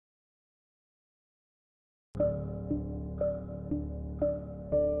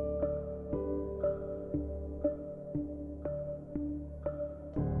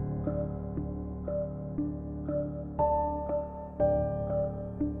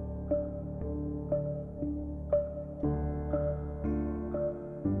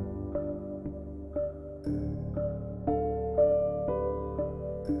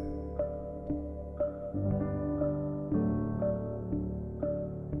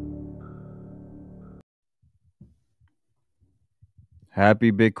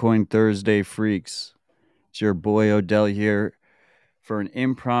Happy Bitcoin Thursday, freaks. It's your boy Odell here for an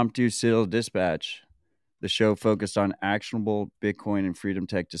impromptu Citadel Dispatch, the show focused on actionable Bitcoin and freedom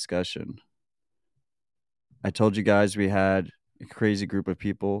tech discussion. I told you guys we had a crazy group of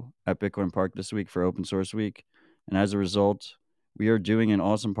people at Bitcoin Park this week for Open Source Week, and as a result, we are doing an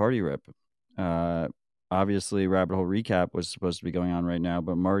awesome party rip. Obviously, Rabbit Hole Recap was supposed to be going on right now,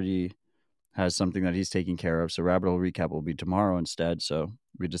 but Marty has something that he's taking care of, so Rabbit Hole Recap will be tomorrow instead, so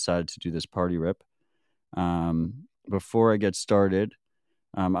we decided to do this party rip. Before I get started,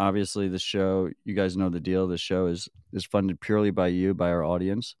 obviously the show, you guys know the deal. The show is funded purely by you, by our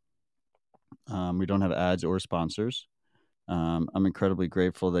audience. We don't have ads or sponsors. I'm incredibly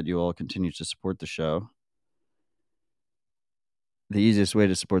grateful that you all continue to support the show. The easiest way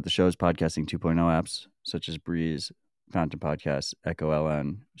to support the show is podcasting 2.0 apps such as Breeze, Fountain Podcasts, Echo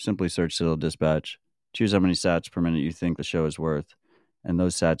LN. Simply search Citadel Dispatch. Choose how many sats per minute you think the show is worth, and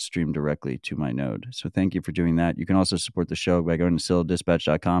those sats stream directly to my node. So thank you for doing that. You can also support the show by going to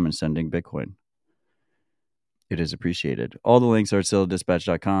citadeldispatch.com and sending Bitcoin. It is appreciated. All the links are at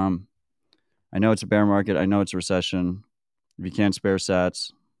citadeldispatch.com. I know it's a bear market. I know it's a recession. If you can't spare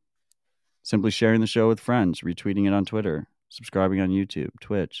sats, simply sharing the show with friends, retweeting it on Twitter, subscribing on YouTube,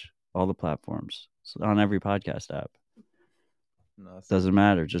 Twitch, all the platforms. It's on every podcast app. Doesn't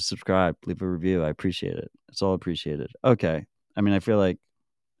matter. Just subscribe, leave a review. I appreciate it. It's all appreciated. Okay. I mean, I feel like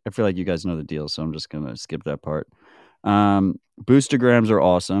you guys know the deal, so I'm just gonna skip that part. Boostergrams are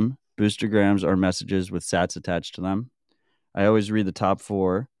awesome. Boostergrams are messages with sats attached to them. I always read the top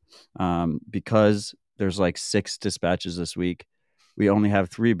 4 because there's like 6 dispatches this week. We only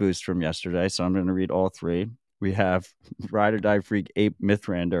have 3 boosts from yesterday, so I'm going to read all 3. We have Ride or Die Freak Ape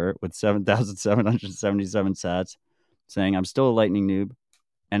Mythrander with 7,777 sats saying, I'm still a Lightning noob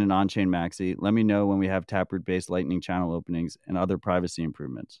and an on-chain maxi. Let me know when we have Taproot-based Lightning channel openings and other privacy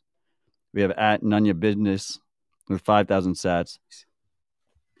improvements. We have at Nunya Business with 5,000 sats.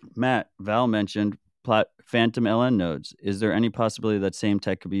 Matt, Val mentioned Phantom LN nodes. Is there any possibility that same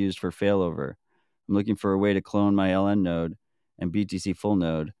tech could be used for failover? I'm looking for a way to clone my LN node and BTC full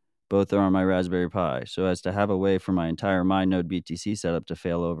node. Both are on my Raspberry Pi, so as to have a way for my entire my node BTC setup to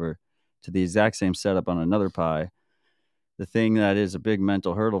fail over to the exact same setup on another Pi. The thing that is a big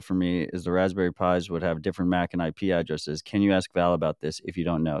mental hurdle for me is the Raspberry Pis would have different MAC and IP addresses. Can you ask Val about this if you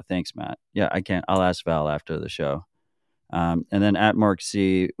don't know? Thanks, Matt. Yeah, I can. I'll ask Val after the show. And then at Mark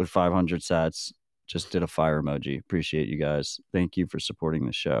C with 500 sats just did a fire emoji. Appreciate you guys. Thank you for supporting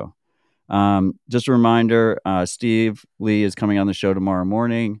the show. Just a reminder, Steve Lee is coming on the show tomorrow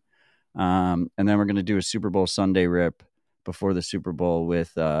morning. And then we're going to do a Super Bowl Sunday rip before the Super Bowl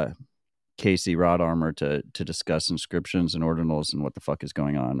with Casey Rod Armor to discuss inscriptions and ordinals and what the fuck is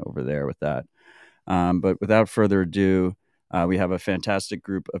going on over there with that. But without further ado, we have a fantastic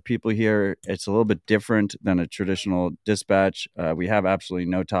group of people here. It's a little bit different than a traditional dispatch. We have absolutely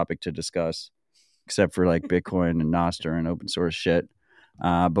no topic to discuss except for like Bitcoin and Nostr and open source shit.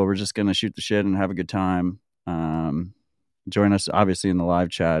 But we're just going to shoot the shit and have a good time. Join us obviously in the live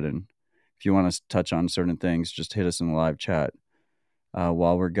chat. And if you want to touch on certain things, just hit us in the live chat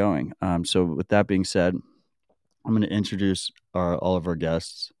while we're going. So with that being said, I'm going to introduce all of our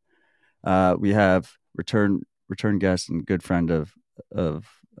guests. We have return guest and good friend of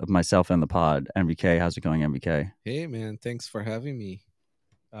myself and the pod, MVK. How's it going, MVK? Hey man, thanks for having me.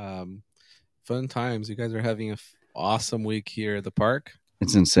 Fun times. You guys are having an awesome week here at the park.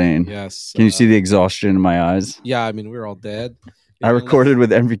 It's insane. Yes. Can you see the exhaustion in my eyes? Yeah, I mean, we're all dead. I recorded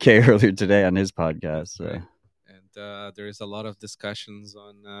with MVK earlier today on his podcast. So. Right. And there is a lot of discussions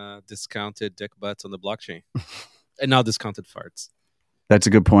on discounted dick butts on the blockchain. And now discounted farts. That's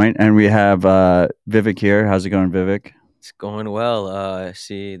a good point. And we have Vivek here. How's it going, Vivek? It's going well. I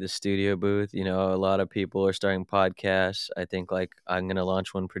see the studio booth. You know, a lot of people are starting podcasts. I think like I'm going to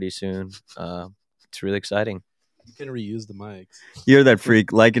launch one pretty soon. It's really exciting. You can reuse the mics. You're that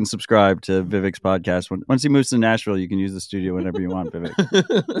freak. Like and subscribe to Vivek's podcast. Once he moves to Nashville, you can use the studio whenever you want, Vivek.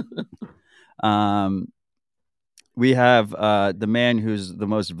 We have the man who's the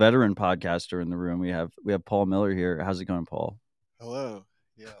most veteran podcaster in the room. We have Paul Miller here. How's it going, Paul? Hello.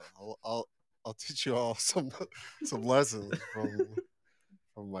 Yeah, I'll I'll teach you all some lessons from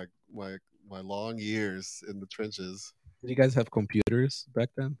my long years in the trenches. Did you guys have computers back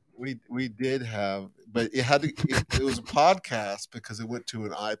then? We did have, but it was a podcast because it went to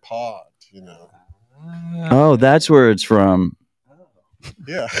an iPod. Oh, that's where it's from.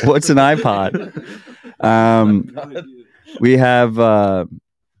 Yeah. What's an iPod? We have a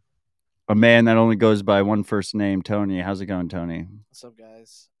man that only goes by one first name, Tony. How's it going, Tony? What's up,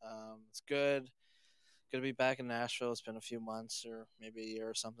 guys? It's good. Good to be back in Nashville. It's been a few months or maybe a year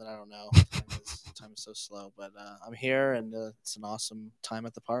or something. I don't know. Time is so slow, but I'm here, and it's an awesome time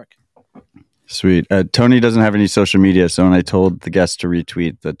at the park. Sweet. Tony doesn't have any social media, so when I told the guests to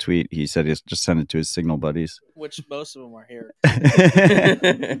retweet the tweet, he said he just sent it to his Signal buddies. Which most of them are here.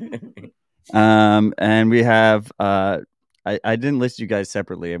 And we have I didn't list you guys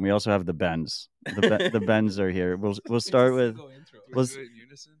separately, and we also have the Bens. The Bens are here. We'll start with.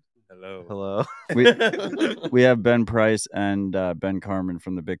 Hello. We have Ben Price and Ben Carmen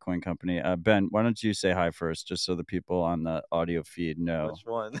from the Bitcoin Company. Ben, why don't you say hi first, just so the people on the audio feed know. Which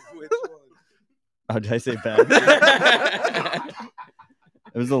one? Oh, did I say Ben?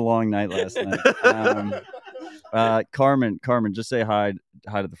 It was a long night last night. Carmen, just say hi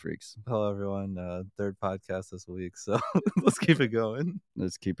to the freaks. Hello, everyone. Third podcast this week, so let's keep it going.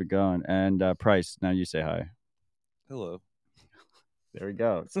 Let's keep it going. And Price, now you say hi. Hello. There we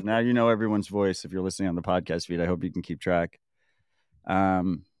go. So now you know everyone's voice. If you're listening on the podcast feed, I hope you can keep track.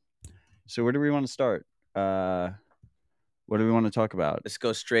 So where do we want to start? What do we want to talk about? Let's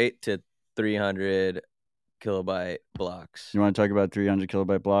go straight to 300 kilobyte blocks. You want to talk about 300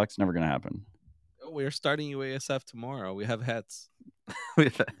 kilobyte blocks? Never going to happen. Oh, we're starting UASF tomorrow. We have heads.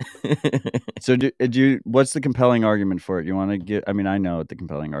 So do you? What's the compelling argument for it? You want to give? I mean, I know what the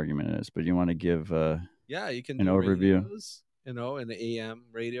compelling argument is, but you want to give? Yeah, you can an do overview. Radios, in the AM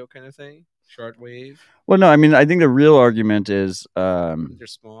radio kind of thing, shortwave. Well, no, I mean, I think the real argument is They're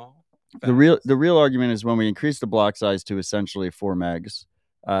small. the real argument is when we increase the block size to essentially 4 megs.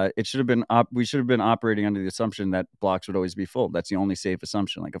 It should have been we should have been operating under the assumption that blocks would always be full. That's the only safe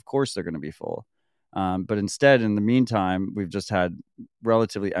assumption. Like, of course they're going to be full. But instead, in the meantime, we've just had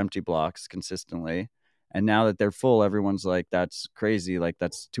relatively empty blocks consistently. And now that they're full, everyone's like, that's crazy. Like,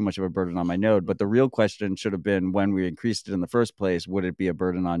 that's too much of a burden on my node. But the real question should have been, when we increased it in the first place, would it be a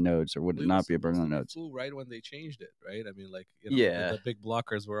burden on nodes or would it not be a burden on nodes? Full right when they changed it, right? I mean, like, Yeah. the big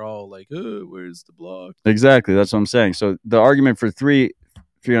blockers were all like, oh, where's the block? Exactly. That's what I'm saying. So the argument for 300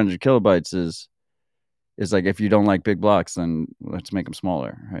 kilobytes is like, if you don't like big blocks, then let's make them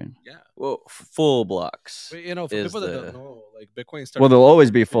smaller, right? Yeah. Well, full blocks. But, for is people that the- don't know, like, Bitcoin started. Well, they'll always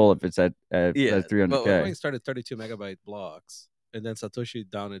be full if it's at Yeah, 300K. but Bitcoin started 32 megabyte blocks, and then Satoshi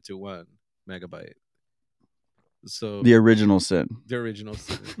down it to 1 megabyte. So The original sin. the original.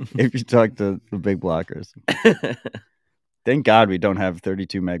 If you talk to the big blockers. Thank God we don't have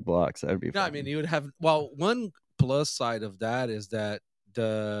 32 meg blocks. That'd be No, I fun. mean, you would have. Well, one plus side of that is that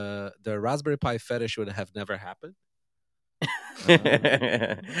the Raspberry Pi fetish would have never happened.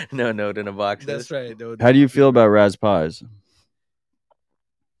 No node in a box. That's right. How do you feel about Raspis?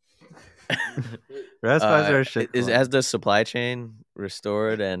 Raspberries are a shit. Has the supply chain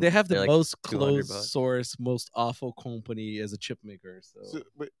restored and They have the they're like most 200 closed bucks? source, most awful company as a chip maker. So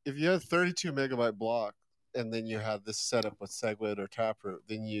But if you had 32 megabyte block and then you had this setup with SegWit or Taproot,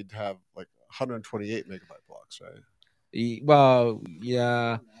 then you'd have like 128 megabyte blocks, right? well,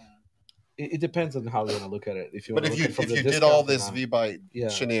 yeah. It depends on how you want to look at it. If you But wanna if look you at it from if the you did all discount this amount, vbyte Yeah.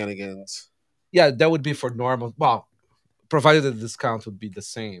 shenanigans, yeah, that would be for normal. Well, provided the discount would be the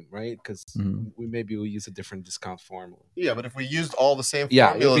same, right? Because Mhm. we'll use a different discount formula. yeah. But if we used all the same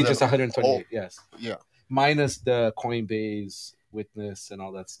Yeah, it would formula, be then just 128. Yes, yeah. minus the Coinbase witness and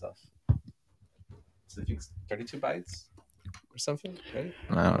all that stuff. So I think 32 bytes or something, right?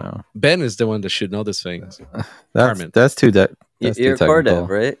 I don't know. Ben is the one that should know this thing. That's Carmen. that's too You're too core technical. dev,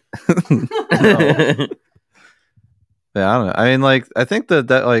 right? Yeah, I don't know. I mean, like, I think that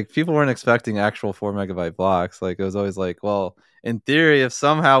like people weren't expecting actual 4 megabyte blocks. Like, it was always like, well, in theory, if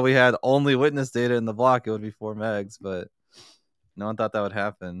somehow we had only witness data in the block, it would be 4 megs. But no one thought that would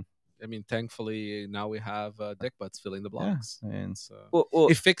happen. I mean, thankfully now we have dick butts filling the blocks. I mean, So well,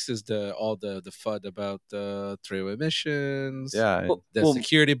 it fixes all the FUD about the trail emissions. yeah. The well,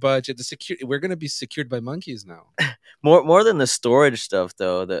 security budget. We're gonna be secured by monkeys now. more than the storage stuff,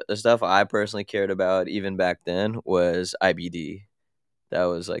 though, the stuff I personally cared about even back then was IBD. That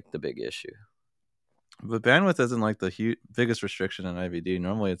was like the big issue. But bandwidth isn't like the biggest restriction in IVD.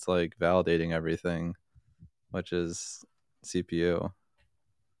 Normally, it's like validating everything, which is CPU.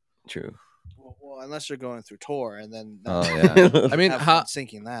 True. Well, unless you're going through Tor, and then Oh, yeah. I mean, have how fun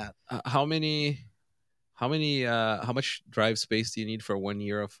syncing that. how much drive space do you need for 1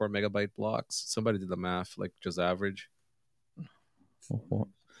 year of 4 megabyte blocks? Somebody did the math, like just average.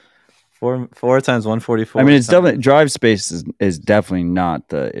 4 times 144. I mean, it's definitely drive space is definitely not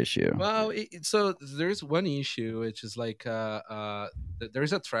the issue. Well, so there's one issue, which is like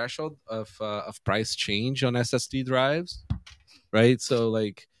there's a threshold of price change on SSD drives, right? So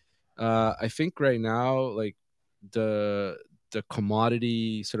like I think right now like the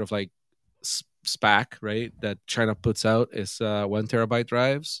commodity sort of like SPAC, right, that China puts out is 1 terabyte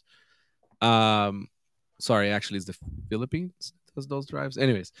drives. Sorry, actually, it's the Philippines does those drives.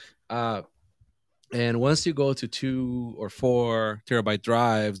 Anyways, and once you go to 2 or 4 terabyte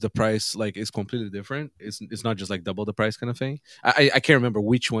drives, the price like is completely different. It's not just like double the price kind of thing. I can't remember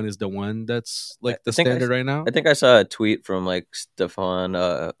which one is the one that's like the I think standard right now. I think I saw a tweet from like Stefan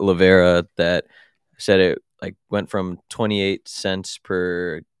Livera that said it like went from 28 cents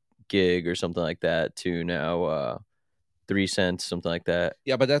per gig or something like that to now 3 cents, something like that.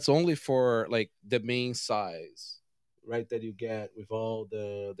 Yeah, but that's only for like the main size, right? That you get with all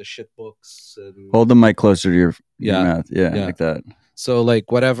the shit books and Hold the mic closer to your Yeah. mouth. Yeah, Yeah. like that. so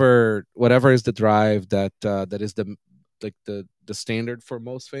like whatever is the drive that is the like the standard for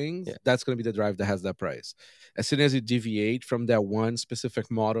most things. Yeah. That's going to be the drive that has that price. As soon as you deviate from that one specific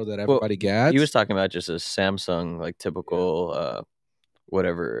model that everybody gets, He was talking about just a Samsung like typical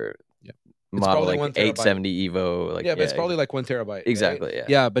whatever Yeah. model, probably like 1 terabyte. 870 Evo. Like yeah, but it's probably like 1 terabyte. right? exactly. Yeah.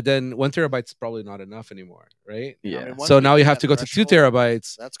 Yeah, but then 1 terabyte's probably not enough anymore, right? Yeah. I mean, once So we now hit you have that to go to 2 threshold,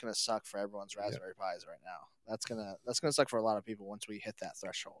 terabytes. That's gonna suck for everyone's Raspberry Pis right now. That's gonna suck for a lot of people once we hit that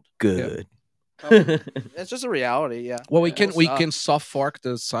threshold. Good. It's just a reality, yeah. Well, we It can will we suck. can soft fork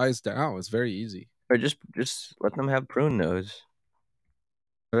the size down. It's very easy. Or just let them have prune nose.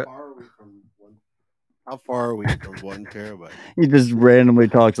 How far are we from 1 terabyte? He just randomly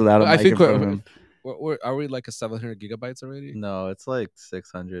talks without a I mic think in front of him. are we like a 700 gigabytes already? No, it's like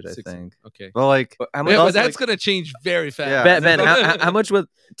 600, I 600. think. Okay. Well, like, How Yeah, much? but also, that's like- gonna change very fast. Yeah. Ben, how much with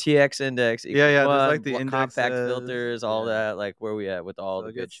TX index? Yeah, yeah, there's, One, like, the compact indexes, filters, all yeah. that. Like where we at with all so the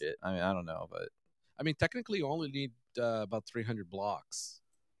it good gets- shit? I mean, I don't know, but I mean, technically, you only need about 300 blocks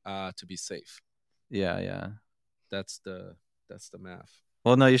to be safe. yeah. That's the math.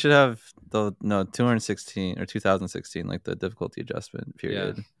 Well, no, you should have 216 or 2016, like the difficulty adjustment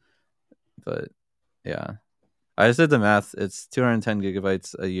period. But yeah, I just did the math. It's 210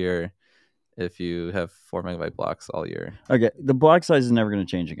 gigabytes a year if you have 4 megabyte blocks all year. Okay, the block size is never going to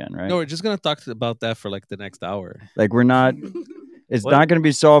change again, right? No, we're just gonna talk about that for like the next hour. Like we're not. It's What- not going to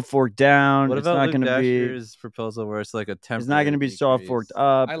be soft forked down. What it's about not Luke going to be. Dashier's proposal where it's like a temporary It's not going to be soft forked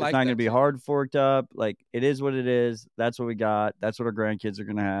up. I It's like not going that to be too. hard forked up. Like it is what it is. That's what we got. That's what our grandkids are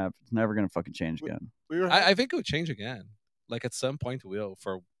going to have. It's never going to fucking change again. We were I think it would change again. Like at some point, it will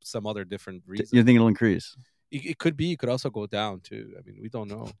for some other different reason. You think it'll increase? It could be. It could also go down too. I mean, we don't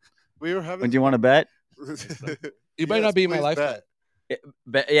know. we were having. When do you want to bet? It might not be in my please lifetime.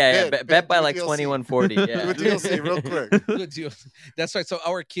 Bet Ben, bet by do a like DLC. 2140. Do Yeah. a DLC real quick. Good deal. That's right. So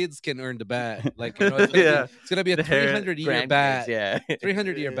our kids can earn the bat. Like it's gonna, Yeah. it's gonna be a The hair- 300 year Grandkids, bat. yeah.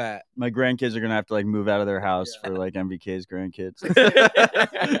 300 year bat. My grandkids are going to have to like move out of their house for like MVK's grandkids.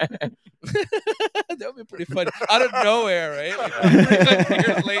 That would be pretty funny. Out of nowhere, right? Like 300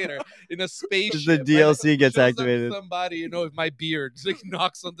 years later, in a spaceship. The DLC gets shows up activated. Somebody, with my beard, just, like,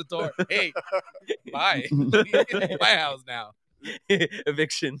 knocks on the door. Hey, bye. My house now.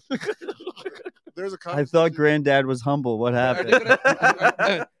 Eviction. There's a I conversation. thought Granddad was humble. What Are happened? they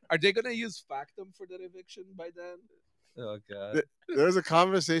gonna, are they gonna use Factum for that eviction by then? Oh god. There's a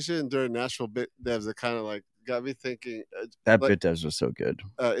conversation during Nashville Bit Devs that kind of like got me thinking. That like- BitDevs was so good.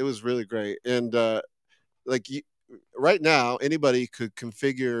 It was really great, and right now anybody could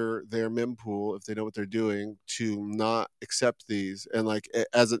configure their mempool if they know what they're doing to not accept these, and like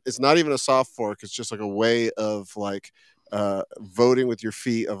it's not even a soft fork. It's just like a way of like voting with your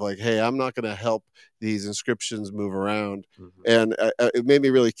feet of like, hey, I'm not going to help these inscriptions move around. And it made me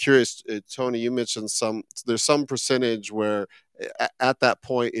really curious. Tony, you mentioned there's some percentage where at that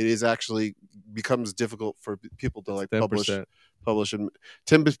point it is actually becomes difficult for people to like 10%. publish, and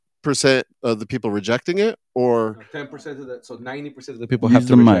 10% of the people rejecting it, or 10% of that. So 90% of the people Use have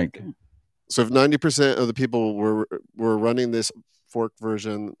to the reject mic. it. so if 90% of the people were running this fork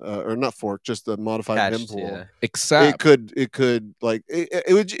version, or not fork, just the modified Patched, mempool, yeah. Except it could like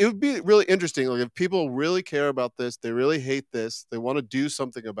it would be really interesting. Like if people really care about this, they really hate this, they want to do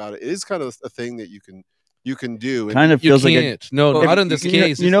something about it. It is kind of a thing that you can do. And Kind of you feels like can't. No, Well, not in this you know-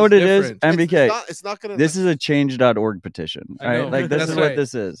 case. you know what it is? different. MBK. It's not going to. This is a change.org petition. I Right? know. Like this That's is right. what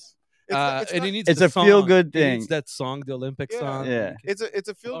this is. it's and not- it needs it's the a feel-good song. It needs thing. that song, the Olympic Yeah. song. Yeah. it's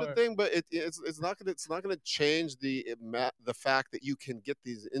a feel Or- good thing, but it's not gonna change the fact that you can get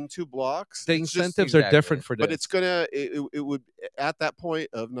these into blocks. The It's just- incentives are Exactly. different for this. but it's gonna it would at that point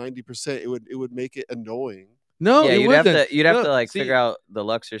of 90%, it would make it annoying. no, Yeah, it you'd have wouldn't. to No, like see, figure out the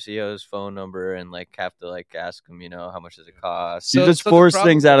Luxor CEO's phone number and like have to like ask him, how much does it cost? You So- just so the force problem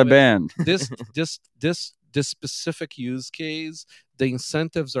things out of though is band. this specific use case, the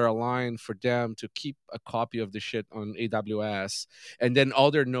incentives are aligned for them to keep a copy of the shit on AWS, and then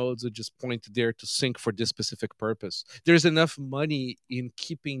all their nodes would just point there to sync for this specific purpose. There's enough money in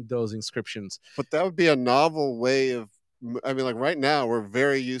keeping those inscriptions. But that would be a novel way of. I mean, like right now, we're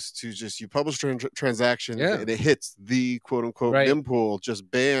very used to just you publish transactions Yeah. and it hits the quote unquote Right. mempool, just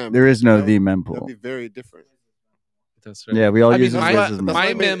bam. There is no That the would- mempool. That'd be very different. That's right. Yeah, we all I use mean, this my, as that's my why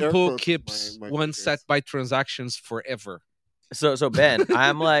I made air mempool quotes keeps my one fingers. set by transactions forever. So Ben,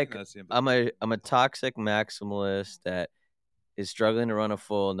 I'm like That's the I'm a toxic maximalist that is struggling to run a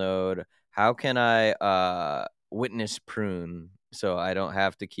full node. How can I witness prune so I don't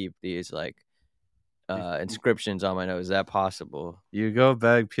have to keep these like inscriptions on my node? Is that possible? You go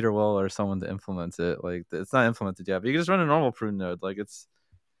beg Peter Wall or someone to implement it. Like it's not implemented yet, but you can just run a normal prune node. Like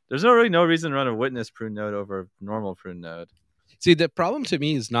there's really no reason to run a witness prune node over a normal prune node. See, the problem to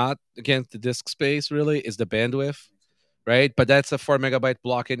me is not against the disk space, really, is the bandwidth, right? But that's a 4 megabyte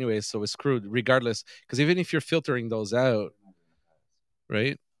block anyway, so it's screwed regardless. Because even if you're filtering those out,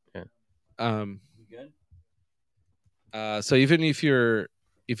 right? Yeah. So even if you're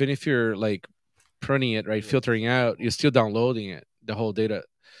like pruning it, right, filtering out, you're still downloading it, the whole data.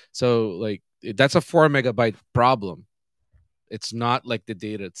 So like that's a 4 megabyte problem. It's not like the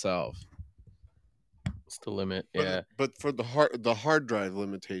data itself. It's the limit. But, Yeah. but for the hard drive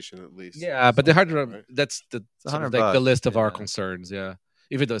limitation at least. Yeah, but the hard drive, Right. that's the It's sort of $100 like the list of our yeah. concerns. Yeah,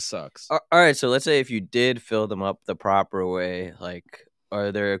 even though it sucks. All right. So let's say if you did fill them up the proper way, like,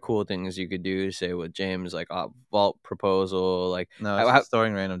 are there cool things you could do? Say with James, like a vault proposal, like, No, it's How- just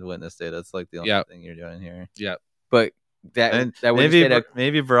storing random witness data. It's like the only Yeah. thing you're doing here. but that And that would maybe say that.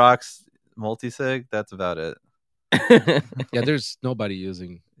 maybe Brock's multisig. That's about it. Yeah, there's nobody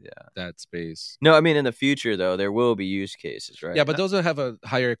using Yeah. that space. No, I mean in the future though, there will be use cases, right? Yeah, but those will have a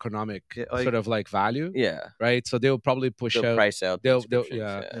higher economic Yeah, like- sort of like value, yeah, right? So they'll probably push they'll out. price out. the they'll- inscriptions,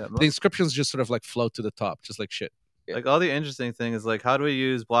 yeah. Yeah, The inscriptions just sort of like float to the top, just like shit. like all the interesting thing is like how do we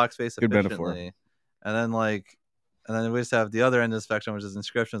use block space Good efficiently? metaphor. And then we just have the other end of the spectrum, which is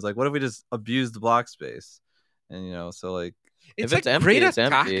inscriptions. Like, what if we just abuse the block space? And so like It's if it's like empty, great it's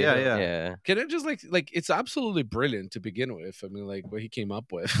attack. empty. Yeah, yeah. yeah. Can it just like it's absolutely brilliant to begin with. I mean, like what he came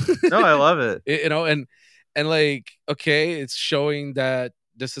up with. no, I love it. And like okay, it's showing that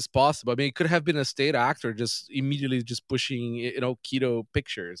this is possible. I mean, it could have been a state actor just immediately just pushing keto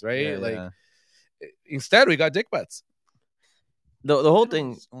pictures, right? Yeah, like yeah. instead we got dick butts. The whole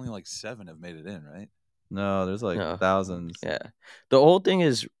thing. Only like 7 have made it in, right? No, there's like No. thousands. Yeah. The whole thing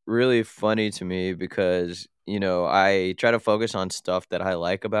is really funny to me because, I try to focus on stuff that I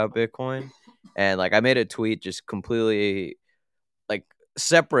like about Bitcoin. And like I made a tweet just completely like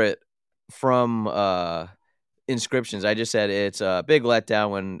separate from inscriptions. I just said it's a big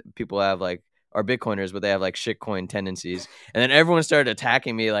letdown when people have like are Bitcoiners, but they have like shitcoin tendencies. And then everyone started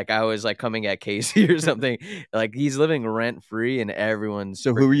attacking me like I was like coming at Casey or something. Like he's living rent free and everyone's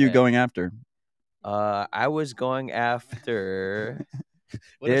So who are you freaking going after? I was going after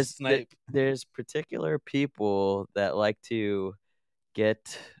What a there's snipe. there's particular people that like to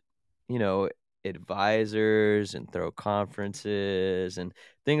get advisors and throw conferences and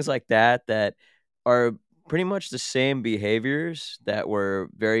things like that are pretty much the same behaviors that were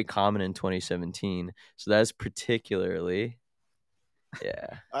very common in 2017. So that's particularly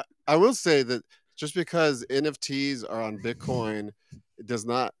I will say that just because NFTs are on Bitcoin, it does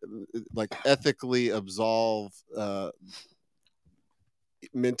not like ethically absolve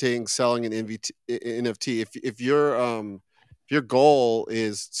minting, selling an NFT. If your goal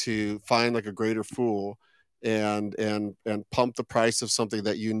is to find like a greater fool and pump the price of something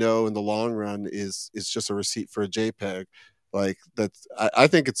that in the long run is just a receipt for a JPEG, like that's I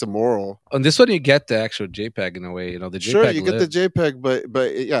think it's immoral. On this one, you get the actual JPEG in a way. The JPEG. Sure, you get lives. the JPEG,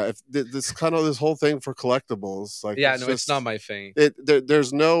 but yeah, if this kind of this whole thing for collectibles, like Yeah, it's no, just, it's not my thing.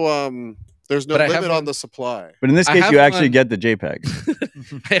 There's no But I have limit on one- the supply. But in this I case, have you actually one- get the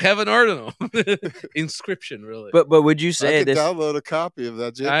JPEG. I have an ordinal inscription, really. but would you I say could this download a copy of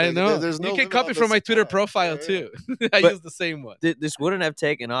that JPEG. I know. There's no you can limit copy on the from my Twitter supply. profile Yeah, yeah. too. I But- use the same one. this wouldn't have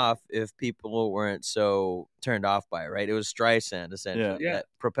taken off if people weren't so turned off by it, right? It was Streisand essentially Yeah. that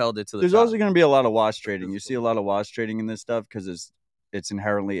propelled it to the There's top. also going to be a lot of wash trading. You see a lot of wash trading in this stuff because it's it's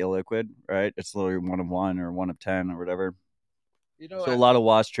inherently illiquid, right? It's literally 1 of 1 or 1 of 10 or whatever. You know, So a lot of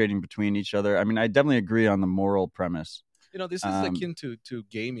wash trading between each other. I mean, I definitely agree on the moral premise. this is akin to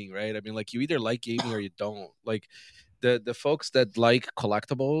gaming, right? I mean, like, you either like gaming or you don't. Like the folks that like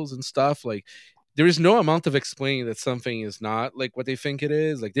collectibles and stuff, like, there is no amount of explaining that something is not like what they think it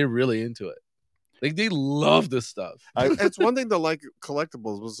is. Like, they're really into it. Like, they love this stuff. It's one thing to like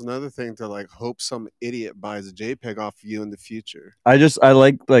collectibles, but it's another thing to like hope some idiot buys a JPEG off of you in the future. I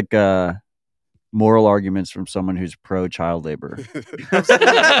like moral arguments from someone who's pro child labor.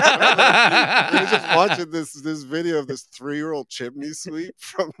 I was just watching this video of this 3-year-old chimney sweep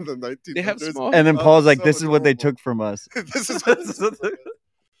from the 1900s. They have small. And then Oh, Paul's like, so "This is what they adorable. took from us." This is what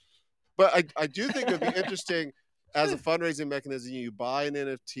But I do think it'd be interesting as a fundraising mechanism. You buy an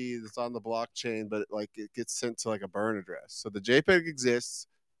NFT that's on the blockchain, but like it gets sent to like a burn address. So the JPEG exists.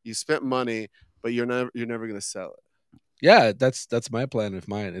 You spent money, but you're never going to sell it. Yeah, that's my plan with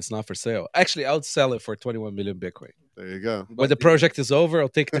mine. It's not for sale. Actually, I'll sell it for 21 million Bitcoin. There you go. When the project is over, I'll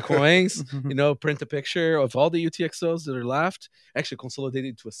take the coins, print a picture of all the UTXOs that are left, actually consolidate it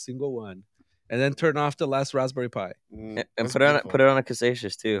into a single one, and then turn off the last Raspberry Pi. And That's put it beautiful. on a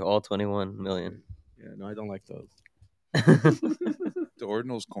Casacious too, all 21 million. Yeah, no, I don't like those. The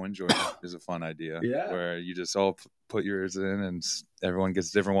Ordinals coin join is a fun idea. Yeah. Where you just all put yours in and everyone gets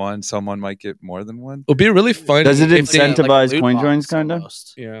a different one. Someone might get more than one. It'll be really fun. Does it if they- incentivize loot coin box joins, kinda?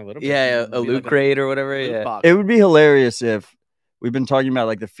 almost. Yeah, a little bit. Yeah, a Be loot like a crate or whatever. Loot Yeah. box. It would be hilarious if we've been talking about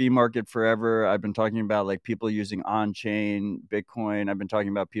like the fee market forever. I've been talking about like people using on-chain Bitcoin. I've been talking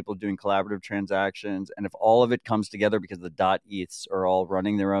about people doing collaborative transactions. And if all of it comes together because the .eths are all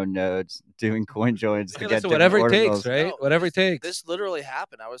running their own nodes, doing coin joins to Hey, get listen, whatever it different takes, ordinals. right? No, Whatever it takes. This literally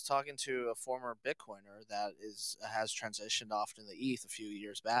happened. I was talking to a former Bitcoiner that has transitioned off to the ETH a few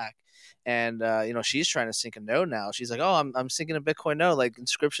years back, and she's trying to sync a node now. She's like, "Oh, I'm syncing a Bitcoin node. Like,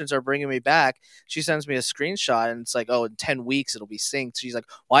 inscriptions are bringing me back." She sends me a screenshot, and it's like, "Oh, in 10 weeks it'll be synced." She's like,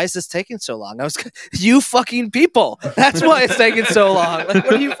 "Why is this taking so long?" I was, "You fucking people. That's why it's taking so long. Like,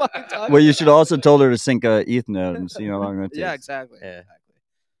 what are you fucking talking?" Well, you should about? also told her to sync a ETH node and see how long that takes. Yeah, exactly. Yeah. Exactly.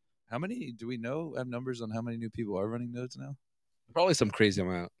 How many do we know? Have numbers on how many new people are running nodes now? Probably some crazy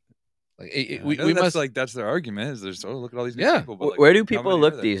amount. Like I we know that's must. that's their argument. Is there's look at all these new Yeah. people. But, like, Where do how people many are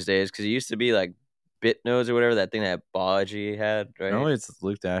look there? these days? Because it used to be like BitNodes or whatever, that thing that Balaji had, right? Normally it's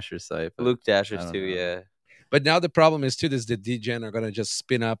Luke Dasher's site. But Luke I Dashers don't too, know. yeah. But now the problem is too, is the degen are gonna just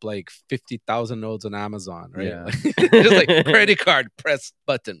spin up like 50,000 nodes on Amazon, right? Yeah. Just like credit card, press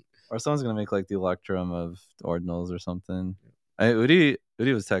button. Or someone's gonna make like the Electrum of ordinals or something. Udi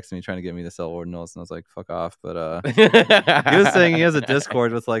was texting me trying to get me to sell ordinals, and I was like, "Fuck off!" But he was saying he has a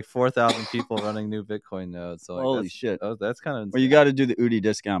Discord with like 4,000 people running new Bitcoin nodes. So like, Holy that's, shit. that's kind of. Well, you got to do the Udi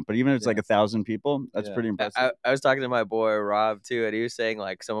discount, but even if it's like Yeah. 1,000 people, that's Yeah. pretty impressive. I was talking to my boy Rob too, and he was saying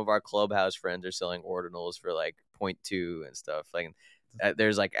like some of our Clubhouse friends are selling ordinals for like 0.2 and stuff. Like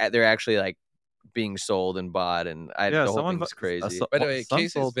there's like they're actually like being sold and bought, and the whole someone thing's crazy. By the way, Some Casey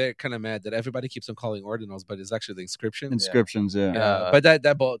is sold- very kind of mad that everybody keeps on calling ordinals, but it's actually the inscription. Inscriptions, yeah. Yeah. But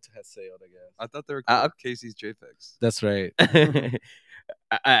that boat has sailed, I guess. I thought they were Uh, called Casey's JPEGs. That's right.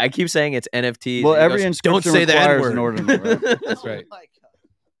 I keep saying it's NFTs. Well, and he every goes, inscription don't say the requires N-word." an ordinal, right? That's right. Oh my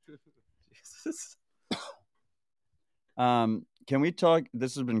God. Jesus. Can we talk?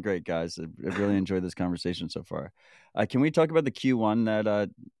 This has been great, guys. I've really enjoyed this conversation so far. Can we talk about the Q1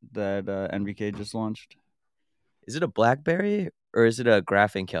 that NVK just launched? Is it a BlackBerry or is it a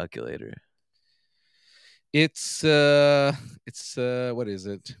graphing calculator? It's what is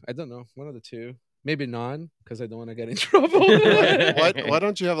it? I don't know. One of the two. Maybe none, because I don't want to get in trouble. Why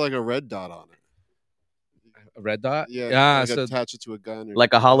don't you have like a red dot on it? A red dot? Yeah, like so attach it to a gun. Or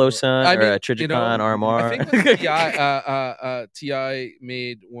Like a Hollow Sun I or mean, a Trigicon RMR? I think that TI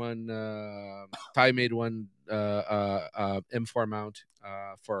made one. Ty made one M4 mount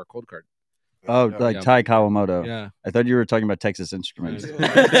for a cold card. Oh, Yeah. like Yeah. Tai Kawamoto. Yeah. I thought you were talking about Texas Instruments.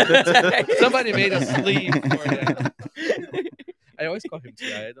 Somebody made a sleeve for that. I always call him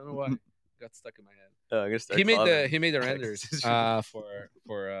TI. I don't know why. Got stuck in my head. Oh, I'm gonna start He made calling the it. renders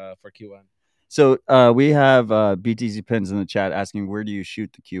for Q1. So we have BTC Pins in the chat asking, where do you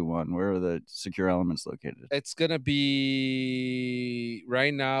shoot the Q1? Where are the secure elements located? It's gonna be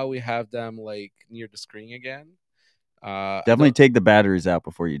right now. We have them like near the screen again. Definitely take the batteries out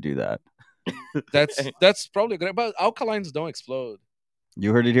before you do that. That's probably good. But alkalines don't explode.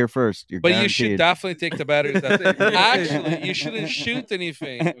 You heard it here first. You're But you guaranteed. should definitely take the batteries out. Actually, you shouldn't shoot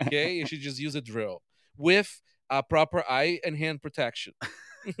anything. Okay, you should just use a drill with a proper eye and hand protection.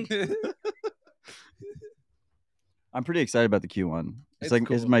 I'm pretty excited about the Q1. It's It's like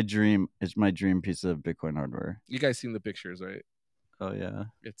it's cool. my dream. It's my dream piece of Bitcoin hardware. You guys seen the pictures, right? Oh yeah.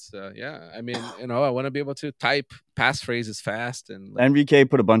 It's yeah. I mean, I want to be able to type passphrases fast and like, NVK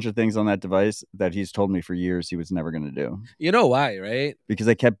put a bunch of things on that device that he's told me for years he was never going to do you know why, right? because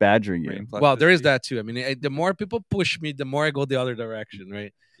I kept badgering you. Brain Well, there is plasticity. that too. I mean, the more people push me, the more I go the other direction,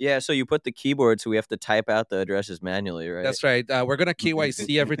 right? Yeah, so you put the keyboard, so we have to type out the addresses manually, right? That's right. We're gonna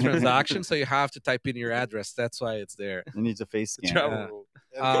KYC every transaction, so you have to type in your address. That's why it's there. It needs a face scan. travel Yeah. rule.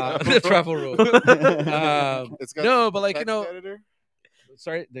 The travel rule. It's got No, a but like text editor.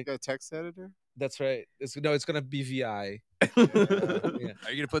 sorry, You got a text editor. that's right. It's gonna be VI. Yeah.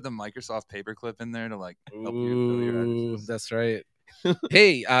 Are you gonna put the Microsoft paperclip in there to like help you fill your Ooh, addresses? that's right.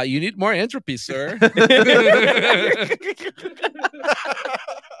 Hey, you need more entropy, sir. That'd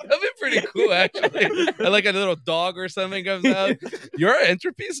be pretty cool, actually. And like a little dog or something comes out. Your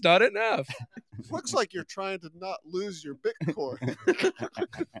entropy's not enough. Looks like you're trying to not lose your Bitcoin.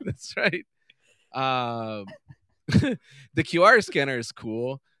 That's right. The QR scanner is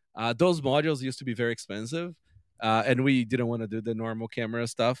cool. Those modules used to be very expensive, and we didn't want to do the normal camera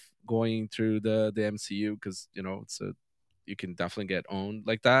stuff going through the MCU because you can definitely get owned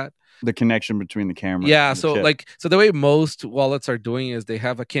like that. The connection between the camera. Yeah, and the so chip. so the way most wallets are doing is they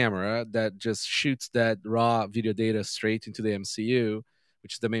have a camera that just shoots that raw video data straight into the MCU,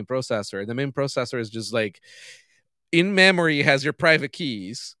 which is the main processor. And the main processor is just like in memory has your private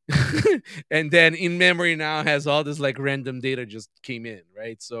keys, and then in memory now has all this like random data just came in,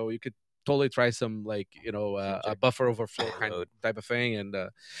 right? So you could totally try some like a buffer overflow kind of type of thing, and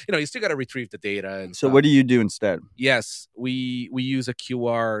you still got to retrieve the data. And So stuff. what do you do instead? Yes, we use a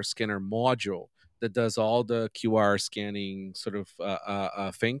QR scanner module that does all the QR scanning sort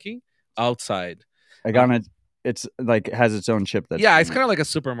of thinking outside. I got it. It's like has its own chip. That's Yeah, it's kind of like a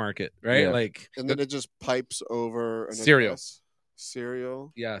supermarket, right? Yeah. Like And then it just pipes over an Cereal. address.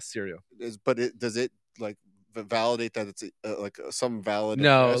 Cereal. cereal. Does it like validate that it's like some valid?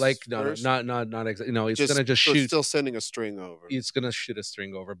 No, address like no, first? not exactly. No, it's gonna just so it's shoot. still sending a string over. It's gonna shoot a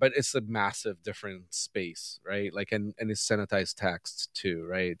string over, but it's a massive different space, right? Like and it's sanitized text too,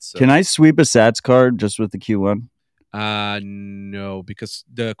 right? So Can I sweep a Sats card just with the Q1? no, because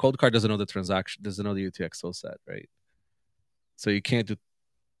the cold card doesn't know the transaction, doesn't know the UTXO set, right? So you can't do.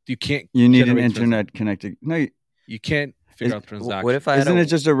 You can't. You need an generate internet connected. No, You can't figure Is- out transaction. What if I had isn't a, it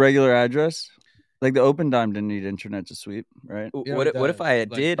just a regular address? Like the OpenDime didn't need internet to sweep, right? Yeah, what, it what if does. I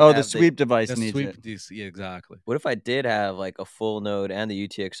Like- did? Oh, have the sweep device the needs sweep? it. Yeah, exactly. What if I did have like a full node and the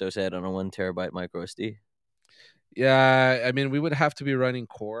UTXO set on a 1 terabyte micro SD? Yeah, I mean, we would have to be running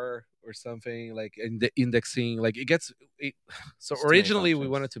core or something like indexing. Like so It's too many originally we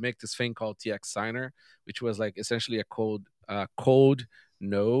functions. wanted to make this thing called TX Signer, which was like essentially a code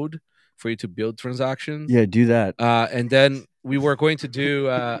node for you to build transactions. Yeah, do that. And then we were going to do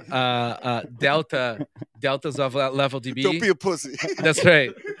deltas of level DB. Don't be a pussy. That's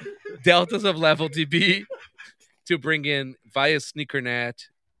right. Deltas of level DB to bring in via SneakerNet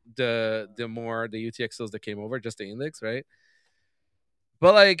the UTXOs that came over, just the index, right?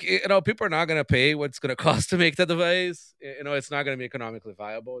 But like people are not gonna pay what it's gonna cost to make the device. It's not gonna be economically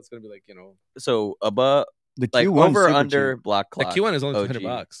viable. It's gonna be like So above, The like Q1 over super under cheap. block the clock. Q1 is only OG.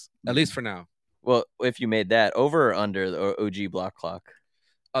 $200 at least for now. Well, if you made that over or under the OG block clock.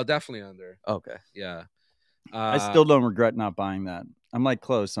 Oh, definitely under. Okay. Yeah. I still don't regret not buying that. I'm like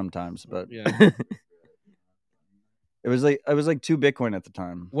close sometimes, but Yeah. it was like 2 Bitcoin at the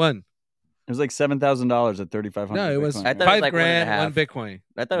time. One. It was like $7,000 at 3,500. No, it was Bitcoin. I thought it was $5 like grand, 1.5. $1 Bitcoin.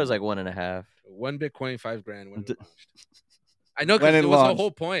 I thought it was like 1.5. 1 Bitcoin, $5 grand when it D- launched. I know When because it it was the launched,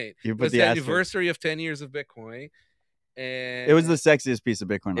 whole point. you It put was the the asterisk. anniversary of 10 years of Bitcoin. And It was the sexiest piece of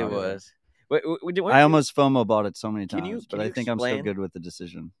Bitcoin. It ever. was. Wait, I almost FOMO bought it so many Can times, you- but can I you think I'm so explain- good with the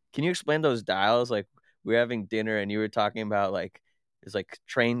decision. Can you explain those dials? Like we were having dinner and you were talking about like it's like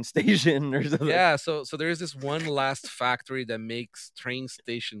train station or something. Yeah, so there is this one last factory that makes train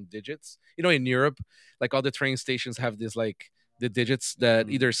station digits. In Europe, like all the train stations have this like the digits that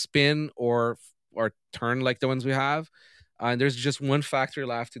either spin or turn like the ones we have. And there's just one factory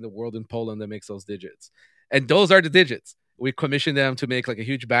left in the world in Poland that makes those digits. And those are the digits. We commissioned them to make like a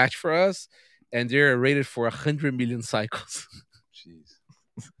huge batch for us, and they're rated for 100 million cycles. Jeez.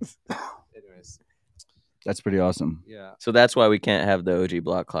 Anyways, That's pretty awesome. yeah. So that's why we can't have the OG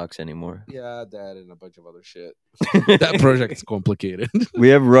block clocks anymore. Yeah, that and a bunch of other shit. That project is complicated. We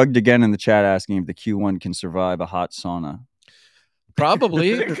have Rugged again in the chat asking if the Q1 can survive a hot sauna.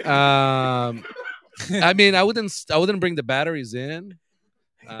 Probably. I mean, I wouldn't bring the batteries in.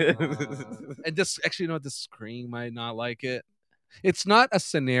 And this actually, the screen might not like it. It's not a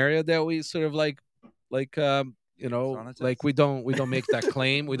scenario that we sort of like Sauna like test? we don't make that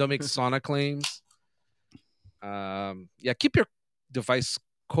claim. We don't make sauna claims. Yeah, keep your device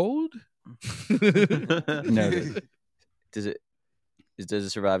code. Noted. Does it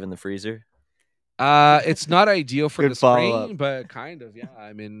survive in the freezer? It's not ideal for Good the spring, follow-up. but kind of, yeah.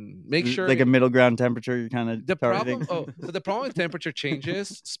 I mean, make sure like a middle ground temperature you're kind of the targeting. problem. Oh, so the problem with temperature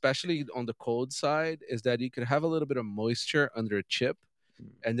changes, especially on the cold side, is that you could have a little bit of moisture under a chip,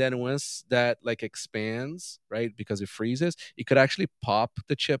 and then once that like expands, right, because it freezes, you could actually pop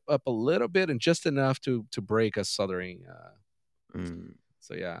the chip up a little bit and just enough to break a soldering.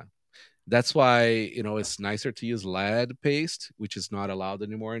 So yeah. That's why it's nicer to use lead paste, which is not allowed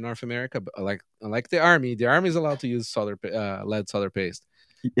anymore in North America. But unlike the army is allowed to use lead solder paste.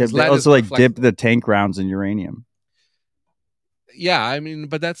 Yeah, 'Cause they lead is also more like dip flexible. the tank rounds in uranium. Yeah, I mean,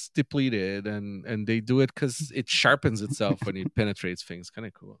 but that's depleted, and they do it because it sharpens itself when it penetrates things. Kind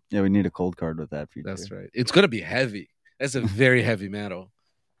of cool. Yeah, we need a cold card with that feature. That's right. It's gonna be heavy. That's a very heavy metal.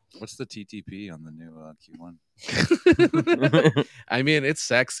 What's the TTP on the new Q1? I mean, it's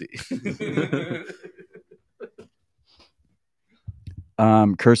sexy.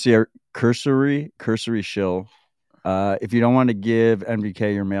 Cursory shill. If you don't want to give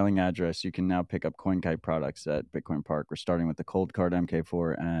MBK your mailing address, you can now pick up CoinKite products at Bitcoin Park. We're starting with the Cold Card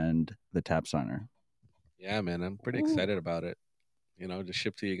MK4 and the Tap Signer. Yeah, man, I'm pretty excited about it. To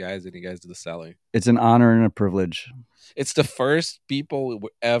ship to you guys and you guys do the selling. It's an honor and a privilege. It's the first people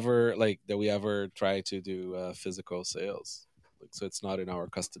ever that we ever try to do physical sales. So it's not in our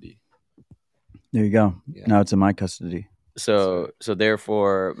custody. There you go. Yeah. Now it's in my custody. So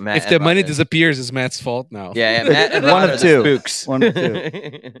therefore, Matt. If the money disappears, it's Matt's fault now. Yeah, Matt and One Ron of are the two. spooks. One of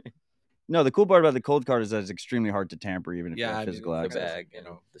two. No, the cool part about the cold card is that it's extremely hard to tamper, even if you have physical the access. bag,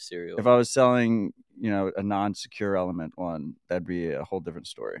 the cereal. If I was selling, a non-secure element one, that'd be a whole different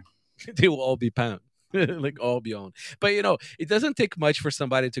story. They will all be pound, all be owned. But it doesn't take much for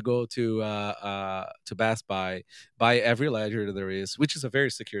somebody to go to Best Buy, buy every ledger that there is, which is a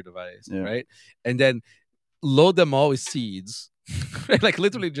very secure device, right? And then load them all with seeds. Like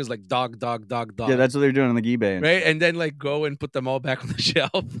literally just like dog. Yeah, that's what they're doing on the eBay. Right? And then go and put them all back on the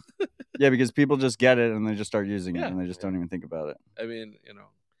shelf. Yeah, because people just get it and they just start using it and they just don't even think about it. I mean,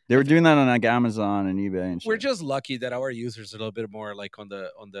 they were doing that on like Amazon and eBay and shit. We're just lucky that our users are a little bit more like on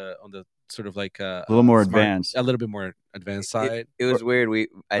the sort of like a little more advanced, a little bit more advanced side. It was weird.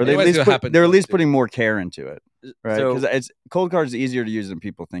 They're at least putting more care into it, right? Because it's cold cards easier to use than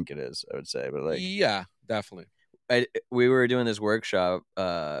people think it is. I would say, but yeah, definitely. We were doing this workshop,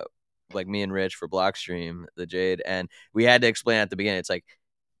 like me and Rich for Blockstream, the Jade, and we had to explain at the beginning. It's like,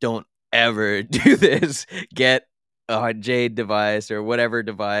 don't ever do this. Get a Jade device or whatever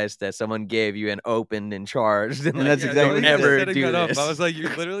device that someone gave you and opened and charged. And that's exactly never do this. I was like, you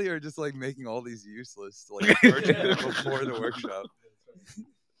literally are just like making all these useless, like charging them before the workshop.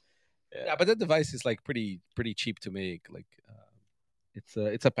 Yeah, but that device is like pretty cheap to make. Like,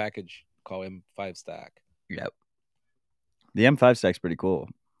 it's a package called M5 Stack. Yep. The M5 Stack's pretty cool.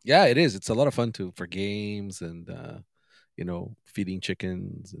 Yeah, it is. It's a lot of fun too for games and feeding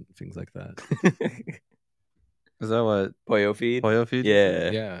chickens and things like that. Is that what Pollo feed? Pollo feed?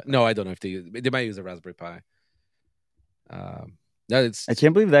 Yeah. No, I don't know if they might use a Raspberry Pi. I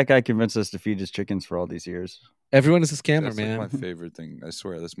can't believe that guy convinced us to feed his chickens for all these years. Everyone is a scammer, That's man. like my favorite thing. I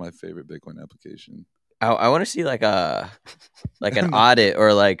swear, that's my favorite Bitcoin application. I want to see like an audit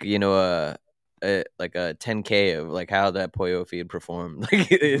or like a 10K of like how that Pollo feed performed. Like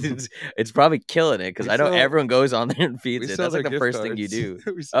it's probably killing it because I know everyone goes on there and feeds it. That's like the first thing you do.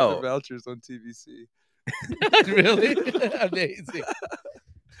 We sell the vouchers on TVC. Really? Amazing.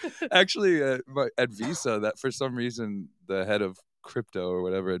 Actually, at Visa, that for some reason the head of crypto or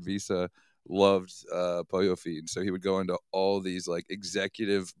whatever at Visa loved Pollo feed, so he would go into all these like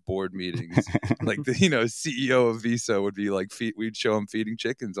executive board meetings. Like the CEO of Visa would be like, we'd show him feeding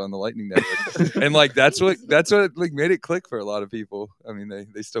chickens on the Lightning Network, and like that's what like made it click for a lot of people. I mean,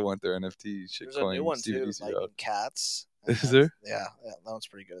 they still want their NFT shitcoin. There's a new one too, Lightning Cats. Is there? Yeah, that one's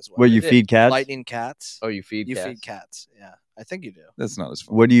pretty good as well. Where you feed cats? Lightning Cats. Oh, you feed cats? Feed cats. Yeah, I think you do. That's not as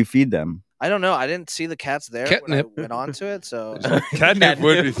fun. What do you feed them? I don't know. I didn't see the cats there Catnip. when I went onto it, so Catnip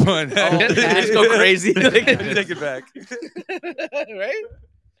would be fun. Just go crazy. Take it back. Right?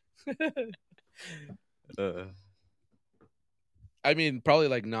 I mean, probably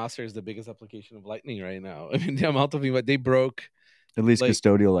like Nasser is the biggest application of Lightning right now. I mean, the amount of what they broke. At least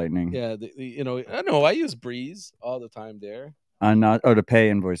custodial Lightning. Yeah, I know. I use Breeze all the time there. To pay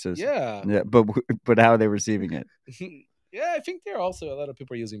invoices. Yeah. Yeah, but how are they receiving it? Yeah, I think there are also a lot of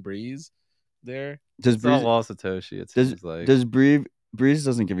people are using Breeze there. Does It's all Breeze, all Satoshi. It does, seems like. does Breeze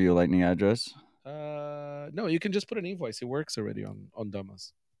doesn't give you a Lightning address? No, you can just put an invoice. It works already on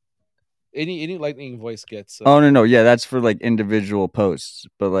Damas. Any Lightning voice gets. Oh no, yeah, that's for like individual posts,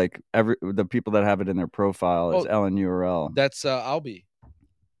 but like the people that have it in their profile is Oh, LNURL. That's Albi.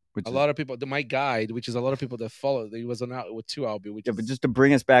 Which A is, lot of people, my guide, which is a lot of people that follow, he was on out with 2 Albi, which yeah, is but just to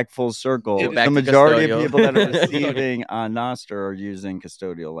bring us back full circle, It is- the Back to majority of custodial. people that are Custodial. receiving on Nostr are using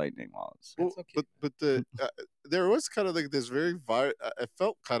custodial Lightning wallets. That's okay. But the there was kind of like this very it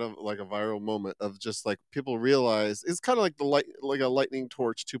felt kind of like a viral moment of just like people realize it's kind of like like a lightning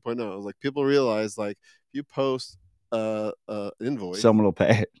torch 2.0. Like people realize like you post invoice, Someone will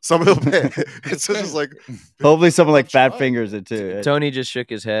pay it. someone will pay. It's just like Hopefully, someone like I'll Fat try. Fingers it too. Tony just shook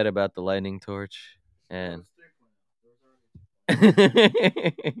his head about the lightning torch, and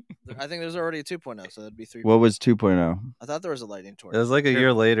I think there's already a 2.0, so that'd be 3. What was 2.0? I thought there was a lightning torch. It was like a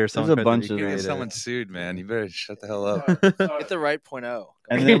year later. There's Someone a tried to bunch of You're gonna recreate get it. someone sued, man. You better shut the hell up. Get the right point .0.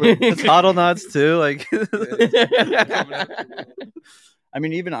 And then we- It's Autonots too. Like, I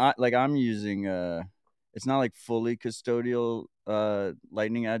mean, even I'm using it's not like fully custodial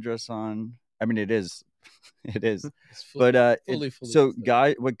Lightning address on. I mean, it is, it is. It's fully, But fully. so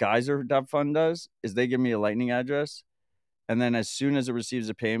what Geyser.fund does is they give me a Lightning address, and then as soon as it receives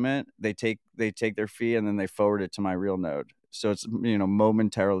a payment, they take their fee and then they forward it to my real node. So it's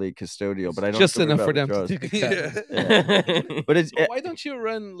momentarily custodial, but I don't just have to worry enough for about them to withdrawals. take a cut. But it's But why don't you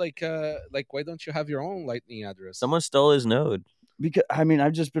run like why don't you have your own Lightning address? Someone stole his node. because I mean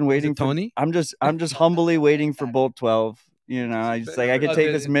I've just been waiting for Tony? I'm just humbly waiting for Bolt 12. I just like I could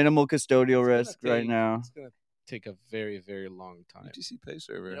take this minimal custodial risk right now. It's gonna take a very, very long time. UTC Pay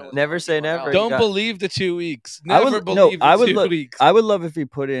server. You know, has- Never say never. Don't You got- believe the 2 weeks. I Never would- no, believe the I would 2 look- weeks. I would love if we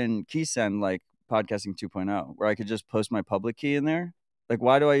put in Keysend like podcasting 2.0, where I could just post my public key in there. Like,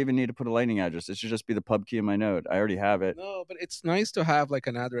 why do I even need to put a Lightning address? It should just be the pub key in my node. I already have it. No, but it's nice to have like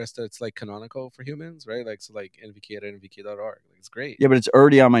an address that's like canonical for humans, right? Like so, like nvk.nvk.org. Like, it's great. Yeah, but it's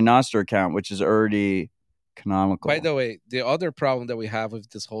already on my Nostr account, which is already canonical. By the way, the other problem that we have with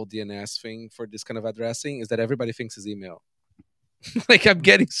this whole DNS thing for this kind of addressing is that everybody thinks it's email. Like I'm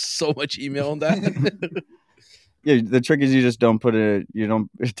getting so much email on that. Yeah, the trick is you don't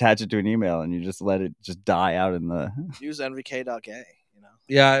attach it to an email and you just let it just die out in the. Use nvk.gay.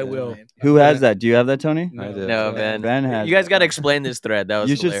 Yeah, I Yeah, will. man. Who has that? Do you have that, Tony? I do. No, Ben. Ben has You guys that. got to explain this thread. That was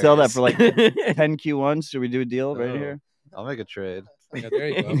You should sell that for like hilarious. 10 Q1s. Should we do a deal right Oh. here? I'll make a trade. Yeah, there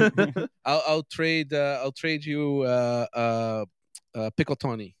you go. I'll trade you Pickle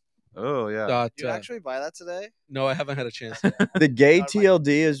Tony. Oh yeah. Dot, Did you actually buy that today? no, I haven't had a chance. Yet. The gay Not my- TLD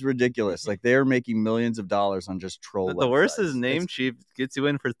is ridiculous. Like they're making millions of dollars on just troll. The worst is websites. Namecheap gets you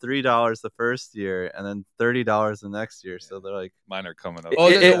in for $3 the first year and then $30 the next year. So they're like, Mine are coming up. Oh,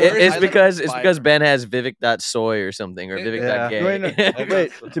 It- the it- worst- it's I because live it's by because them. Ben has Vivek.soy or something or Yeah. Vivek.gay.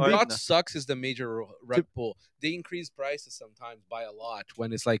 Wait, to be- What sucks is the major rug pull. They increase prices sometimes by a lot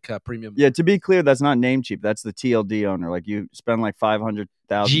when it's like a premium. Yeah, to be clear, that's not Namecheap. That's the TLD owner. Like you spend like $500,000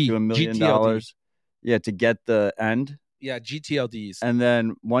 to $1 million. GTLD. Yeah, to get the end, Yeah, GTLDs. and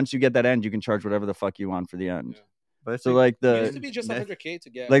then once you get that end, you can charge whatever the fuck you want for the end. Yeah. but I So think- like It used to the be just 100K to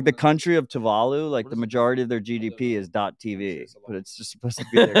get. like the one. country of Tuvalu, like What the is it? majority of their I don't GDP know. is I'm sure .tv, it's a lot. but it's just supposed to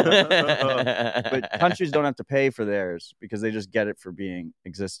be their country. But countries don't have to pay for theirs because they just get it for being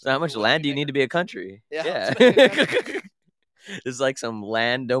existent. So how much land do you need to be a country? Yeah. It's like some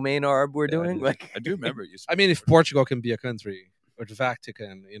land domain arb we're doing. Like I do remember you. I mean, if Portugal can be a country or the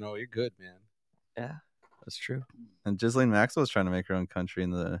Vatican, you're good, man. that's true. and Ghislaine Maxwell's trying to make her own country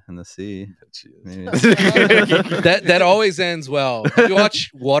in the sea. She is. Maybe. that always ends well. Did you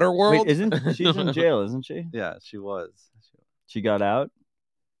watch Waterworld? Wait, isn't she's in jail? Isn't she? Yeah, she was. She got out.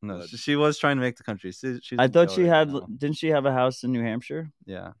 No, she was trying to make the country. She's I in thought jail she right had. now. Didn't she have a house in New Hampshire?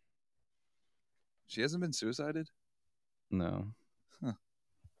 Yeah. She hasn't been suicided. No.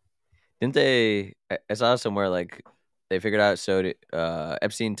 Didn't they? I saw somewhere like they figured out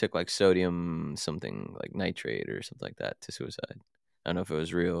Epstein took like sodium something like nitrate or something like that to suicide. I don't know if it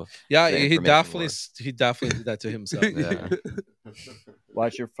was real. Yeah, the he information definitely did that to himself. Yeah.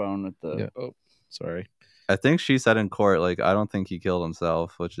 Watch your phone with the. Yeah. Oh, sorry. I think she said in court, like, I don't think he killed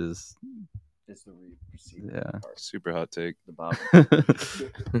himself, which is, It's the yeah. Super hot take. The Bob.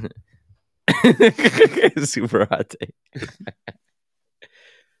 Super hot take.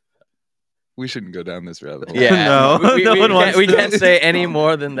 We shouldn't go down this rabbit hole. Yeah, No, no one wants we to. can't say any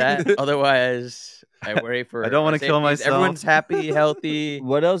more than that. Otherwise, I worry for. I don't wanna our kill safety. myself. Everyone's happy, healthy.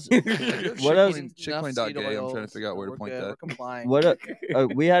 What else? What else? Chickcoin.gay. I'm trying to figure out where to point that. We're complying. What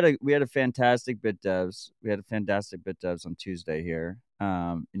we had a fantastic bit devs. We had a fantastic bit devs on Tuesday here,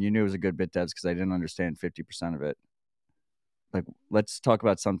 and you knew it was a good bit devs because I didn't understand 50% of it. Like, let's talk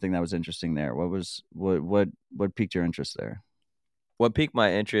about something that was interesting there. What piqued your interest there? what piqued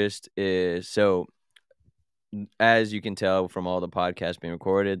my interest is, so as you can tell from all the podcasts being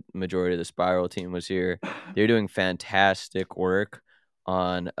recorded, majority of the Spiral team was here. They're doing fantastic work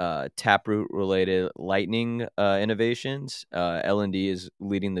on Taproot related lightning innovations. L&D is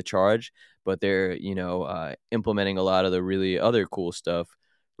leading the charge, but they're implementing a lot of the really other cool stuff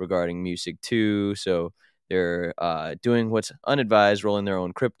regarding music too. So they're doing what's unadvised, rolling their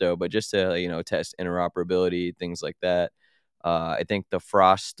own crypto, but just to test interoperability, things like that. I think the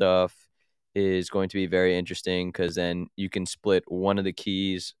Frost stuff is going to be very interesting because then you can split one of the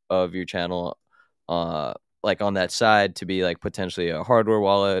keys of your channel like on that side to be like potentially a hardware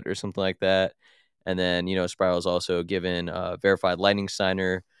wallet or something like that. And then Spiral's also given Verified Lightning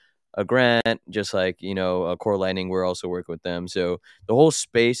Signer a grant, just like a Core Lightning. We're also working with them, so the whole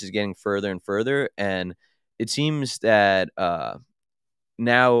space is getting further and further, and it seems that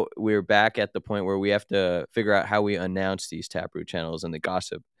now we're back at the point where we have to figure out how we announce these Taproot channels and the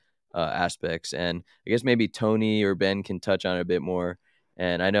gossip aspects. And I guess maybe Tony or Ben can touch on it a bit more.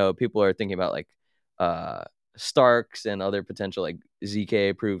 And I know people are thinking about like Starks and other potential like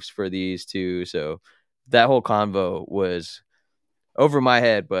ZK proofs for these too. So that whole convo was over my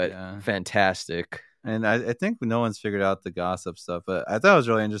head, but fantastic. And I think no one's figured out the gossip stuff, but I thought it was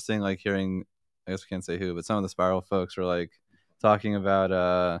really interesting, like hearing, I guess we can't say who, but some of the Spiral folks were like talking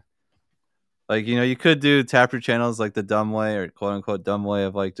about like you could do Taproot channels like the dumb way, or quote unquote dumb way,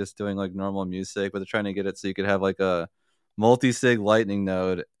 of like just doing like normal music, but they're trying to get it so you could have like a multi-sig lightning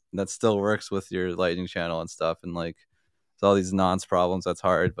node that still works with your lightning channel and stuff. And like it's all these nonce problems that's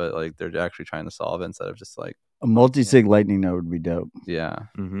hard, but like they're actually trying to solve it instead of just like a multi-sig lightning node would be dope. Yeah.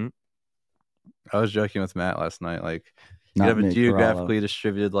 Mm-hmm. I was joking with Matt last night, like you Not have a Nick geographically Corallo.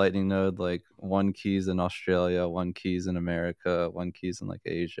 distributed lightning node, like one key's in Australia, one key's in America, one key's in like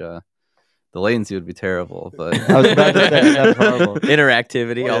Asia. The latency would be terrible, but I was about to say, that's horrible.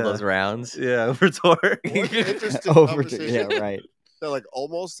 Interactivity, all Yeah. those rounds. Yeah, over torque. One interesting Over, conversation yeah, right. that like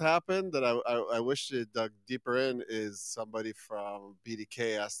almost happened that I wish it dug deeper in is somebody from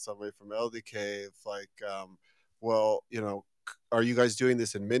BDK asked somebody from LDK if like well are you guys doing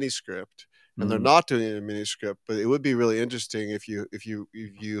this in Miniscript? And they're not doing it in Miniscript, but it would be really interesting if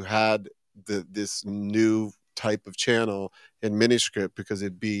you had this new type of channel in Miniscript, because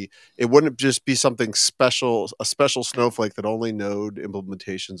it wouldn't just be something special, a special snowflake that only Node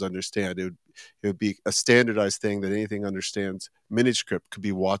implementations understand. It would be a standardized thing that anything understands Miniscript could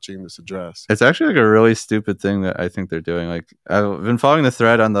be watching this address. It's actually like a really stupid thing that I think they're doing. Like I've been following the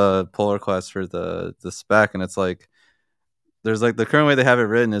thread on the pull request for the spec, and it's like there's like the current way they have it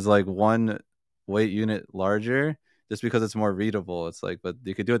written is like one weight unit larger just because it's more readable. It's like, but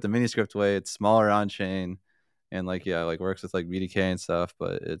you could do it the Miniscript way. It's smaller on chain and like works with like BDK and stuff,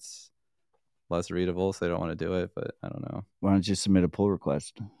 but it's less readable, so they don't want to do it. But I don't know. Why don't you submit a pull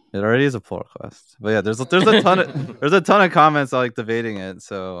request? It already is a pull request. But yeah, there's a ton of comments like debating it.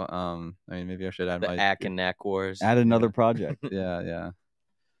 So I mean, maybe I should add The my Ack and Knack Wars. Add another project. yeah.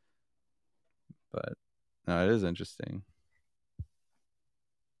 But no, it is interesting.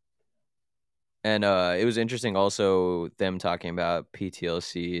 And it was interesting also them talking about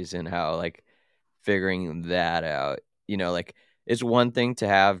PTLCs and how like figuring that out. Like it's one thing to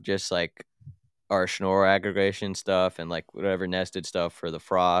have just like our Schnorr aggregation stuff and like whatever nested stuff for the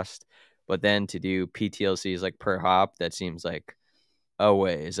Frost, but then to do PTLCs like per hop, that seems like a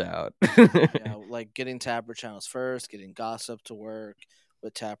ways out. Yeah, like getting Taproot channels first, getting Gossip to work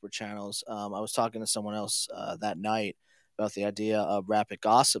with Taproot channels. I was talking to someone else that night about the idea of Rapid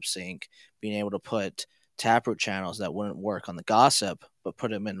Gossip Sync, being able to put Taproot channels that wouldn't work on the Gossip, but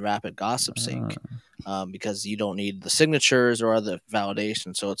put them in Rapid Gossip Sync because you don't need the signatures or other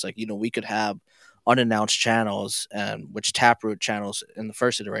validation. So it's like, we could have unannounced channels, and which Taproot channels in the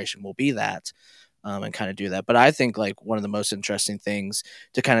first iteration will be that. And kind of do that. But I think like one of the most interesting things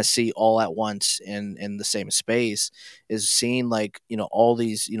to kind of see all at once in the same space is seeing like, all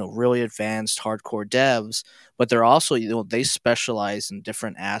these, really advanced hardcore devs, but they're also, they specialize in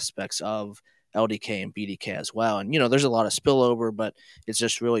different aspects of LDK and BDK as well. And, there's a lot of spillover, but it's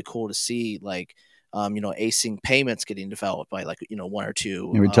just really cool to see like, async payments getting developed by like, one or two.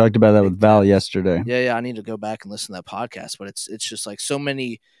 Yeah, we talked about that with Val yesterday. Yeah. I need to go back and listen to that podcast, but it's just like so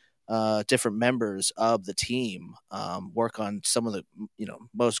many different members of the team work on some of the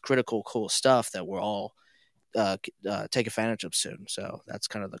most critical cool stuff that we're all take advantage of soon. So that's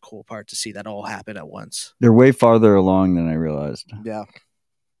kind of the cool part, to see that all happen at once. They're way farther along than I realized. Yeah,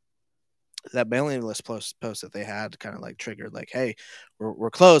 that mailing list post that they had kind of like triggered like, hey, we're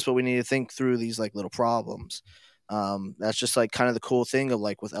close, but we need to think through these like little problems. That's just like kind of the cool thing of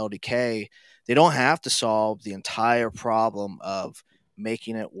like with LDK, they don't have to solve the entire problem of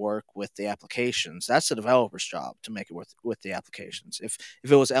making it work with the applications. That's the developer's job to make it work with the applications. If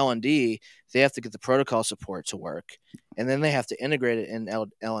it was L&D, they have to get the protocol support to work, and then they have to integrate it in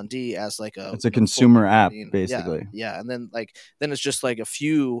L&D as like It's a consumer app, yeah, basically. yeah, and then it's just like a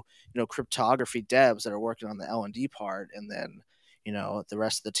few cryptography devs that are working on the L&D part, and then the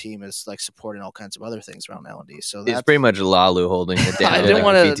rest of the team is like supporting all kinds of other things around L&D. So It's that's pretty much Lalu holding it down. I didn't like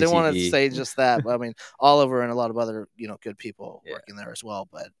want to BTCE. say just that, but I mean Oliver and a lot of other good people Yeah. working there as well.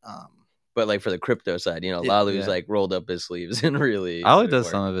 But like for the crypto side, Yeah. Lalu's Yeah. like rolled up his sleeves and really. Ollie put does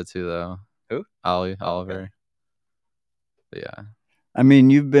work. some of it too, though. Who? Ollie, Oh, Oliver. okay. But yeah. I mean,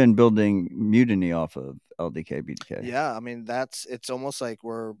 you've been building Mutiny off of LDK, BDK. Yeah, I mean it's almost like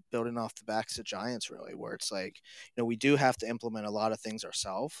we're building off the backs of giants, really, where it's like we do have to implement a lot of things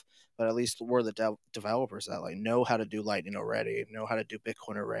ourselves, but at least we're the developers that like know how to do Lightning already, know how to do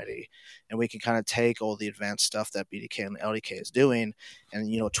Bitcoin already, and we can kind of take all the advanced stuff that BDK and LDK is doing,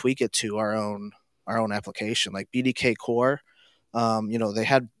 and tweak it to our own application, like BDK Core. They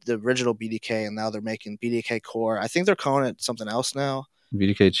had the original BDK, and now they're making BDK Core. I think they're calling it something else now.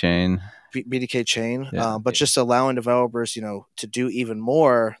 BDK chain. BDK chain, Yeah. but just allowing developers, to do even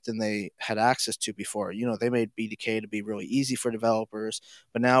more than they had access to before. They made BDK to be really easy for developers,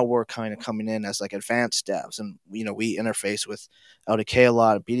 but now we're kind of coming in as like advanced devs, and we interface with LDK a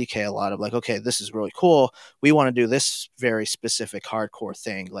lot, BDK a lot of like, okay, this is really cool. We want to do this very specific hardcore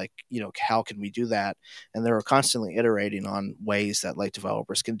thing. Like, how can we do that? And they're constantly iterating on ways that like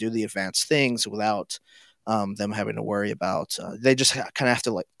developers can do the advanced things without them having to worry about. They just kind of have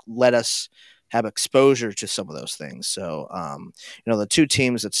to like let us have exposure to some of those things. So, the two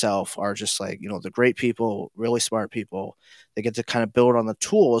teams itself are just like, they're great people, really smart people. They get to kind of build on the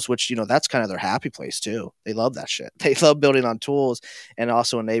tools, which, that's kind of their happy place too. They love that shit. They love building on tools and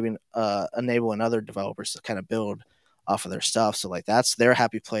also enabling other developers to kind of build off of their stuff. So like, that's their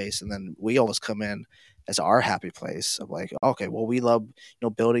happy place. And then we always come in as our happy place of like, okay, well, we love,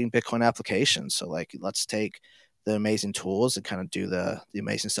 building Bitcoin applications. So like, let's take the amazing tools and kind of do the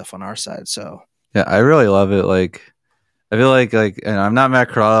amazing stuff on our side. So Yeah, I really love it. Like, I feel like, and I'm not Matt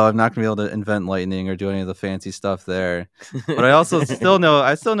Corallo. I'm not gonna be able to invent Lightning or do any of the fancy stuff there. But I also still know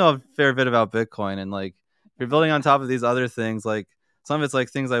a fair bit about Bitcoin, and like, if you're building on top of these other things, like some of it's like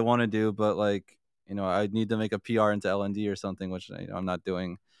things I want to do, but like, I need to make a PR into LND or something, which I'm not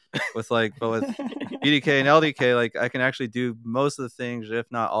doing. But with BDK and LDK, like I can actually do most of the things, if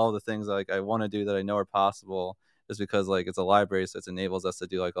not all the things like I want to do that I know are possible, just because like it's a library, so it enables us to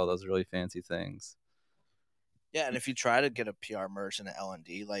do like all those really fancy things. yeah, and if you try to get a PR merge into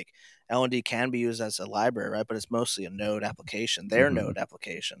LND, like LND can be used as a library, right? But it's mostly a node application, their node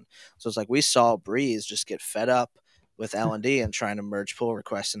application. So it's like we saw Breeze just get fed up with LND and trying to merge pull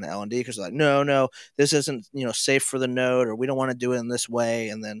requests into LND because like, no, this isn't safe for the node, or we don't want to do it in this way.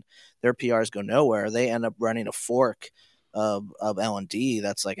 And then their PRs go nowhere. They end up running a fork of LND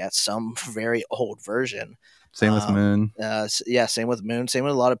that's like at some very old version. Same with Moon. Yeah, same with Moon. Same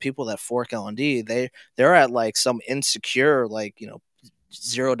with a lot of people that fork LND. They're at like some insecure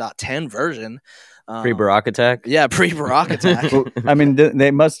 0.10 version. Pre-Barack attack. Yeah, pre-Barack attack. Well, I mean, didn't they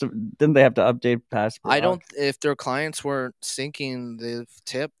have to update past Barack? I don't. If their clients weren't syncing the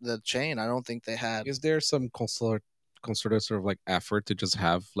chain, I don't think they had. Is there some concerted sort of like effort to just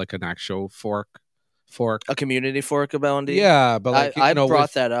have like an actual fork? A community fork of LND? Yeah, but like I brought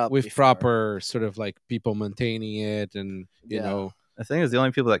with, that up with before. proper sort of like people maintaining it, and you Yeah. know, The thing is, the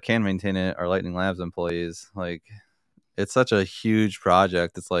only people that can maintain it are Lightning Labs employees. Like, it's such a huge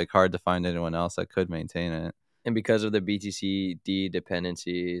project. It's like hard to find anyone else that could maintain it. And because of the BTCD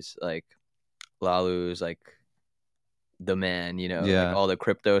dependencies, like Lalu's like the man, Yeah. like all the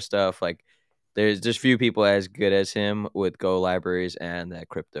crypto stuff. Like there's just few people as good as him with Go libraries and that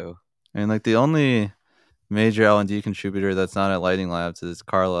crypto. And like the only major L&D contributor that's not at Lightning Labs is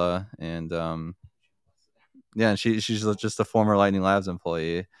Carla, and and she's just a former Lightning Labs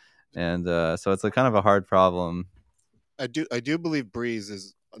employee, and so it's like kind of a hard problem. I do believe Breeze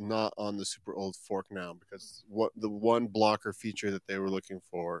is not on the super old fork now, because what the one blocker feature that they were looking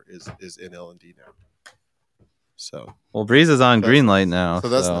for is in LND now. So Well, Breeze is on Greenlight now, so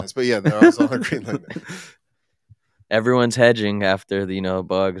that's nice. But yeah, they're also on Greenlight now. Everyone's hedging after the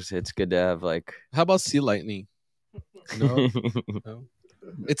bugs. It's good to have like. how about Sea Lightning? No, no.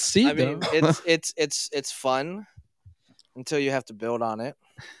 It's C. I mean, though. it's fun until you have to build on it,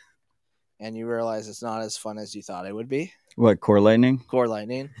 and you realize it's not as fun as you thought it would be. What, Core Lightning? Core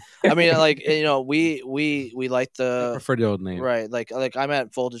Lightning. I mean, like we like I the prefer the old name. right. Like I'm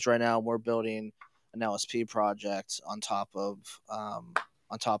at Voltage right now. We're building an LSP project on top of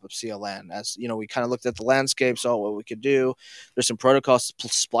on top of CLN. As you know, we kind of looked at the landscape, saw what we could do. There's some protocols.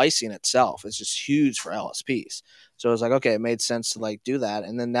 Splicing itself is just huge for LSPs. So it was like, okay, it made sense to like do that.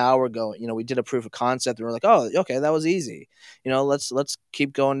 And then now we're going, we did a proof of concept and we're like, oh, okay, that was easy. Let's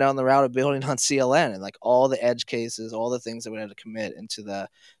keep going down the route of building on CLN and like all the edge cases, all the things that we had to commit into the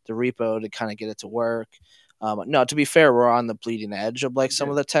repo to kind of get it to work. No, to be fair, we're on the bleeding edge of like some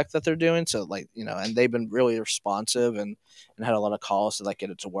of the tech that they're doing. So like, and they've been really responsive and had a lot of calls to like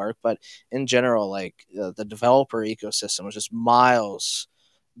get it to work. But in general, like the developer ecosystem was just miles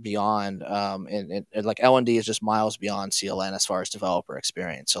beyond and like LND is just miles beyond CLN as far as developer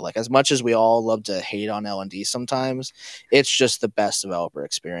experience. So like as much as we all love to hate on LND sometimes, it's just the best developer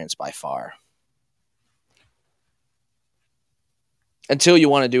experience by far. Until you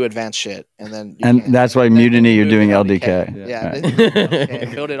want to do advanced shit, and then that's why Mutiny you're doing LDK. Yeah.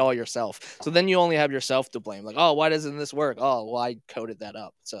 Build it all yourself. So then you only have yourself to blame. Like, oh, why doesn't this work? Oh, well, I coded that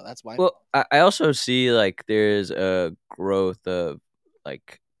up. So that's my. Well, I also see like there's a growth of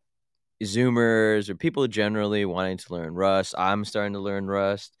like Zoomers or people generally wanting to learn Rust. I'm starting to learn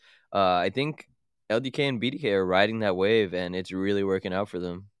Rust. I think LDK and BDK are riding that wave, and it's really working out for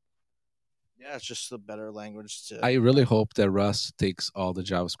them. Yeah, it's just a better language to. I really hope that Rust takes all the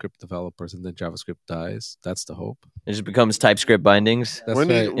JavaScript developers and then JavaScript dies. That's the hope. It just becomes TypeScript bindings. That's when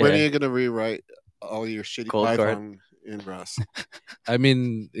right. are you going to rewrite all your shitty Cold Python in Rust? I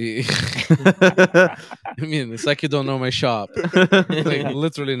mean, it's like you don't know my shop. Like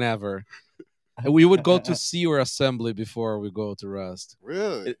literally never. We would go to C or assembly before we go to Rust.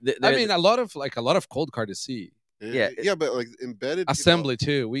 Really? I mean, a lot of cold card is C. Yeah, but like embedded assembly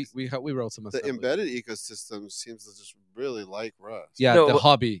too. We wrote some assembly. The embedded ecosystem seems to just really like Rust. Yeah, No, the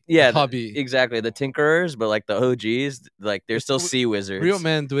hobby. Yeah, the hobby. Exactly. The tinkerers, but like the OGs, like they're still C wizards. Real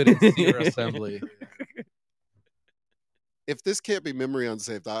men do it in C or assembly. If this can't be memory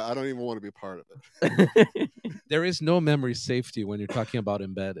unsaved, I don't even want to be part of it. There is no memory safety when you're talking about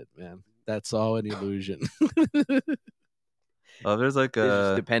embedded, man. That's all an illusion. Oh, there's like It's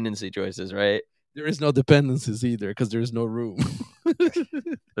just dependency choices, right? There is no dependencies either because there's no room.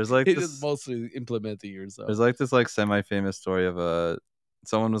 There's like it this, is mostly implementing yourself. there's like this like semi-famous story of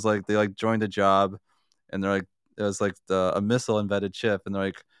someone was like they like joined a job and they're like it was like a missile embedded chip and they're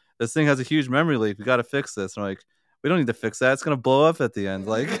like this thing has a huge memory leak, we got to fix this, and they're like we don't need to fix that, it's gonna blow up at the end,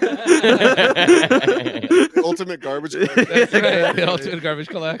 like Ultimate garbage That's right, the ultimate garbage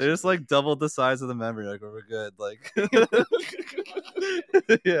they collection. just like doubled the size of the memory, like we're good, like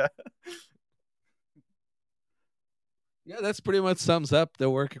yeah. Yeah, that's pretty much sums up the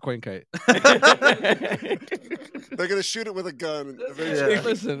work at CoinKite. They're gonna shoot it with a gun. Eventually. Yeah.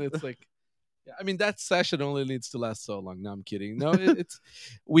 Listen, it's like, yeah, I mean, that session only needs to last so long. No, I'm kidding. No, it's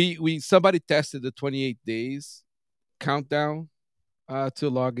we somebody tested the 28 days countdown to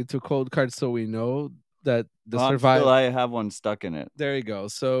log into Cold Card, so we know that the survival. I have one stuck in it. There you go.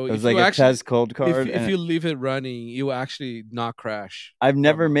 So It was if like you a actually, test cold card. if you leave it running, you will actually not crash. I've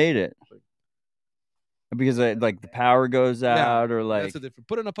never made it because like the power goes Yeah, out or like That's a different.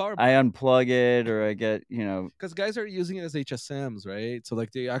 Put in a power. I unplug it or I get Because guys are using it as HSMs, right? So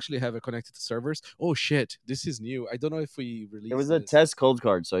like they actually have it connected to servers. Oh shit, this is new. I don't know if we released. it was a this. test cold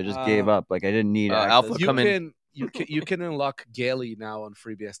card, so I just gave up. Like I didn't need access. Alpha You come in. can you can unlock Galley now on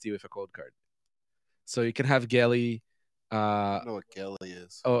FreeBSD with a cold card. So you can have Galley. I don't know what Galley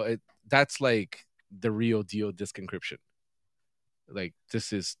is. That's like the real deal disk encryption. Like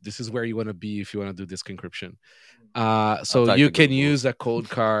this is where you want to be if you want to do disk encryption. So talk you to can Google. use a cold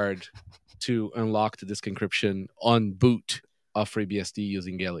card to unlock the disk encryption on boot of FreeBSD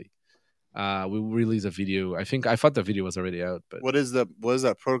using Galley. We released a video. I thought the video was already out, but What is that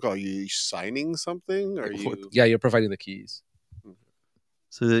protocol? Are you signing something? Or are you? yeah, you're providing the keys.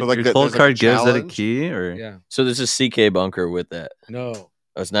 So like your there's cold like a card gives it a challenge? key, or Yeah, So this is CK bunker with that. no,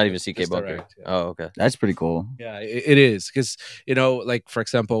 Oh, it's not even CK Just bunker. direct, yeah. Oh, okay. That's pretty cool. yeah, it is because like for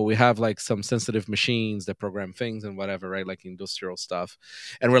example, we have like some sensitive machines that program things and whatever, right? Like industrial stuff,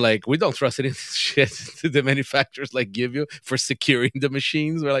 and we're like, we don't trust any shit to the manufacturers like give you for securing the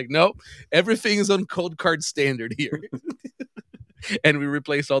machines. We're like, no, everything is on cold card standard here. And we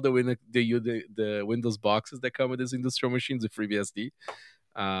replace all the Windows boxes that come with these industrial machines with FreeBSD.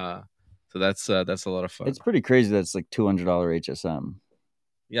 So that's a lot of fun. It's pretty crazy. That's like $200 HSM.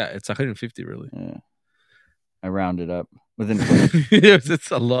 Yeah, it's 150 really. Yeah, I rounded up within.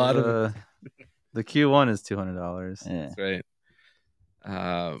 It's a lot of. the Q1 is $200. Yeah. That's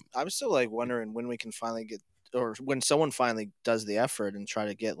right. I'm still like wondering when we can finally get, or when someone finally does the effort and try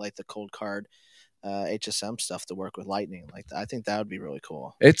to get like the cold card HSM stuff to work with Lightning. Like I think that would be really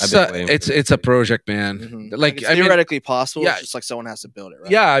cool. It's I've been waiting for it's a project, man. Mhm. Like it's I mean, theoretically possible. yeah. It's just like someone has to build it,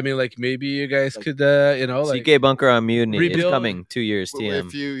 right? yeah, I mean, like maybe you guys Like- could, like CK Bunker on Mutiny. It's rebuild- coming 2 years. Well, TM.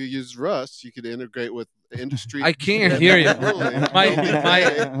 if you use Rust, you could integrate with industry. I can't hear you. ruling,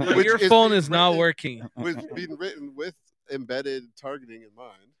 My which earphone is being not written- working. Was being written with embedded targeting in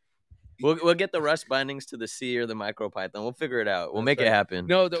mind. We'll get the Rust bindings to the C or the MicroPython. We'll figure it out. We'll That's make right. it happen.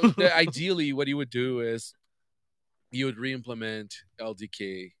 No, ideally, what you would do is you would re-implement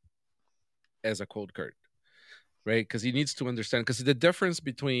LDK as a code card, right? Because he needs to understand. Because the difference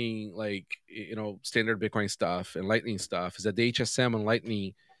between standard Bitcoin stuff and Lightning stuff is that the HSM and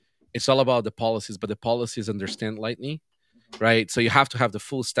Lightning, it's all about the policies, but the policies understand Lightning, right? So you have to have the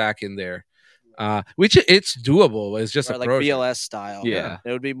full stack in there, which it's doable. It's just Right, a like project. VLS style. Yeah.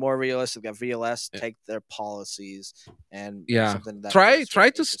 It would be more realistic that VLS Yeah. take their policies and Yeah. something that Try goes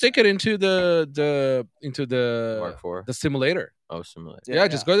to with stick it into the Mark IV. the simulator. Oh, simulate. Yeah,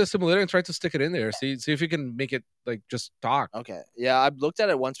 just go to the simulator and try to stick it in there. See if you can make it like just talk. Okay. Yeah, I've looked at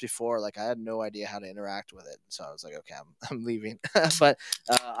it once before. Like I had no idea how to interact with it, so I was like, okay, I'm leaving. But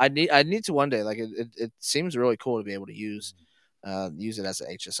I need to one day. Like it seems really cool to be able to use it as an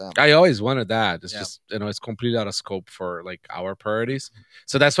HSM. I always wanted that. It's Yeah. just it's completely out of scope for like our priorities.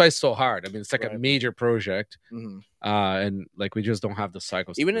 So that's why it's so hard. I mean, it's like a Right. major project, Mhm. and like we just don't have the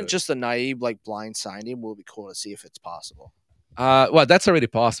cycles. to Even do in it. just a naive like blind signing will be cool to see if it's possible. Well, that's already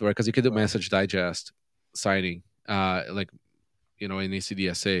possible because you could do Right. message digest signing, in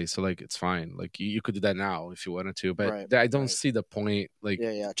ACDSA. So like it's fine. Like you could do that now if you wanted to, but Right, I don't right. see the point. Like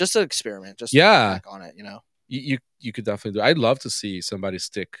Yeah. Just an experiment. Just Yeah. back on it. you could definitely do. I'd love to see somebody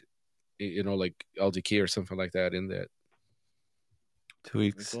stick, like LDK or something like that in there. 2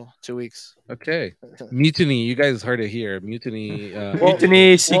 weeks. Cool. 2 weeks. Okay, Mutiny. You guys heard it here. Mutiny.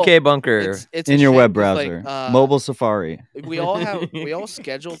 Mutiny CK Bunker. It's in a your shame web 'cause, like, browser, mobile Safari. we all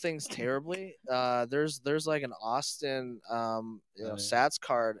schedule things terribly. There's like an Austin Sats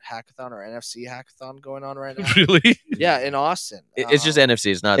card hackathon or NFC hackathon going on right now. Really? Yeah, in Austin. It's just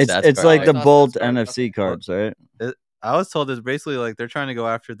NFC. It's not. It's stats it's card. like Oh, the it's not Bolt Stats card. NFC Okay. cards, right? I was told it's basically like they're trying to go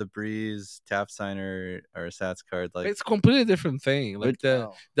after the Breeze tap signer or Sats card. Like It's a completely different thing. Like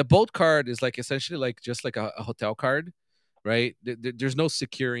Oh, the Bolt card is like essentially like just like a hotel card, right? There's no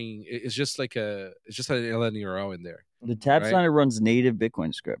securing. It's just like it's just an LNURL in there. The tap Right. signer runs native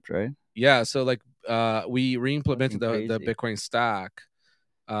Bitcoin script, right? Yeah, so like we re-implemented Fucking the crazy. Bitcoin stack,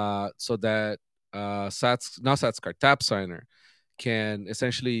 so that Sats card tap signer can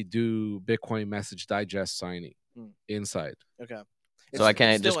essentially do Bitcoin message digest signing Hmm. inside. okay. So I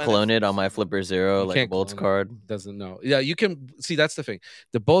can't just clone it on my Flipper Zero You like can't Bolt's clone it. card. Doesn't know. Yeah, you can see. That's the thing.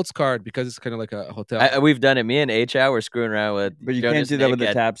 The Bolt's card, because it's kind of like a hotel. We've done it. Me and H-Hour were screwing around with. But you Jonas can't do that Nick with the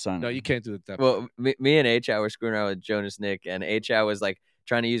at- tap signer. No, you can't do the tap. Well, me and H-Hour were screwing around with Jonas Nick, and H-Hour was like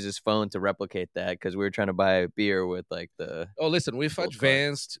trying to use his phone to replicate that because we were trying to buy a beer with like the. Oh, listen, we've Bolt card.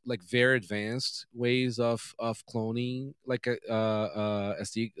 advanced, like very advanced ways of cloning like a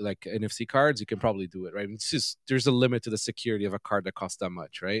SD, like NFC cards. You can probably do it, right? It's just there's a limit to the security of a card that costs that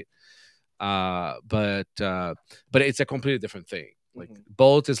much, right? But it's a completely different thing. Like Mhm.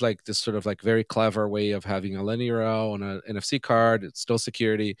 Bolt is like this sort of like very clever way of having a linear on an NFC card. It's still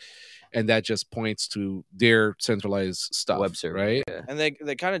security, and that just points to their centralized stuff, Web server, right? yeah. And they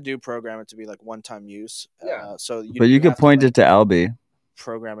kind of do program it to be like one-time use. Yeah. So But you do could have to, point like, it to Albi.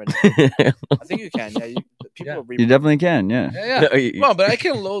 program it. I think you can. Yeah. People Yeah. You definitely can, yeah. Yeah. No, you- Well, but I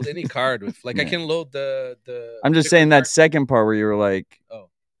can load any card with like I Yeah. can load the. I'm just Bitcoin saying that card. second part where you were like, Oh.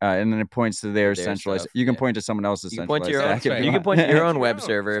 and then it points to their Their centralized. stuff, You can yeah. point to someone else's You can point centralized to your own. That's stack if right. You can want. point to your own Your web own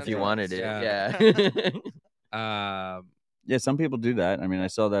server if you centralized, wanted it. yeah. Yeah. Yeah, some people do that. I mean, I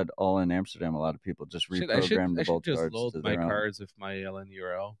saw that all in Amsterdam. A lot of people just I should reprogram the Bolt just cards load to my their own. cards with my LN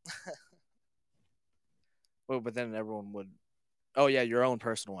URL. Well, but then everyone would. Oh yeah, your own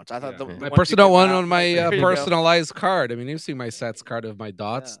personal ones. I thought Yeah. the My ones you personal give one out, on my there you go. personalized card. I mean, you've seen my Sats card of my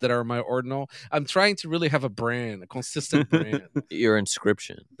dots Yeah. that are my ordinal. I'm trying to really have a brand, a consistent brand. Your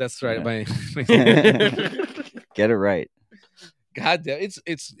inscription. That's right. Yeah. My Get it right. God damn,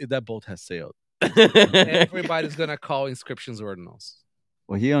 it's that Bolt has sailed. Everybody's gonna call inscriptions ordinals.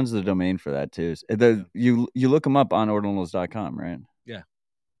 Well, he owns the domain for that too. You look him up on ordinals.com, right? Yeah.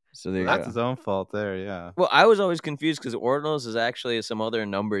 So there you that's go. his own fault there. Yeah. Well, I was always confused because ordinals is actually some other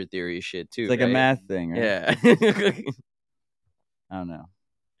number theory shit too. It's like a right? math thing, right? Yeah. I don't know.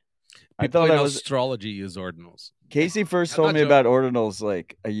 I People thought in that was astrology use ordinals. Casey first I'm told not me about ordinals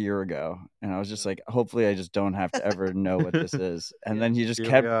like a year ago, and I was just like, hopefully, I just don't have to ever know what this is. And then he just Here we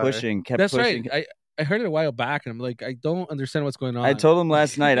kept are. pushing, kept That's pushing. right. I heard it a while back, and I'm like, I don't understand what's going on. I told him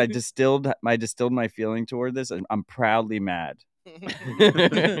last night. I distilled my feeling toward this. And I'm proudly mad.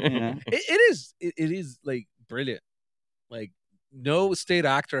 It is like brilliant. Like no state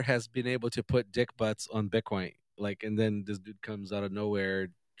actor has been able to put dick butts on Bitcoin. Like, and then this dude comes out of nowhere.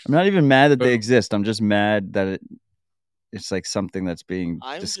 I'm not even mad that they Boom. exist. I'm just mad that it's like something that's being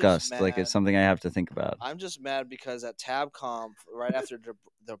I'm just discussed. Like mad. it's something I have to think about. I'm just mad because at TabConf, right after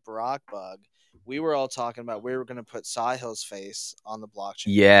the Barack bug, we were all talking about we were going to put Sahil's face on the blockchain.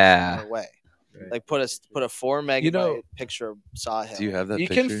 Yeah. No way. Like put a 4 megabyte picture of Sahil. Do you have that You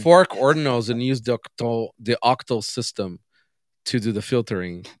picture? can fork ordinals and use the octal system to do the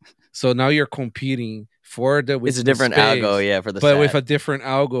filtering. So now you're competing for the It's a different space, algo, yeah, for the but with sat. a different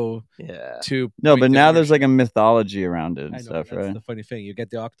algo Yeah. to No, point but now different- there's like a mythology around it and I know, stuff, that's right? the funny thing. You get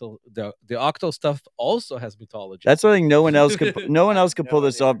the octal the octal stuff also has mythology. That's why no one else could pull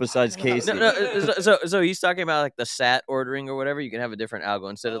this off besides No, Casey. So he's talking about like the sat ordering or whatever. You can have a different algo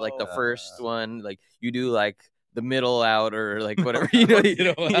instead of like the first one. Like you do like the middle out or like whatever. Middle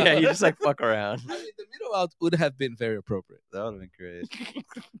Yeah, out. you just like fuck around. I mean, the middle out would have been very appropriate. That would have been great.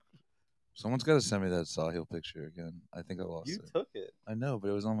 Someone's got to send me that Sahil picture again. I think I lost You it. took it. I know, but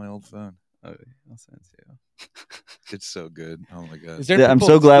it was on my old phone. Oh, I'll send it to you. It's so good. Oh my god. Is there Yeah, I'm people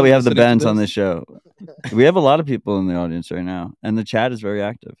so glad we still have the listening to bands on this show. We have a lot of people in the audience right now, and the chat is very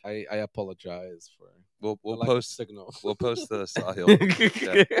active. I apologize for We'll the lack of post signal. we'll post the Sahil.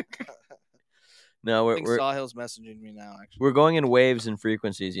 Yeah. No, I think we're Sahil's messaging me now. Actually, we're going in waves and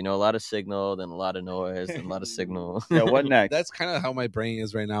frequencies. You know, a lot of signal, then a lot of noise, and a lot of signal. Yeah, what next? That's kind of how my brain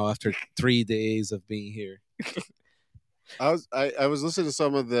is right now after 3 days of being here. I was listening to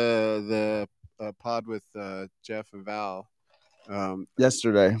some of the pod with Jeff and Val.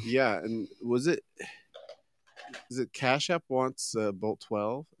 Yesterday. Yeah, and is it Cash App wants Bolt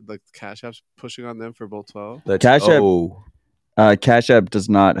 12? Like Cash App's pushing on them for Bolt 12? Cash App, Cash App does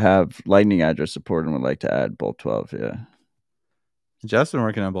not have Lightning address support and would like to add Bolt 12. Yeah. Jeff's been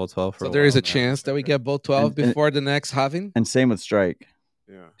working on Bolt 12 for So a there is while a now. chance that we get both 12 And- before the next halving. And same with Strike.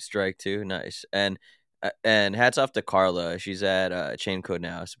 Yeah. Strike too, nice. And hats off to Carla. She's at Chain Code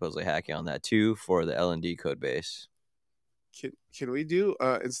now, supposedly hacking on that too for the LND code base. Can we do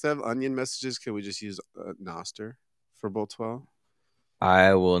instead of onion messages? Can we just use Noster for Bolt 12?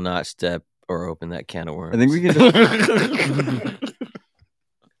 I will not step or open that can of worms. I think we can just.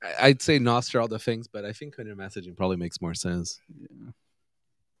 I'd say Nostr all the things, but I think onion messaging probably makes more sense.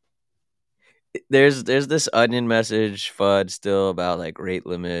 There's this onion message FUD still about like rate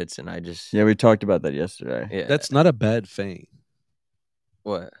limits, and I just Yeah, we talked about that yesterday. yeah. That's not a bad thing.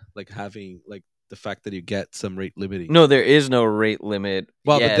 what? Like having like the fact that you get some rate limiting. No, there is no rate limit.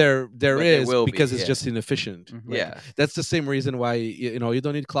 Well, yet. but there but there is will be, because it's yeah. just inefficient. Mhm. Like, Yeah. that's the same reason why you know you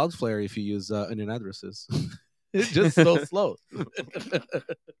don't need Cloudflare if you use onion addresses. It's just so slow.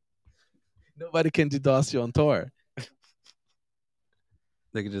 Nobody can DDoS you on Tor.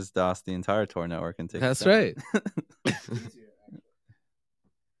 They could just DOS the entire Tor network and take it That's down. right.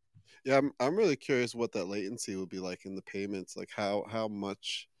 Yeah, I'm really curious what that latency will be like in the payments. Like how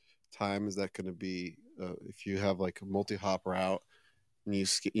much time is that going to be if you have like a multi-hop route and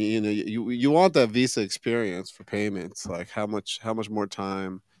you want that Visa experience for payments. Like how much more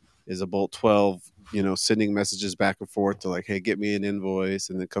time is a Bolt 12, sending messages back and forth to like, hey, get me an invoice,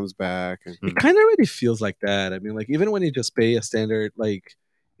 and it comes back. And It kind of already feels like that. I mean, like even when you just pay a standard, like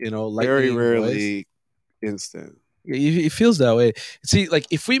very Lightning rarely invoice, instant. it feels that way. See, like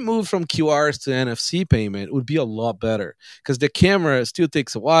if we move from QRs to NFC payment, it would be a lot better because the camera still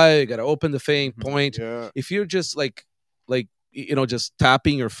takes a while. You got to open the thing, point. Yeah. If you're just like just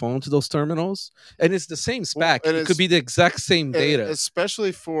tapping your phone to those terminals, and it's the same spec, and it could be the exact same data.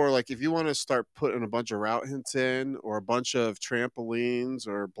 Especially for like if you want to start putting a bunch of route hints in or a bunch of trampolines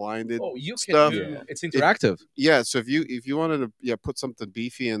or blinded Oh, you stuff. can do. It's interactive. Yeah, so if you wanted to put something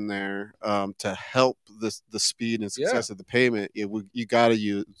beefy in there to help the speed and success of the payment, you got to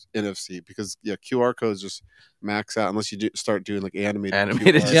use NFC because QR codes just max out unless you start doing like animated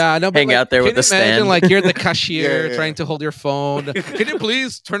QR. Yeah, I know. But Hang out there can with you the imagine, stand. like you're the cashier Yeah. trying to hold your phone. Can you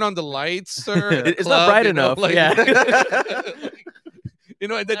please turn on the lights, sir? at the It's not club, bright enough, yeah.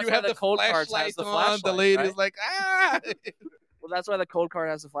 And then That's you why have the the cold cards has flashlight the on. flashlight, The lady right? is like, ah. well, that's why the cold card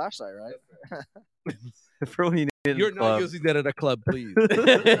has the flashlight, right? For when you need You're a not club. using that at a club, please.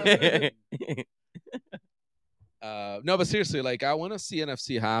 No, but seriously, like I want to see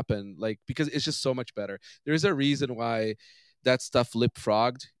NFC happen, like because it's just so much better. There's a reason why that stuff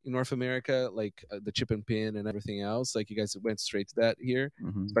leapfrogged in North America, like the chip and pin and everything else. Like you guys went straight to that here,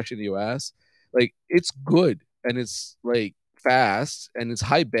 Mhm. especially in the US. Like it's good and it's like fast and it's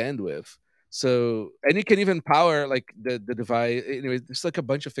high bandwidth. So, and you can even power like the device. Anyway, there's like a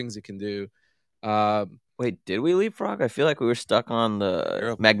bunch of things you can do. Wait, did we leapfrog? I feel like we were stuck on the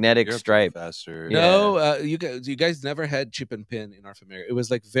Europe- magnetic Europe is stripe. faster. No, you guys never had chip and pin in North America. It was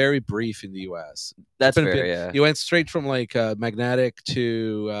like very brief in the US. That's Chip and fair. pin. Yeah. You went straight from like magnetic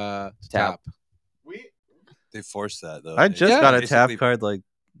to Tap. tap. They forced that though. I They just got a tap basically- card like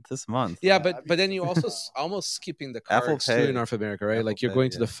this month. Yeah, that'd but be then you also super. almost skipping the Apple cards too Pay. in North America, right? Apple Like you're Pay,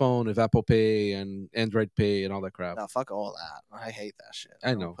 going to yeah. the phone with Apple Pay and Android Pay and all that crap. No, fuck all that. I hate that shit. I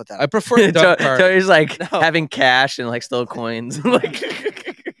Don't know. Put that. I prefer dumb card. Tony's like No. having cash and like still coins. Like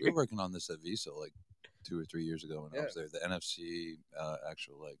We were working on this at Visa like 2 or 3 years ago when I Yeah. was there. The NFC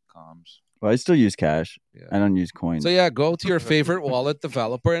actual like comms. Well, I still use cash. Yeah. I don't use coins. So yeah, go to your favorite wallet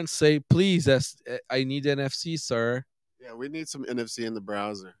developer and say, please, I need NFC, sir. Yeah, we need some NFC in the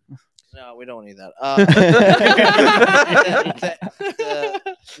browser. No, we don't need that.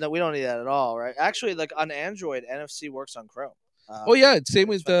 No, we don't need that at all, right? Actually, like on Android, NFC works on Chrome. Oh yeah, it's same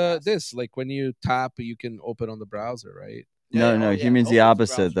it's with fantastic. this. Like when you tap, you can open on the browser, right? No, Yeah, no, oh, he yeah, means the opens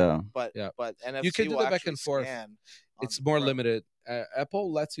the opposite, browser, though. But Yeah. but NFC You can do will the back actually and forth. scan on It's more Chrome. limited.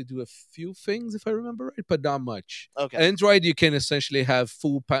 Apple lets you do a few things, if I remember right, but not much. Okay. Android, you can essentially have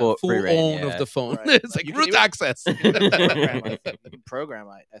full Full free reign, own yeah. of the phone. Right. It's like You can root even- access. You can program, I think. You can program,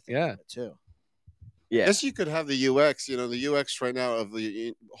 I think, Yeah. on it too. yeah. Yes, you could have the UX. You know, the UX right now of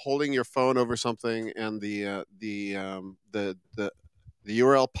the holding your phone over something, and the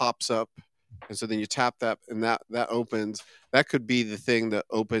URL pops up, and so then you tap that, and that opens. That could be the thing that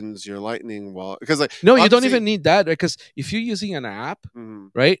opens your Lightning wallet. Because like No, you don't obviously- even need that because if you're using an app,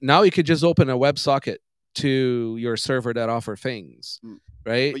 Mhm. right now you could just open a WebSocket to your server that offer things, Mm.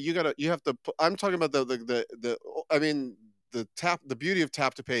 right? But you have to. I'm talking about the. I mean, the beauty of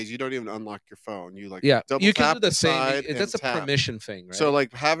tap to pay is you don't even unlock your phone. You like Yeah, double you can tap do the same. side That's a and tap. permission thing, right? So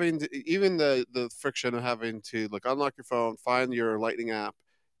like having even the friction of having to like unlock your phone, find your Lightning app,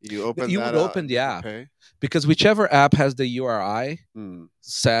 you open. You that would up, open the you app. pay. because whichever app has the URI Hmm.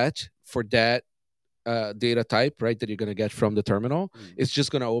 set for that data type, right, that you're going to get from the terminal, Mm. it's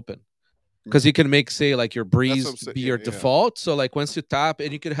just going to open. Because you can make, say, like your Breeze I'm saying, be your yeah. default. So, like, once you tap,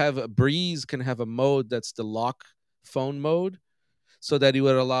 and you could have a Breeze can have a mode that's the lock phone mode, so that it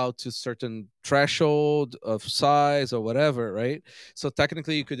would allow to certain threshold of size or whatever, right? So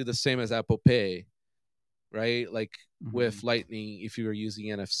technically, you could do the same as Apple Pay, right? Like with Lightning, if you were using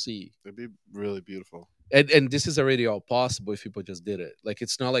NFC. It'd be really beautiful. And this is already all possible if people just did it. Like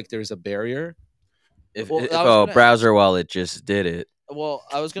it's not like there's a barrier. If, Well, if I was a gonna browser wallet just did it, Well,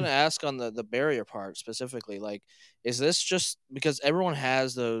 I was gonna ask on the barrier part specifically. Like, is this just because everyone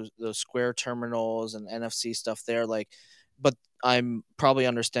has those Square terminals and NFC stuff there? Like, but I'm probably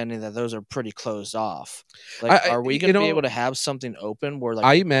understanding that those are pretty closed off. Like, I- are we you gonna be know, able to have something open where like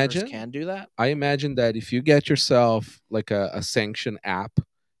I the owners imagine- can do that? I imagine that if you get yourself like a sanction app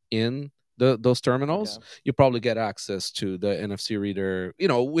in those terminals, Okay. you probably get access to the NFC reader,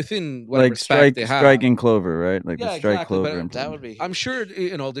 within whatever Like spec Strike, they have. Strike and Clover, right? Like Yeah, the Strike exactly, but Clover. That would be. I'm sure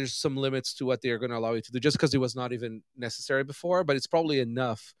there's some limits to what they're going to allow you to do, just because it was not even necessary before. But it's probably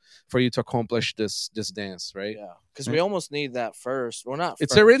enough for you to accomplish this dance, right? Yeah, because we almost need that first. Well, not.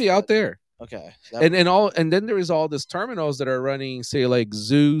 It's first, already out but- there. Okay. and then there is all these terminals that are running, say, like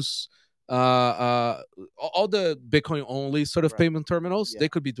Zeus, all the Bitcoin only sort of Right. payment terminals. Yeah. They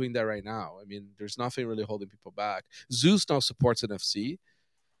could be doing that right now. I mean, there's nothing really holding people back. Zeus now supports NFC,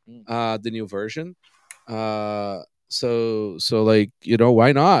 the new version. So like,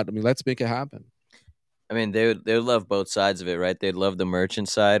 why not? I mean, let's make it happen. I mean, they would love both sides of it, right? They'd love the merchant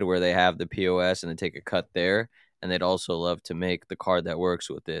side where they have the POS and they take a cut there, and they'd also love to make the card that works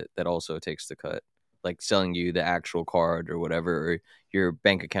with it that also takes the cut, like selling you the actual card or whatever, or your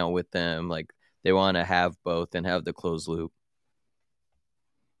bank account with them. Like they want to have both and have the closed loop.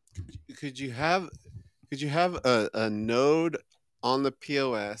 Could you have a node on the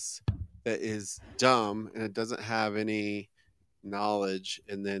POS that is dumb and it doesn't have any knowledge,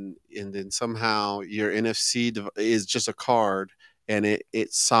 and then somehow your NFC is just a card and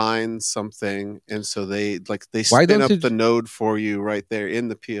it signs something, and so they Why spin don't up you- the node for you right there in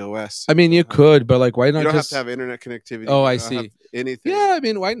the POS. I mean, you could, but like, why You not don't just? have to have internet connectivity. Oh, you I don't have see. anything. Yeah, I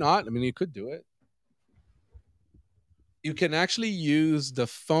mean, why not? I mean, you could do it. You can actually use the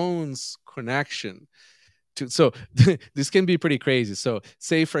phone's connection to. So this can be pretty crazy. So,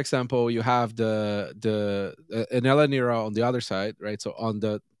 say for example, you have the an Elanira on the other side, right? So on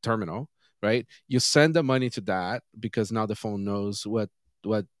the terminal, right? You send the money to that because now the phone knows what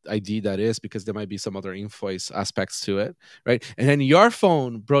ID that is, because there might be some other invoice aspects to it, right? And then your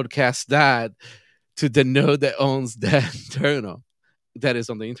phone broadcasts that to the node that owns that terminal. that is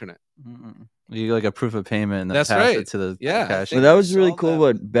on the internet. You get like a proof of payment and then That's pass right. it to the Yeah. cash. Well, that was I really saw cool that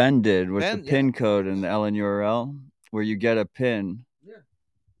what with Ben did with Ben, the yeah. pin code and the LN URL, where you get a pin,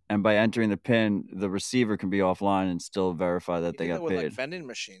 and by entering the pin, the receiver can be offline and still verify that He they did got that with paid. like vending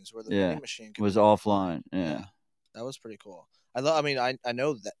machines, where the Yeah. vending machine can Was be offline. Yeah. That was pretty cool. I mean, I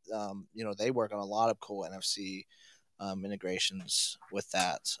know that they work on a lot of cool NFC integrations with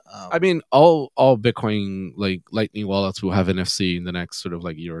that. I mean, all Bitcoin like Lightning wallets will have NFC in the next sort of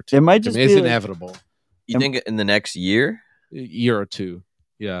like year or two. It might I just mean, it's be like- inevitable. You think in the next year? Year or two,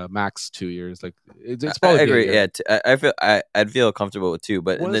 yeah, max 2 years. Like it's I probably be a agree. year. Yeah, I feel I'd feel comfortable with two,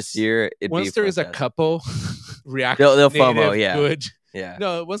 but in this Once- year it'd Once be there is a fantastic. couple React They'll native FOMO, yeah. good. Yeah.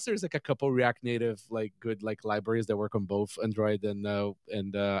 No, once there's like a couple React Native like good like libraries that work on both Android and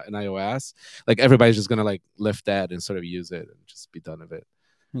iOS, like everybody's just gonna like lift that and sort of use it and just be done with it.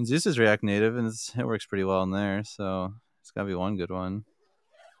 And Zeus is React Native, and it works pretty well in there. So it's got to be one good one.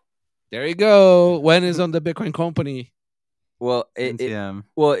 There you go. When is on the Bitcoin company? Well, it NTM.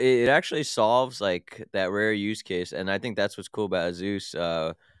 well it actually solves like that rare use case, and I think that's what's cool about Zeus. It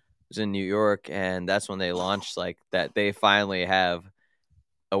was in New York, and that's when they launched like that. They finally have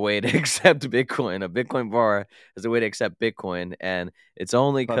a way to accept Bitcoin. A Bitcoin bar is a way to accept Bitcoin, and it's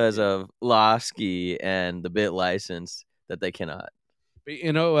only because of Lasky and the Bit license that they cannot.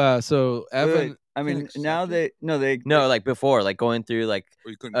 But, so Evan, I mean, can now accept No, like before, like going through like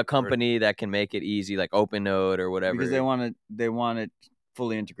Or you couldn't a convert it. company that can make it easy, like OpenNode or whatever. because they want it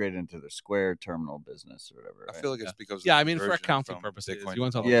fully integrated into their Square terminal business or whatever. I right? feel like it's because of Yeah, the I mean, for conversion accounting from purposes, Bitcoin you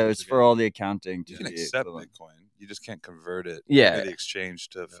want to to yeah, Bitcoin. it's for all the accounting. You to can be accept equivalent. Bitcoin, you just can't convert it. Yeah. to the exchange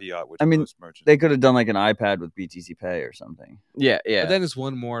to fiat, which I mean, most merchants. They could have done like an iPad with BTC Pay or something. yeah, But then it's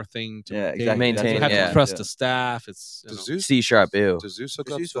one more thing to Yeah, maintain. exactly. Maintain, You have yeah. to trust Yeah. the staff. It's Does you know. Zeus C# ew. Does Zeus hook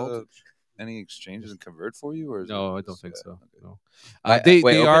Just up use to voltage. any exchanges and convert for you, or is No, it I don't just- think yeah, so. okay. No. Wait, They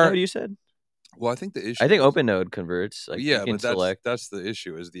OpenNode, are. you said? Well, I think the issue. I think is- OpenNode converts. Like yeah, you can but that's select. that's the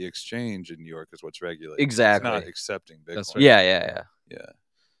issue. Is the exchange in New York is what's regulated. Exactly. It's not accepting Bitcoin. That's right.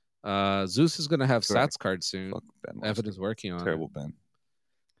 Yeah. Zeus is gonna have Correct. Sats card soon. Fuck Ben. Evan is working on Terrible Ben.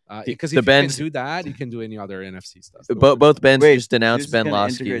 it. The- Because the if you Ben's- can do that, you can do any other NFC stuff. Both Bens Wait, just announced Zeus is Ben gonna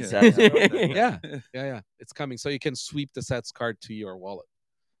Lasky. integrate Sats. Yeah. It's coming. So you can sweep the Sats card to your wallet.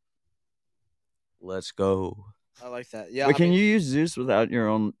 Let's go. I like that. Yeah. Wait, I can mean, you use Zeus without your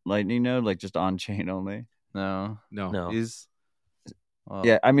own Lightning node, like just on chain only? No, No. he's. Well,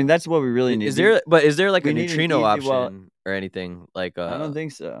 Yeah, I mean that's what we really need. Is there like we a need an neutrino easy option wallet. or anything like I don't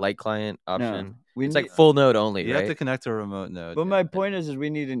think so. light client option? No, we It's need, like full node only, You right? have to connect to a remote node. But yeah. my point is we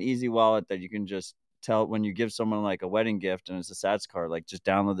need an easy wallet that you can just tell when you give someone like a wedding gift and it's a Sats card, like just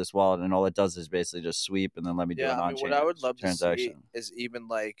download this wallet and all it does is basically just sweep and then let me do an I mean, on-chain what I would love to see transaction. is even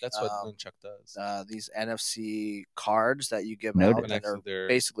like That's what Nunchuck does. these NFC cards that you give Noted. out that Connects are to their-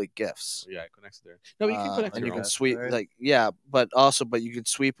 basically gifts. Yeah, it connects there. No, you can connect and your you can own. sweep right? but you can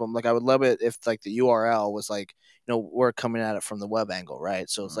sweep them. Like I would love it if like the URL was like we're coming at it from the web angle, right?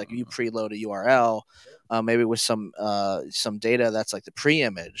 So it's like you preload a URL, maybe with some data that's like the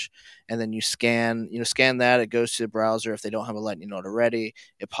pre-image, and then you scan that. It goes to the browser. If they don't have a Lightning node already,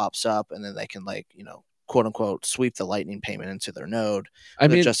 it pops up, and then they can quote unquote sweep the Lightning payment into their node. I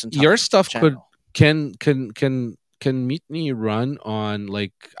mean, just-in-time your stuff channel. can Meet Me run on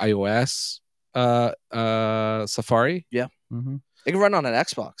like iOS, Safari. Mhm. It can run on an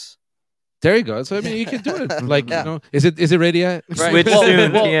Xbox. There you go. So I mean, you can do it. Like Yeah. is it ready yet? Switch Well,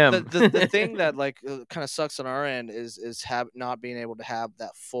 soon, well, PM. the thing that kind of sucks on our end is not being able to have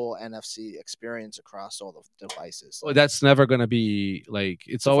that full NFC experience across all the devices. Well, that's never gonna be like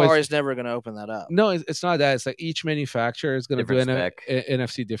it's Safari's always. never going to open that up. No, it's not that. It's like each manufacturer is going to do Different spec.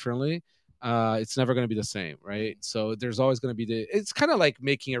 NFC differently. It's never going to be the same, right? So there's always going to be it's kind of like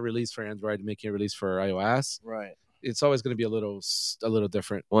making a release for Android, making a release for iOS. Right. It's always going to be a little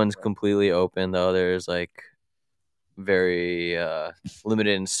different. One's completely open, the other is like very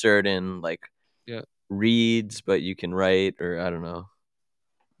limited in certain like reads, but you can write or I don't know.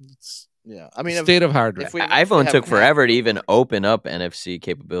 It's Yeah. I mean, state of hardware. if we iPhone have took forever to Mac- even open up NFC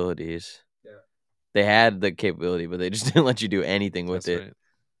capabilities. Yeah. They had the capability, but they just didn't let you do anything with That's it. right.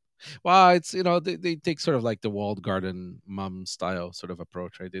 Well, it's they take sort of like the walled garden mom style sort of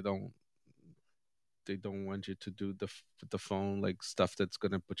approach, right? They don't want you to do the phone like stuff that's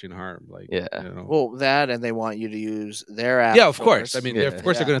gonna put you in harm, like Yeah. Well, that and they want you to use their app. yeah, of course. I mean, Yeah. of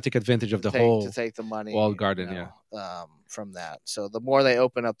course they're Yeah. gonna take advantage of the to whole. take the money walled garden, from that. So the more they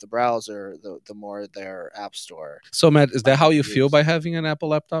open up the browser, the more their app store. So Matt, is that how you use. feel by having an Apple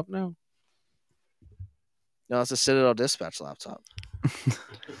laptop now? No, it's a Citadel Dispatch laptop.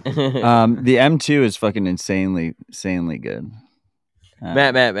 The M2 is fucking insanely good.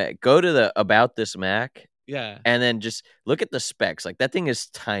 Matt, go to the About This Mac Yeah. and then just look at the specs. Like that thing is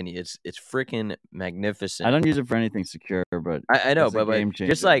tiny. It's freaking magnificent. I don't use it for anything secure, but I know, it's a but game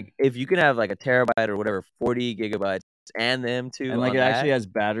just changer. like if you can have like a terabyte or whatever, 40 gigabytes, and them too, and like on it actually that. has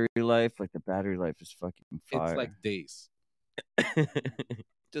battery life. Like the battery life is fucking fire. It's like days.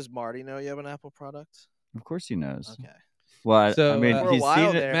 Does Marty know you have an Apple product? Of course he knows. Okay. Well, I So, mean, For a he's while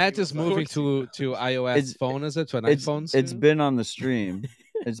seen it. there, Matt he is was like, moving "Of course to iOS It's- phone, is it? To an It's iPhone it's soon? been on the stream.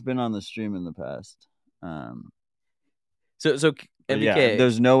 It's been on the stream in the past. so But MBK, yeah,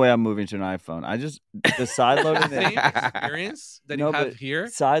 there's no way I'm moving to an iPhone. I just the side loading Same it. experience that No, you have but here,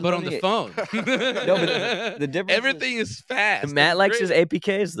 side but on loading the it- phone. No, but the difference Everything is fast. Matt It's likes great. his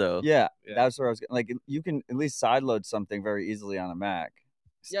APKs though. Yeah, Yeah. that's where I was like. You can at least side load something very easily on a Mac.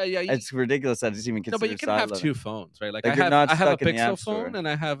 Yeah. It's ridiculous that it's even No, considered but you can side have loading. two phones, right? Like Like, I you're have not a stuck in the App Pixel Store. phone and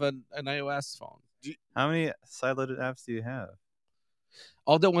I have an iOS phone. How many side-loaded apps do you have?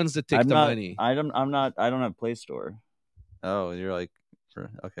 All the ones that take I'm the not. money. I don't have Play Store. Oh, you're like,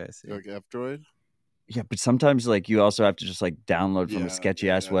 okay, I see. Like F-Droid? Yeah, but sometimes like you also have to just like download from Yeah, a sketchy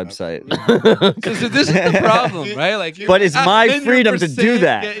ass yeah, website. absolutely. So this is the problem, right? Like, But it's my 100% freedom to do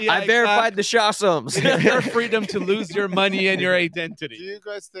that. I verified the Shawsums. It's your freedom to lose your money and your Do identity. you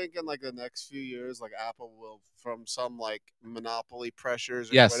guys think in like the next few years, like Apple will, from some like monopoly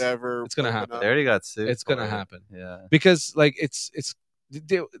pressures or Yes, whatever, it's gonna open happen. up? They already got sued. It's gonna for it. happen. Yeah. Because like it's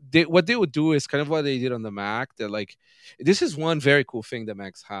they what they would do is kind of what they did on the Mac. They're like, this is one very cool thing that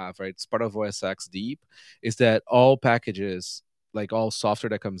Macs have, right? It's part of OS X Deep, is that all packages, like all software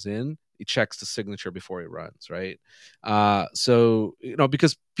that comes in, it checks the signature before it runs, right? So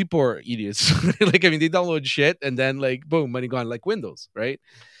because people are idiots. Like, I mean, they download shit and then like boom, money gone, like Windows, right?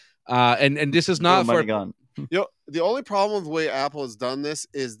 And this is not Money for gone. The only problem with the way Apple has done this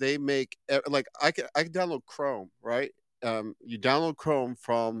is they make like I can download Chrome, right? You download Chrome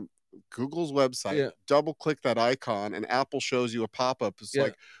from Google's website, Yeah. double click that icon, and Apple shows you a pop up. It's Yeah.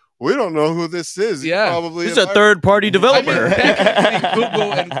 like, we don't know who this is. Yeah. Probably It's a third-party I mean, developer. technically,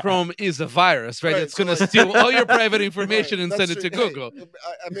 Google and Chrome is a virus, right? Right, It's so going to like- steal all your private information Right, and that's send it to true. Hey, Google.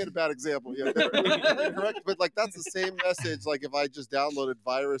 I made a bad example. Yeah, you're correct, but like that's the same message. Like if I just downloaded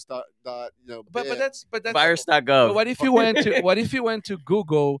virus dot But bin. that's Virus.gov. But what if you went to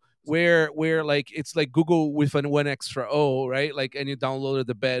Google where like it's like Google with an one extra O, right? Like, and you downloaded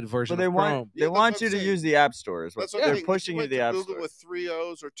the bad version But they of want Chrome. they Yeah, that's want what you I'm to saying. use the App Store. Is what That's what they're I'm saying. pushing you If to the App Google Store. with 3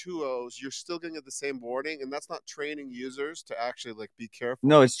 O's or 2 O's, you're still going to get the same warning, and that's not training users to actually like be careful.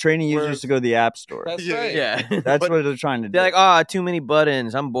 No, it's training users Whereas- to go to the App Store. That's Yeah, right. Yeah. That's but- what they're trying to do. They're like, oh, too many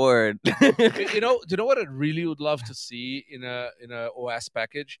buttons. I'm bored. Do you know what I really would love to see in a OS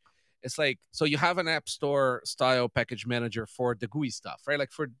package? It's like, so you have an App Store style package manager for the GUI stuff, right?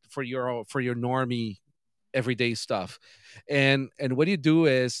 Like for your normie everyday stuff, and what you do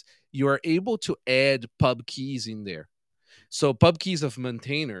is you are able to add pub keys in there. So pub keys of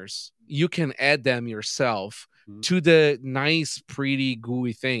maintainers, you can add them yourself to the nice, pretty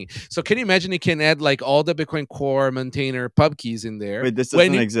GUI thing. So can you imagine you can add like all the Bitcoin Core maintainer pub keys in there? Wait, this when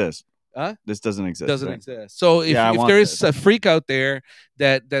doesn't you- exist. Huh? This doesn't exist. Doesn't right? exist. So if, Yeah, I if want there is this. a freak out there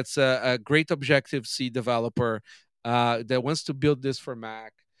that's a great Objective C developer that wants to build this for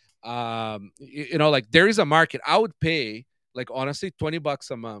Mac, like there is a market. I would pay like honestly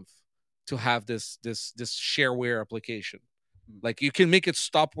 $20 a month to have this shareware application. Like you can make it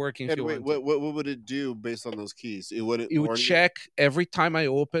stop working if And you wait, want. what would it do based on those keys? It would It would check every time I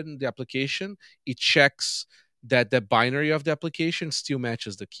open the application. It checks that the binary of the application still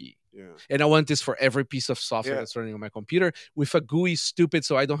matches the key. Yeah. And I want this for every piece of software Yeah. that's running on my computer with a GUI stupid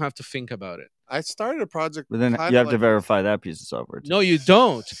so I don't have to think about it. I started a project, But then kinda you have to like- verify that piece of software. Too. No, you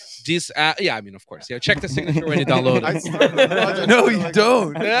don't. This, yeah, I mean, of course. Yeah, check the signature when you download I it. started a project No, kinda you like-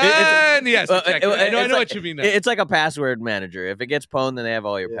 don't. And yes, Well, check it. I know it's what like- you mean now. It's like a password manager. If it gets pwned, then they have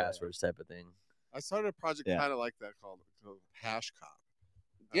all your Yeah. passwords type of thing. I started a project Yeah. kind of like that called HashCop.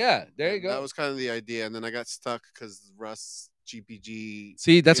 Yeah, there you And go. That was kind of the idea, and then I got stuck because Rust GPG.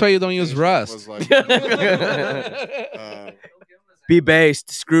 See, that's why you don't use implementation Rust. Was like, Be based.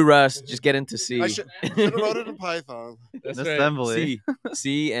 Screw Rust. Just get into C. I should have wrote it in Python. That's An right. assembly.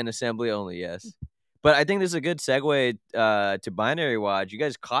 C and assembly only. Yes. But I think this is a good segue to Binary Watch. You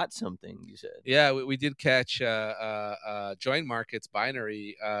guys caught something. You said. Yeah, we did catch Join Markets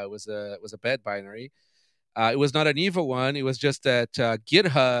binary. Was a bad binary. It was not an evil one. It was just that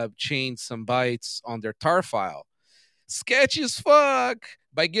GitHub changed some bytes on their tar file. Sketchy as fuck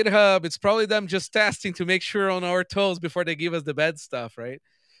by GitHub. It's probably them just testing to make sure on our toes before they give us the bad stuff, right?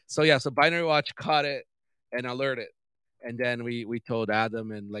 So yeah, so Binary Watch caught it and alerted. And then we told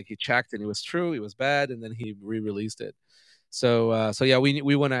Adam, and like he checked and it was true, it was bad, and then he re-released it. So yeah,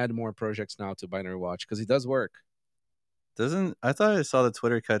 we want to add more projects now to Binary Watch because it does work. I thought I saw the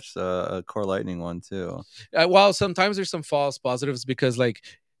Twitter catch a Core Lightning one too. Well, sometimes there's some false positives because like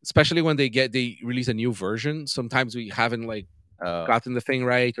especially when they release a new version, sometimes we haven't like gotten the thing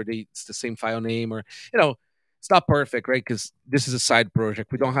right, or it's the same file name, or it's not perfect, right? Because this is a side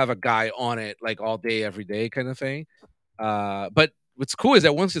project. We don't have a guy on it like all day, every day kind of thing. But what's cool is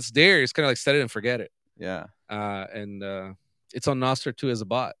that once it's there, it's kind of like set it and forget it. Yeah. And it's on Nostr too as a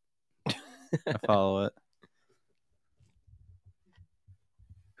bot. I follow it.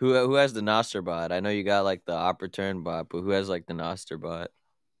 Who has the Nostr bot? I know you got like the op return bot, but who has like the Nostr bot?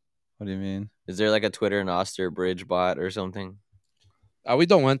 What do you mean? Is there like a Twitter Nostr bridge bot or something? We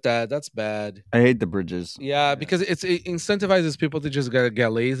don't want that. That's bad. I hate the bridges. Yeah, because it incentivizes people to just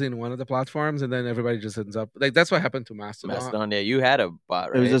get lazy in one of the platforms, and then everybody just ends up like that's what happened to Mastodon. Mastodon, yeah, you had a bot,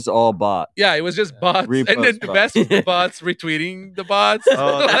 right? It was just all bot. Yeah, it was just bots, Repost and then the bots. best was the bots retweeting the bots.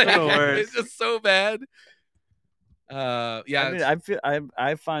 Oh, that's the worst. It's just so bad. Yeah, I mean, I feel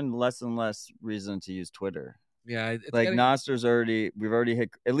I find less and less reason to use Twitter. yeah. It's Like getting- Nostr's we've already hit,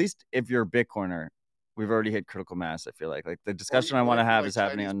 at least if you're a Bitcoiner, we've already hit critical mass. I feel like the discussion I want to have is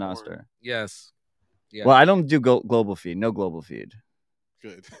happening on Chinese Nostr. porn. Yes. Yeah. Well, I don't do global feed. No global feed.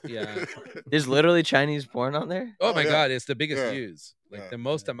 Good. Yeah. There's literally Chinese porn on there. Oh Oh, my yeah. God, it's the biggest Yeah. use. Like Yeah. the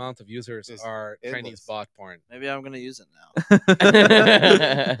most amount of users Just are Chinese endless. bot porn. Maybe I'm gonna use it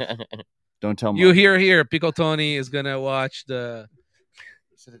now. Don't tell me. You hear here, Pico Tony is gonna watch the.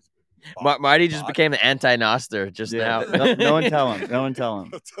 Marty just became the anti-Nostr just now. No one tell him. No one tell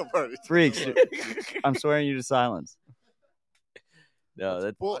him. Freaks. I'm swearing you to silence. No,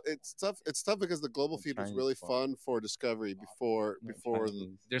 that's Well, it's tough. It's tough because the global feed was Chinese really porn. fun for discovery before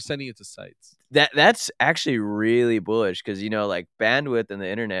the, They're sending it to sites. that's actually really bullish because like bandwidth and the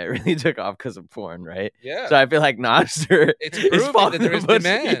internet really took off because of porn, right? Yeah. So I feel like Nostr It's is proving falling that there is the most-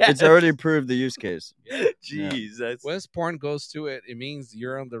 demand. Yeah. It's already proved the use case. Jeez, that's Once porn goes to it, it means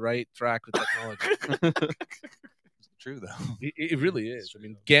you're on the right track with technology. True though. It really is. I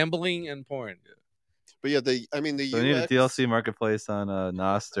mean, gambling and porn. but yeah, the So we need a UX, DLC marketplace on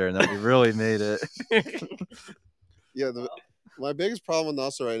Nostr, and then we really made it. yeah, my biggest problem with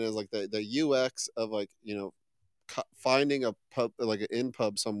Nostr right now is like the UX of like finding a pub, like an in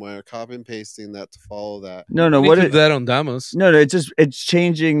pub somewhere, copy and pasting that to follow that. No. We What did it? that on Damos. No. It's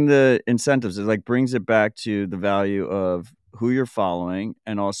changing the incentives. It like brings it back to the value of who you're following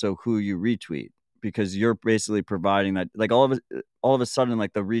and also who you retweet, because you're basically providing that. Like all of a sudden,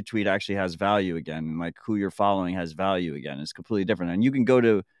 like the retweet actually has value again, and like who you're following has value again. It's completely different, and you can go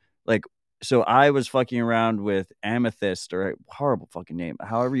to like. So I was fucking around with Amethyst, or a horrible fucking name,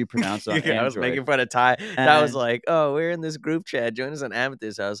 however you pronounce it. On I was Android. making fun of Ty. That was And- like, oh, we're in this group chat. Join us on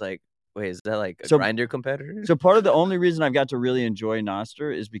Amethyst. I was like, wait, is that like a So- Grindr competitor? So part of the only reason I've got to really enjoy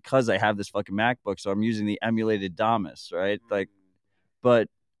Nostr is because I have this fucking MacBook, so I'm using the emulated Damus, right? Like, but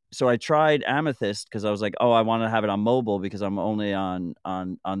so I tried Amethyst because I was like, oh, I want to have it on mobile because I'm only on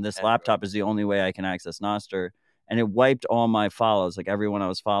this Android. laptop is the only way I can access Nostr, and it wiped all my follows, like everyone I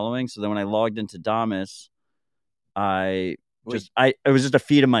was following. So then when I logged into Damus, it was just a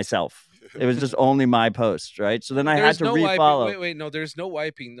feed of myself. It was just only my posts, right? So then I had There's to no refollow. wiping. Wait, no, there's no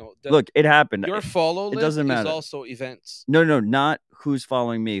wiping. No. Look, it happened. Your follow it list doesn't is matter. also events. No, not who's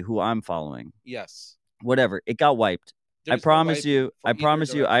following me, who I'm following. Yes. Whatever. It got wiped. There's no I promise wiping you. from I either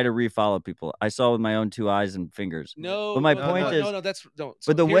promise you. I had to direction. refollow people. I saw with my own 2 eyes and fingers. No. But my no, point no, is- no, that's no.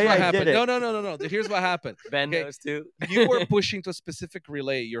 but the here's way what I happened. did it- No. Here's what happened. Ben Okay. knows too. You were pushing to a specific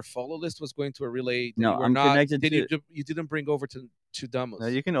relay. Your follow list was going to a relay. That No, you were I'm not, connected that to- you didn't bring over to Damos. No,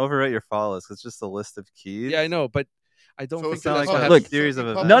 you can overwrite your follows. It's just a list of keys. Yeah, I know, but I don't So think it's that's not like what a happened. Look, series of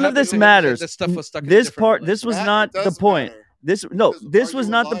events. None of this matters. That stuff was stuck in a This different part. relay. This was That not the does point. matter. This Because This are was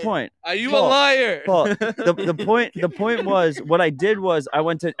you a not the liar? point. Are you a Paul, liar? Paul, the point was what I did was I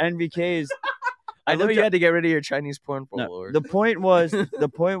went to NVK's. I know looked you up- had to get rid of your Chinese porn No, follower. the point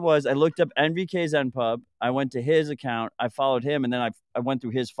was I looked up NVK's NPub. I went to his account. I followed him, and then I went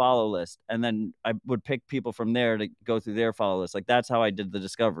through his follow list, and then I would pick people from there to go through their follow list. Like that's how I did the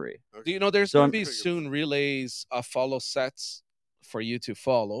discovery. Do you know there's So going I'm- to be soon relays of follow sets for you to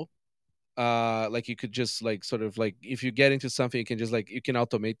follow? Like you could just like sort of like if you get into something, you can just like you can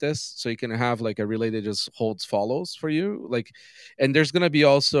automate this, so you can have like a relay that just holds follows for you. Like, and there's going to be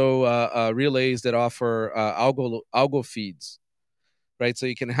also relays that offer algo feeds. Right, so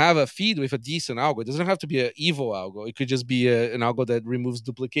you can have a feed with a decent algo. It doesn't have to be an evil algo. It could just be an algo that removes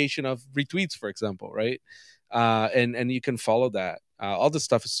duplication of retweets, for example, right? And you can follow that. All this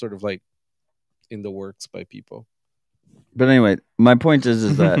stuff is sort of like in the works by people. But anyway, my point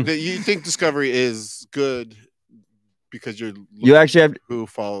is that That you think discovery is good because you're You looking actually have who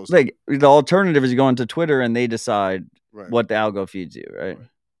follows. like the alternative is you go onto Twitter and they decide Right. what the algo feeds you, right?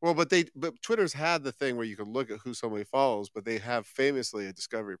 Well, but Twitter's had the thing where you can look at who somebody follows, but they have famously a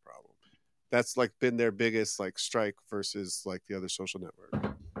discovery problem. That's like been their biggest like strike versus like the other social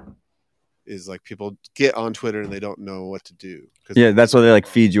network. Is like people get on Twitter and they don't know what to do. Yeah, that's why they like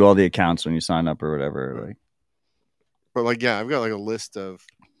feed you all the accounts when you sign up or whatever. Right. Like, But like, yeah, I've got like a list of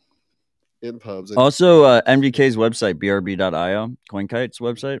InPubs. And also, MDK's website, brb.io, CoinKite's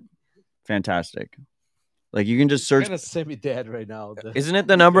website, fantastic. Like you can just search. Kind of semi-dead right now. Isn't it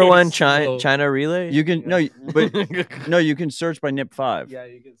the number Very one slow. China relay? You can but no, you can search by NIP5, Yeah,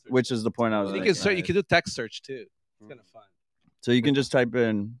 you can. Search. which is the point I was You making. can search. You can do text search too. It's kind of fun. So you can just type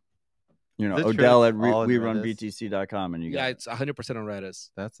in, Is it Odell at true it's all in werunbtc.com and you Yeah, got it's 100% on Redis.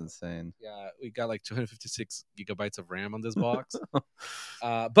 That's insane. Yeah, we got like 256 gigabytes of RAM on this box.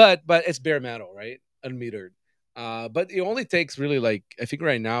 But it's bare metal, right? Unmetered. But it only takes really like, I think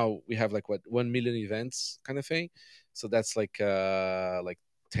right now we have like 1 million events kind of thing. So that's like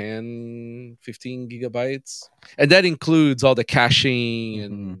 10, 15 gigabytes. And that includes all the caching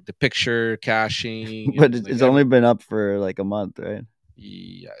and the picture caching. But and, it's like, only been up for like a month, right?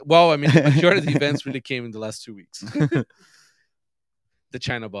 Yeah. Well, I mean, the majority of the events really came in the last 2 weeks. The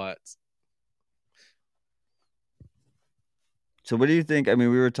China bots. So what do you think? I mean,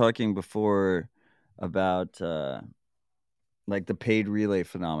 we were talking before about like the paid relay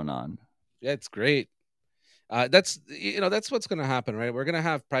phenomenon. Yeah, it's great. That's what's going to happen, right? We're going to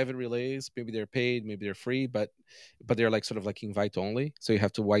have private relays. Maybe they're paid, maybe they're free, but they're like sort of like invite only. So you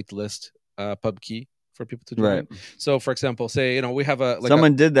have to whitelist PubKey for people to join. Right. So, for example, say we have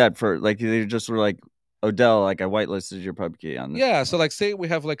someone did that for like they just were like, Odell, like I whitelisted your PubKey on this. Yeah, so like say we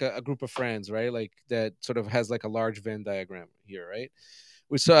have like a group of friends, right? Like that sort of has like a large Venn diagram here, right?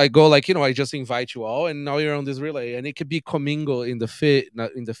 So I go like, I just invite you all, and now you're on this relay, and it could be commingle in the feed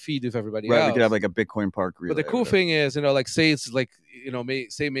with everybody else. Right, we could have like a Bitcoin Park relay. But the cool thing is, like say it's like,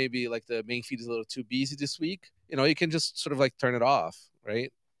 maybe like the main feed is a little too busy this week. You can just sort of like turn it off,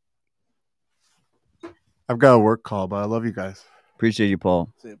 right? I've got a work call, but I love you guys. Appreciate you,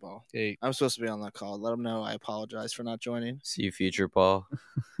 Paul. See you, Paul. Hey, I'm supposed to be on that call. Let them know I apologize for not joining. See you, future Paul.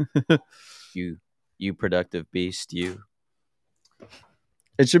 you productive beast. You.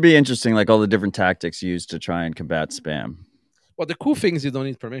 It should be interesting, like all the different tactics used to try and combat spam. well, the cool thing is you don't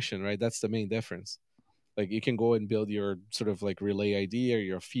need permission, right? That's the main difference. Like you can go and build your sort of like relay ID or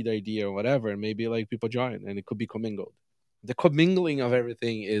your feed ID or whatever, and maybe like people join, and it could be commingled. The commingling of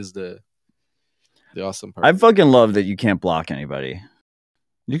everything is the awesome part. I fucking love that you can't block anybody.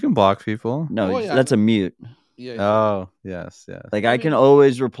 You can block people. No, Oh, yeah. that's a mute. Yeah. Oh, yes. Like I can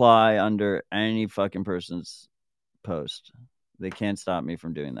always reply under any fucking person's post. They can't stop me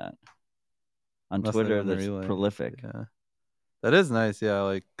from doing that. On Unless they Twitter, run the that's relay. prolific. Yeah. That is nice, yeah.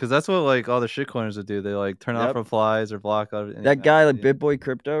 Like, because that's what like all the shitcoiners would do. They like turn off Yep. replies or block out. That guy, like BitBoy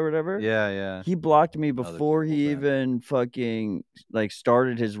Crypto or whatever. Yeah. He blocked me Other before he people, man. even fucking like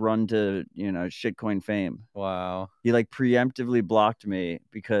started his run to shitcoin fame. Wow. He like preemptively blocked me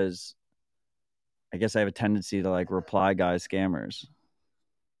because I guess I have a tendency to like reply guys scammers.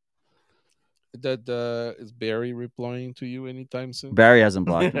 That is Barry replying to you anytime soon? Barry hasn't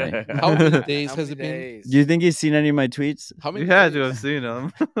blocked me. How many days How has many it been? days? Do you think he's seen any of my tweets? How many? You had to days? have seen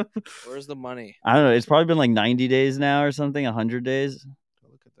him. Where's the money? I don't know. It's probably been like 90 days now or something, 100 days.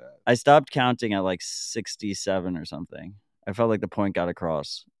 Look at that. I stopped counting at like 67 or something. I felt like the point got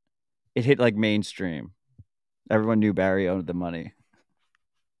across. It hit like mainstream. Everyone knew Barry owned the money.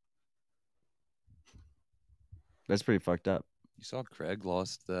 That's pretty fucked up. You saw Craig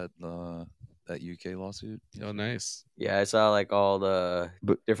lost that UK lawsuit. Oh, nice. Yeah, I saw like all the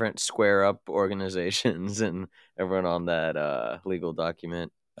But- different square up organizations and everyone on that legal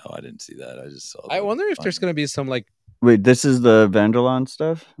document. Oh, I didn't see that. I just saw. I wonder if there's going to be some like. Wait, this is the Vanderlon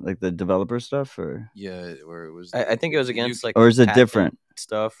stuff? Like the developer stuff? Or where it was. I think it was against like or is it patent different?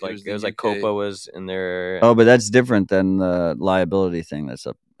 stuff. It Like was it the was like UK. Copa was in there. Oh, but that's different than the liability thing that's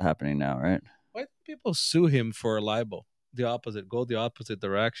happening now, right? Why do people sue him for libel? The opposite, go the opposite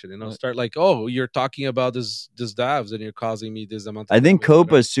direction. What? Start like, oh, you're talking about this DAVs and you're causing me this amount. Of I think damage, whatever.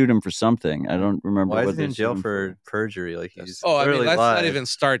 Copa sued him for something. I don't remember Why what is he they in sued jail him for perjury? Like he's Oh, I mean, clearly let's not lied. even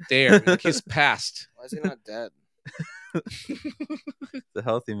start there. Like, he's passed. Why is he not dead? The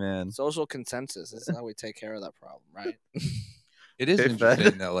healthy man. Social consensus. This is how we take care of that problem, right? It is Okay, Fed.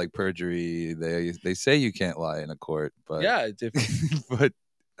 interesting that like perjury, they say you can't lie in a court, but Yeah, but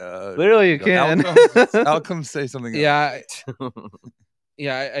Literally, you can. Outcomes say something. yeah,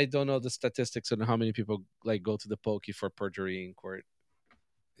 yeah. I don't know the statistics on how many people like go to the pokey for perjury in court.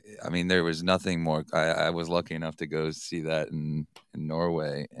 I mean, there was nothing more. I was lucky enough to go see that in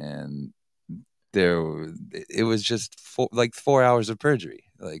Norway, and it was just 4 hours of perjury.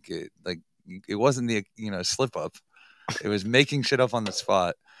 It wasn't the slip up. It was making shit up on the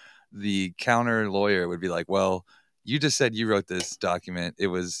spot. The counter lawyer would be like, "Well, you just said you wrote this document. It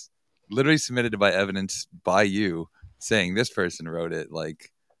was literally submitted by evidence by you saying this person wrote it.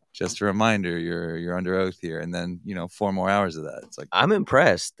 Like, just a reminder, you're under oath here." And then 4 more hours of that. It's like, I'm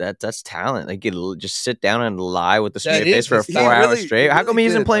impressed. That's talent. Like, you just sit down and lie with the That straight face is for just- 4 hours really- straight. he How come really he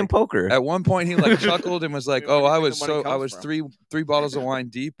isn't did, playing like, poker? at one point, he chuckled and was like, Where "Oh, do you I think was the money I comes was from? three bottles of wine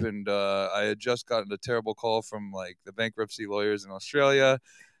deep, and I had just gotten a terrible call from like the bankruptcy lawyers in Australia."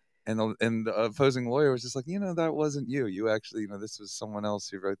 And the opposing lawyer was just like, that wasn't you. You actually, this was someone else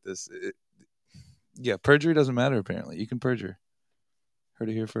who wrote this. Yeah, perjury doesn't matter. Apparently, you can perjure. Heard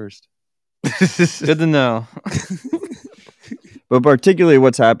it here first. Good to know. But particularly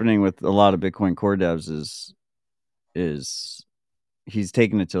what's happening with a lot of Bitcoin core devs is he's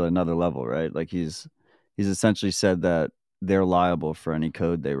taken it to another level, right? Like he's essentially said that they're liable for any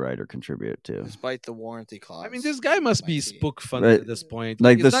code they write or contribute to. Despite the warranty clause. I mean, this guy must be MIT. spook funded Right. at this point.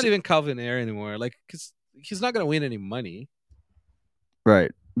 Like Like, this- it's not even Calvin Air anymore. Like, cause he's not gonna win any money.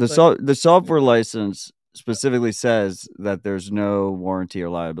 Right. The software license specifically says that there's no warranty or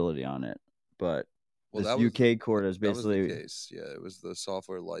liability on it, but Well, this that was UK court is That was basically the case. Yeah, it was the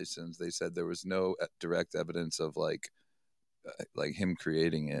software license. They said there was no direct evidence of like him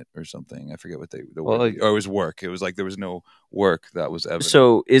creating it or something. I forget what the Well, word. like- Or it was work. It was like there was no work that was evident.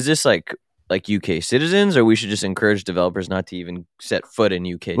 So is this like UK citizens, or we should just encourage developers not to even set foot in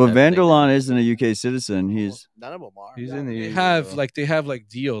UK? well, type of thing? Vanderlaan isn't a UK citizen. He's None of them are. He's in the They EU, have though. like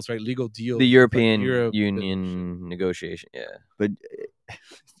deals, right? Legal deals. The with, like, European Europe- Union negotiation. Yeah. but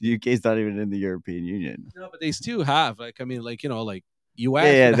the UK's not even in the European Union. No, but they still have like like US.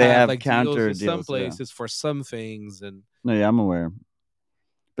 Yeah, would they have like counter deals with some deals, yeah. places for some things, and No, yeah, I'm aware.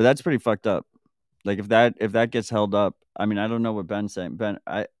 But that's pretty fucked up. Like if that gets held up, I mean, I don't know what Ben's saying. Ben,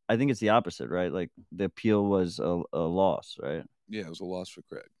 I think it's the opposite, right? Like the appeal was a loss, right? yeah, it was a loss for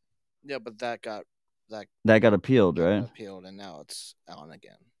Craig. Yeah, but that got That got appealed, right? appealed, and now it's on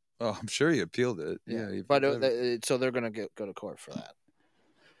again. Oh, I'm sure he appealed it. Yeah, he but appealed it. so they're gonna go to court for that.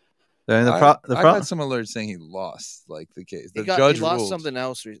 And I got some alerts saying he lost like the case. The judge he lost ruled. something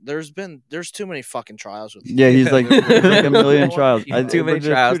else. There's too many fucking trials with. Yeah, he's like, there's like a million trials. Too Too many but there's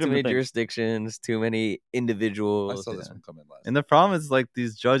trials, two too many different things. jurisdictions, too many I individuals. saw this one come in last. And the problem is, like,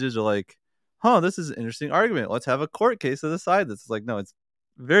 these judges are like, this is an interesting argument. Let's have a court case to decide this. It's like, no, it's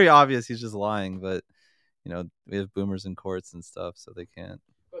very obvious he's just lying, but, we have boomers in courts and stuff, so they can't.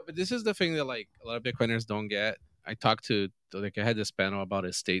 but this is the thing that like a lot of Bitcoiners don't get. I talked to I had this panel about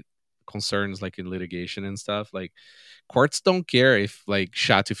estate concerns like in litigation and stuff. Like courts don't care if like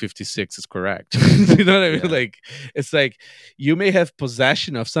SHA-256 is correct. You know what I mean? Yeah. Like it's like you may have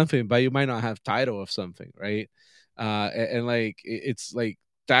possession of something, but you might not have title of something, right? And like it's like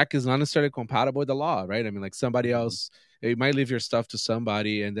that is not necessarily compatible with the law, right? I mean, like somebody else, you might leave your stuff to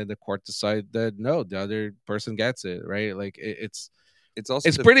somebody, and then the court decide that no, the other person gets it, right? Like it's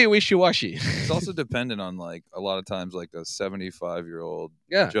also pretty wishy-washy. It's also dependent on like a lot of times like a 75-year-old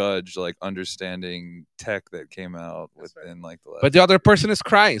Yeah. judge like understanding tech that came out within like the last. But the other person is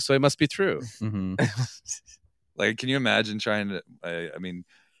crying, so it must be true. Mm-hmm. Like, can you imagine trying to? I mean,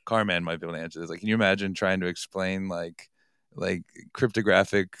 Carman might be able to answer this. Like, can you imagine trying to explain like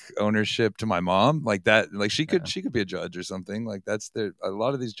cryptographic ownership to my mom like that? Like, she could be a judge or something. Like, a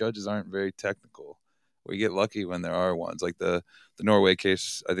lot of these judges aren't very technical. We get lucky when there are ones like the Norway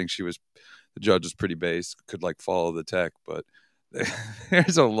case. I think the judge was pretty base, could like follow the tech, but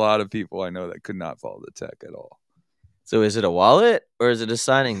there's a lot of people I know that could not follow the tech at all. So is it a wallet or is it a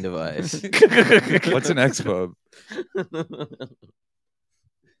signing device? What's an Xpub?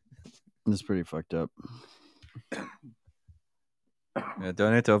 It's pretty fucked up. Yeah,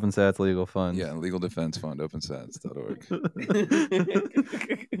 donate to OpenSats Legal Fund. Yeah, Legal Defense Fund, opensats.org.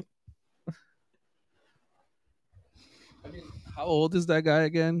 I mean, how old is that guy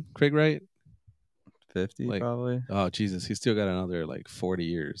again? Craig Wright? 50 Like- probably. Oh Jesus, he's still got another like 40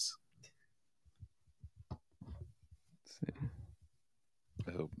 years.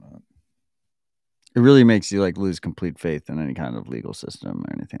 I hope not. It really makes you like lose complete faith in any kind of legal system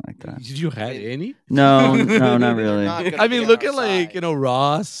or anything like that. Did you had any? No, no, not really. Not gonna I mean, be look on at our like side.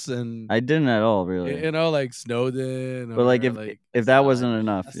 Ross and I didn't at all, really. like Snowden. But like or, if that wasn't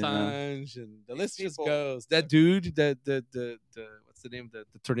enough, you know. Assange, and the list just people- goes. That dude, the what's the name? The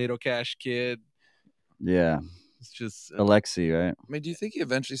Tornado Cash kid. Yeah. It's just Alexei, right? I mean, do you think he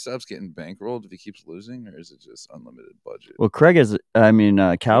eventually stops getting bankrolled if he keeps losing, or is it just unlimited budget? Well,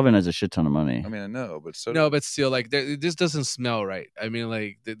 Calvin has a shit ton of money. I mean, I know, but so no, but still, like this doesn't smell right. I mean,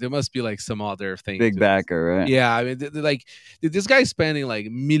 like there must be like some other thing. Big to backer, right? Yeah, I mean, this guy's spending like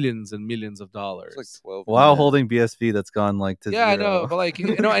millions and millions of dollars. it's like 12. While Yeah. holding BSV that's gone like to yeah, I zero. know, but like and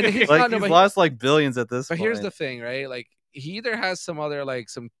he's like not. No, he's but, lost like billions at this but point. here's the thing, right? Like he either has some other like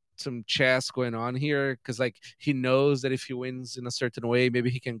some chess going on here because like he knows that if he wins in a certain way, maybe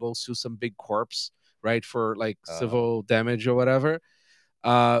he can go sue some big corpse, right, for like civil damage or whatever.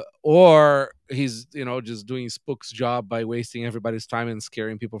 Or he's just doing Spook's job by wasting everybody's time and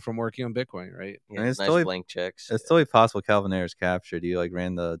scaring people from working on Bitcoin, right? Yeah, And it's nice totally- blank checks. It's totally possible Calvin Ayers captured. He like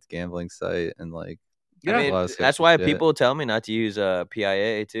ran the gambling site and like Yeah. I mean, a lot of that's sketchy why shit. people tell me not to use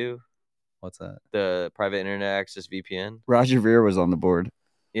PIA too, What's that? the private internet access VPN. Roger Ver was on the board.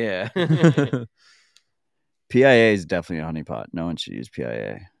 Yeah. PIA is definitely a honeypot. No one should use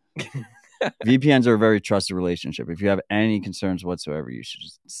PIA. VPNs are a very trusted relationship. If you have any concerns whatsoever, you should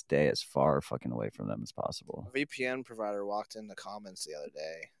just stay as far fucking away from them as possible. A VPN provider walked in the comments the other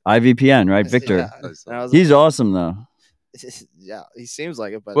day. iVPN, right, Victor? Yeah, and I was He's awesome though. yeah, he seems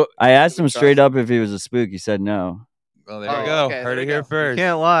like it, but Well, I asked him Trust straight him. up if he was a spook. He said no. Well, there Oh, we go. okay, Heard there it we here go. first.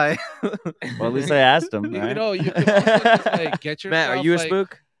 Can't lie. Well, at least I asked him. You Right? know, you can also just, like get yourself. Matt, are you a like,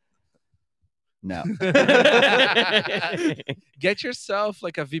 spook? No. Get yourself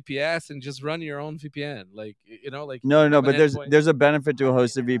like a VPS and just run your own VPN. Like like No, have an but endpoint. there's a benefit to a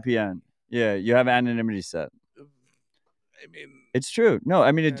hosted VPN. Yeah, you have anonymity set. I mean, It's true. No,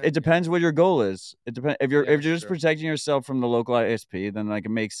 I mean it depends what your goal is. It depends if you're Yeah, just sure. protecting yourself from the local ISP, then like it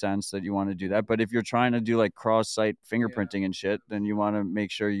makes sense that you want to do that. But if you're trying to do like cross-site fingerprinting and shit, then you want to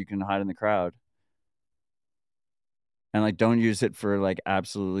make sure you can hide in the crowd. And like don't use it for like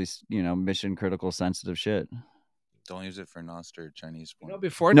absolutely, mission critical sensitive shit. Don't use it for Nostr Chinese porn.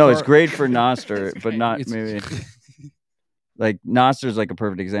 before No, it's Tor- great for Nostr, It's but great. not It's- maybe like Nostr is like a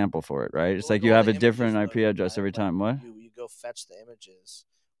perfect example for it, right? It's Well, like you all have the a different images IP load, address right? every Like, time. What? You go fetch the images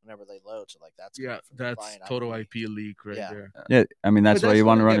whenever they load. So like that's Yeah, great for that's buying total IP leak right Yeah. there. Yeah, I mean that's But why you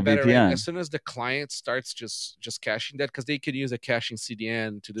want to gonna run a get better, right? VPN. As soon as the client starts just caching that, because they could use a caching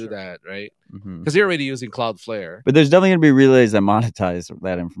CDN to do Sure. that, right? Mhm. Because they're already using Cloudflare. But there's definitely gonna be relays that monetize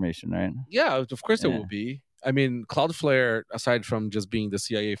that information, right? Yeah, of course there Yeah. will be. I mean, Cloudflare, aside from just being the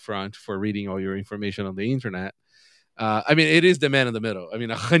CIA front for reading all your information on the internet, I mean, it is the man in the middle. I mean,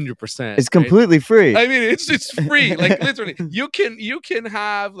 100%. It's completely free. I mean, it's free. Like literally, you can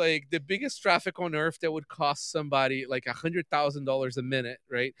have like the biggest traffic on earth that would cost somebody like $100,000 a minute,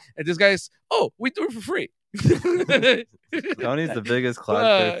 right? And this guy's, we do it for free. Tony's the biggest But-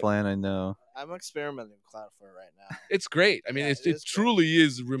 Cloudflare fan I know. I'm experimenting with Cloudflare right now. It's great. I mean, Yeah, it it is great. truly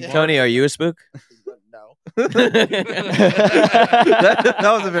is remarkable. Tony, are you a spook? But no. that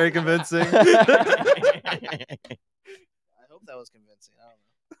was a very convincing. I hope that was convincing. I don't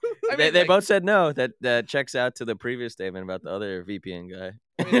know. I they mean, they like- both said no. That checks out to the previous statement about the other VPN guy.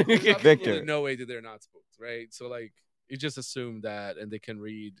 I mean, there's absolutely Victor. no way that they're not spooked, right? So like, you just assume that, and they can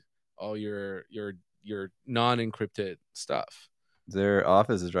read all your non-encrypted stuff. Their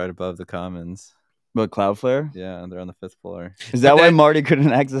office is right above the Commons. But Cloudflare? Yeah, they're on the 5th floor. Is that But why then- Marty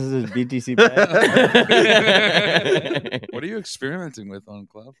couldn't access his BTC pad? What are you experimenting with on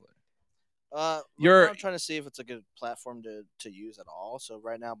Cloudflare? Right You're- now I'm trying to see if it's a good platform to use at all. So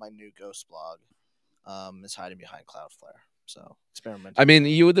right now my new Ghost blog is hiding behind Cloudflare. So experimenting. I mean,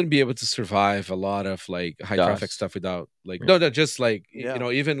 you wouldn't be able to survive a lot of like high DOS. traffic stuff without like no, just like Yeah.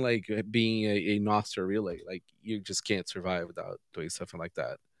 even like being a Nostr relay, like you just can't survive without doing something like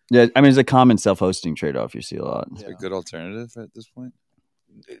that. Yeah, I mean it's a common self-hosting trade-off you see a lot. Is it Yeah. a good alternative at this point?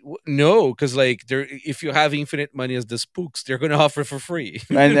 No, because like if you have infinite money as the spooks, they're going to offer for free.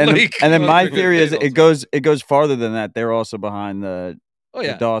 And Like, and then my like, theory is they it goes farther than that. They're also behind the Oh the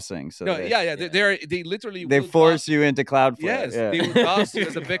yeah, DOSing. So no, they, yeah. They literally they will force DOS- you into Cloudflare. Yes, yeah. they would DOS you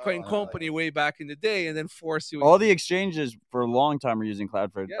as a Oh, Bitcoin company way back in the day, and then force you. All the exchanges for a long time are using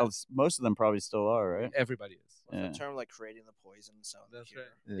Cloudflare. Yeah. Most of them probably still are, right? Everybody is. What's Yeah. the term like creating the poison? So That's here.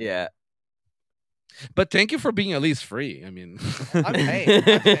 right. Yeah. But thank you for being at least free. I mean, I'm paying.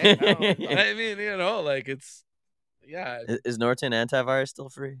 I'm paying. I don't- I mean, like it's, yeah, Is Norton antivirus still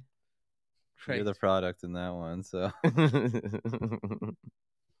free? right. You're the product in that one. So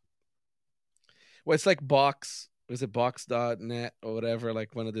Well, it's like Box. Was it Box.net or whatever?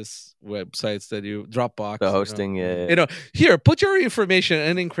 Like one of these websites that you Dropbox. The you know? hosting, yeah. You know, here, put your information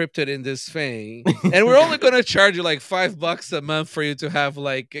unencrypted in this thing, and we're only gonna charge you like $5 a month for you to have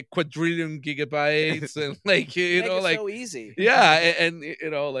like a quadrillion gigabytes and like you Make know, it like so easy. yeah, and you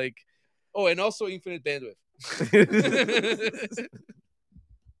know, like and also infinite bandwidth.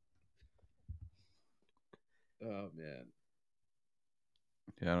 Oh man.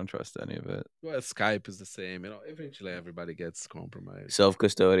 Yeah, I don't trust any of it. Well, Skype is the same. Eventually everybody gets compromised.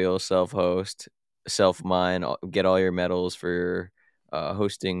 Self-custodial, self-host, self-mine. Get all your medals for your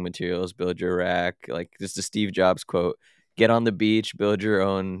hosting materials. Build your rack. Like this is the Steve Jobs quote. Get on the beach. Build your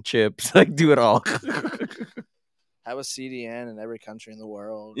own chips. Like do it all. Have a CDN in every country in the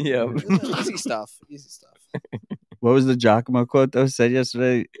world. Yeah. Easy stuff. Easy stuff. What was the Giacomo quote that was said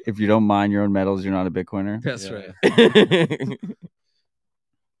yesterday? If you don't mine your own metals, you're not a Bitcoiner. That's Yeah. right.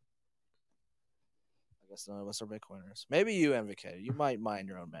 I guess none of us are Bitcoiners. Maybe you, MVK. You might mine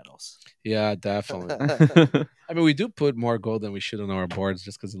your own metals. Yeah, definitely. I mean, we do put more gold than we should on our boards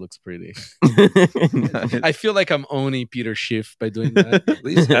just because it looks pretty. I feel like I'm owning Peter Schiff by doing that. At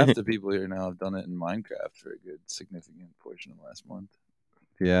least half the people here now have done it in Minecraft for a good significant portion of last month.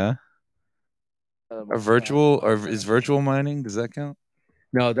 Yeah. Is virtual mining? Does that count?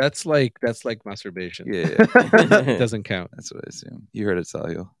 No, that's like masturbation. Yeah, It doesn't count. that's what I assume. You heard it,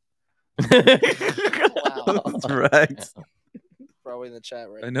 Salio. Wow. That's right. Probably in the chat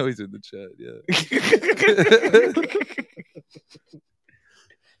right I know he's in the chat. Yeah,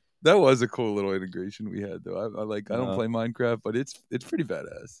 that was a cool little integration we had, though. I don't play Minecraft, but it's pretty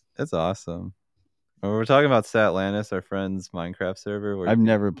badass. That's awesome. When we're talking about Statlantis, our friend's Minecraft server, where I've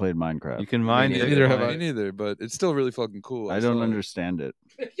never played Minecraft. you can mine. neither have Me neither, but it's still really fucking cool. I don't saw it. understand it.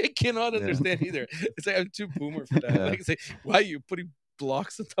 I cannot Yeah. understand either. It's like I'm too boomer for that. Yeah. Like, say, why are you putting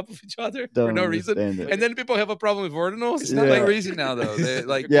blocks on top of each other Don't for no reason? understand it. And then people have a problem with ordinals. It's not Yeah. like reason now, though. They,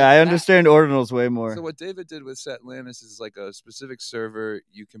 like, Yeah, I understand ordinals way more. So what David did with Satlantis is like a specific server.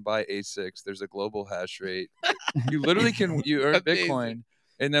 You can buy ASICs. There's a global hash rate. You literally can you earn Amazing. Bitcoin.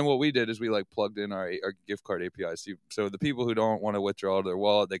 And then what we did is we like plugged in our gift card API. So the people who don't want to withdraw to their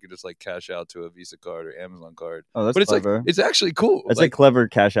wallet, they could just like cash out to a Visa card or Amazon card. Oh, that's But it's clever. like it's actually cool. That's a clever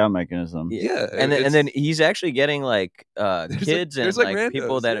cash out mechanism. yeah. and then he's actually getting like kids and there's, like, like,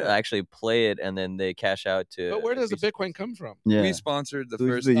 people randos, that yeah. actually play it and then they cash out to. But where does the Visa- Bitcoin come from? Yeah. we sponsored the Who's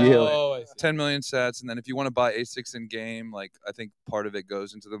first the yield? Oh, I see. 10 million sats, and then if you want to buy ASICs in game, like I think part of it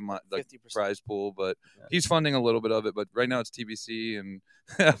goes into the 50%. prize pool, but he's funding a little bit of it. But right now it's TBC, and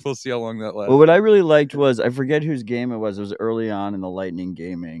we'll see how long that lasts. Well, what I really liked was I forget whose game it was. It was early on in the Lightning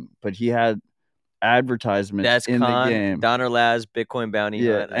Gaming, but he had advertisements That's in Khan, the game. Donner Labs, Bitcoin Bounty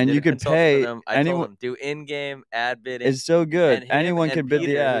Yeah, Hunt. I and did you a could consulting pay with them. I anyone- told him, do in-game ad bidding. It's so good. And him Anyone and can bid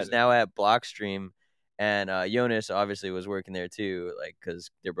Peter, the ad. who's now at Blockstream, and Jonas obviously was working there too, like because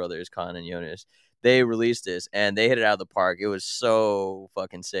their brothers Khan and Jonas. They released this and they hit it out of the park. It was so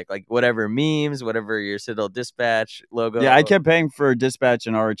fucking sick. Like whatever memes, whatever your Citadel Dispatch logo. Yeah, I kept paying for Dispatch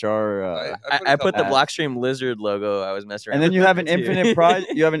and RHR. I put the couple ads. Blockstream lizard logo. I was messing around. And then with you have an that too. infinite prize.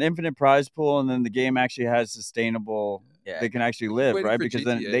 You have an infinite prize pool, and then the game actually has sustainable. Yeah. They can actually live, Waiting right? for Because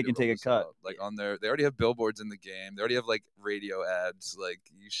then GTA they to can take roll a this cut. out. Like on their, they already have billboards in the game. They already have like radio ads. Like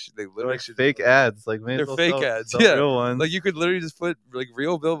they literally Like should fake ads, like They're fake ads, yeah. real ones. Like you could literally just put like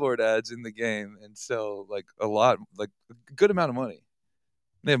real billboard ads in the game and sell like a lot, like a good amount of money.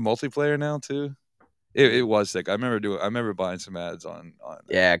 They have multiplayer now too. It was sick. I remember buying some ads on.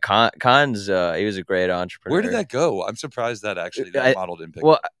 Yeah, Khan's he was a great entrepreneur. Where did that go? I'm surprised that actually that I- model didn't pick.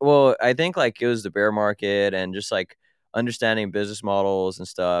 Well, I think like it was the bear market and just like understanding business models and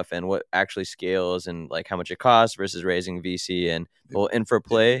stuff and what actually scales and like how much it costs versus raising VC and well infra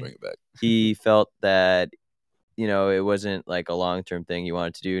play. Bring it back. He felt that it wasn't like a long-term thing he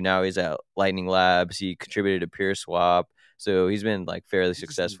wanted to do. Now he's at Lightning Labs. He contributed to PeerSwap. So he's been like fairly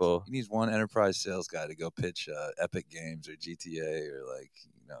successful. He needs one enterprise sales guy to go pitch Epic Games or GTA or like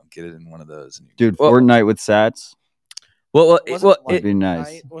get it in one of those. And Dude, Well- Fortnite with Sats. Well, Wasn't It'd it, be nice.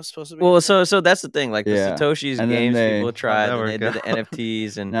 Night was supposed to be. well, so that's the thing. Like Yeah. the Satoshi's And then games, they- people tried How'd and that they did work the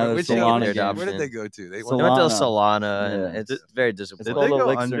NFTs and Now Which the they Solana did their game. Where did they adoption. go to? They Solana. They went to Solana. Solana, Yeah. and it's very Did disappointing. they Solo go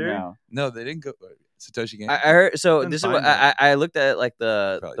Elixir under? now. No, they didn't go. Satoshi Game. I heard. So Couldn't this is find what that. I looked at like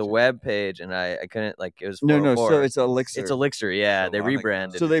the Probably web page and I couldn't like it was No, no. 404. So it's Elixir. It's Elixir. Yeah, they Solana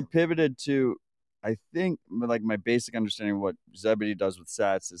rebranded. So they pivoted to, I think, like my basic understanding of what Zebedee does with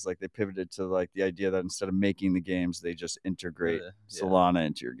Sats is like they pivoted to like the idea that instead of making the games, they just integrate Yeah. Solana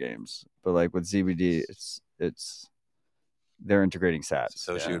into your games. But like with ZBD, it's they're integrating Sats.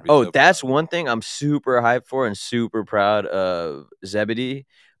 Satoshi Yeah. would be Oh, so that's proud. one thing I'm super hyped for and super proud of Zebedee.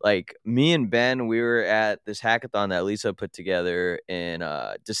 Like me and Ben, we were at this hackathon that Lisa put together in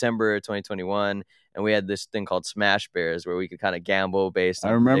December 2021, and we had this thing called Smash Bears where we could kind of gamble based on.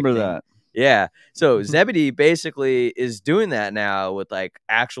 I remember predicting- that. Yeah. So Zebedee basically is doing that now with like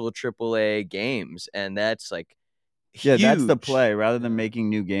actual AAA games, and that's like Yeah, that's the huge. play. Rather than making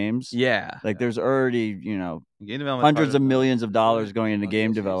new games, Yeah. like there's already Game development hundreds of millions of dollars going into On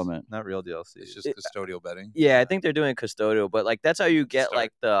game DLCs. development. not real DLC. It's just custodial betting. Yeah, I think they're doing custodial, but like that's how you get Start.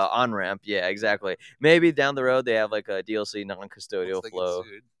 like the on ramp. Yeah, exactly. Maybe down the road they have like a DLC non-custodial Once they get flow.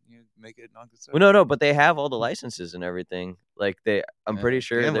 sued, you make it non-custodial. Well, no, but they have all the licenses and everything. Like I'm pretty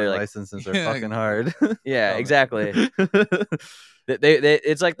sure Gambling they're like, licenses are Yeah, fucking hard. yeah, Oh, man. exactly. They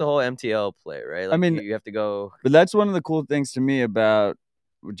it's like the whole MTL play, right? Like, mean- you have to go. But that's one of the cool things to me about,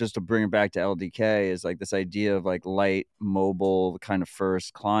 just to bring it back to LDK, is like this idea of like light mobile kind of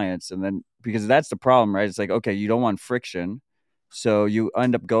first clients. And then, because that's the problem, right? It's like, okay, you don't want friction. So you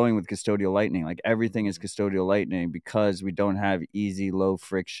end up going with custodial lightning. Like everything is custodial lightning because we don't have easy, low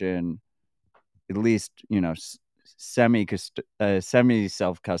friction, at least, semi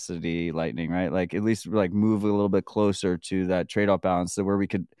self custody lightning, right? Like at least like move a little bit closer to that trade-off balance, so where we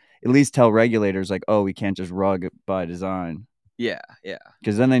could at least tell regulators like, oh, we can't just rug by design, Yeah.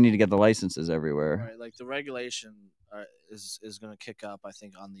 because then they need to get the licenses everywhere. Right, like the regulation is going to kick up, I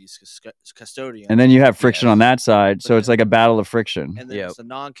think, on these custodians. And then you have friction Yes. on that side, so But it's like a battle of friction. and then Yep. it's the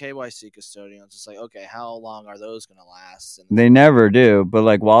non KYC custodians. It's like, okay, how long are those going to last? And They never do, but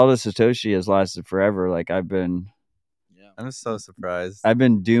like Wallet of Satoshi has lasted forever. Like I've been I'm so surprised.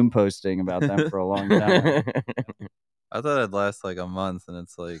 doom posting about them for a long time. I thought it'd last like a month, and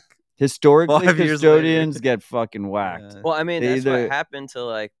it's like Historically, 5 years later. custodians get fucking whacked. Yeah. Well, I mean, They that's either- what happened to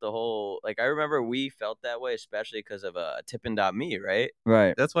like the whole. Like, I remember we felt that way, especially because of Tippin.me, right?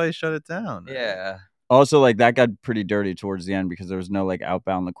 Right. That's why he shut it down. right? Yeah. Also, like that got pretty dirty towards the end because there was no like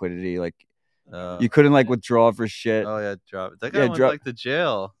outbound liquidity. Like Uh, you couldn't like withdraw for shit. Oh yeah, drop. That guy Yeah, went drop- like to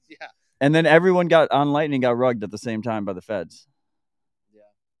jail. yeah, And then everyone got on Lightning got rugged at the same time by the feds. yeah,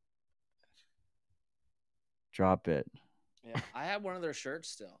 Drop it. yeah. I have one of their shirts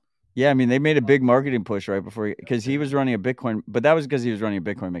still. Yeah, I mean they made a big marketing push right before because he was running a Bitcoin, but that was because he was running a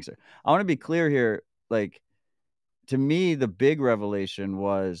Bitcoin mixer. I want to be clear here, like to me, the big revelation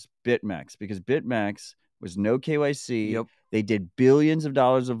was BitMEX because BitMEX was no KYC. Yep. They did billions of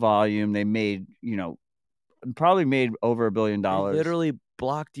dollars of volume. They made, probably made over $1 billion. They literally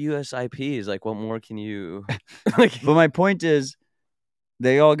blocked US IPs. Like, what more can you? Like, But my point is,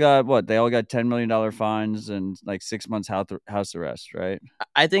 they all got what? They all got $10 million fines and like 6 months house arrest, right?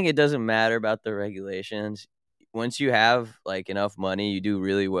 I think it doesn't matter about the regulations. Once you have like enough money, you do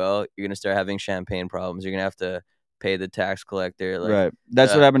really well. You're gonna start having champagne problems. You're gonna have to pay the tax collector. Like, Right.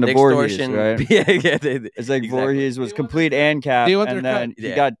 That's what happened to the Voorhees, extortion- right? Yeah. It's like exactly. Voorhees was They want complete their and cap, They want and their cut. then he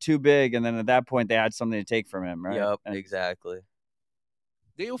Yeah. got too big, and then at that point they had something to take from him, right? Yep. And- Exactly.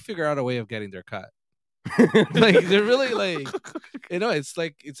 They'll figure out a way of getting their cut. Like they're really like,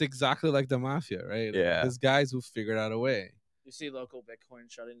 it's exactly like the mafia, right? Like, Yeah. there's guys who figured out a way. You see local Bitcoin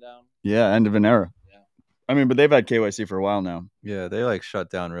shutting down. Yeah, end of an era. Yeah. I mean, but they've had KYC for a while now. Yeah, they like shut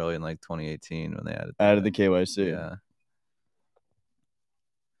down really in like 2018 when they added Added the that. KYC. Yeah.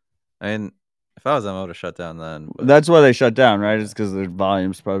 I mean, if I was them, I would have shut down then. but- That's why they shut down, right? It's because their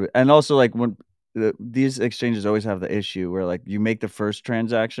volumes probably, and also like when these exchanges always have the issue where like you make the first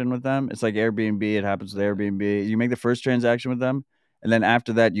transaction with them. It's like Airbnb. It happens with Airbnb. You make the first transaction with them, and then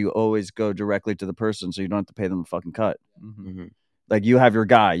after that, you always go directly to the person, so you don't have to pay them a fucking cut. Mhm. Mhm. Like you have your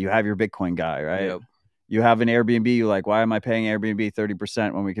guy, you have your Bitcoin guy, right? Yep. You have an Airbnb. You're like, why am I paying Airbnb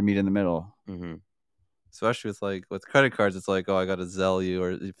 30% when we can meet in the middle? Mm-hmm. Especially with like with credit cards, it's like, oh, I got to Zelle you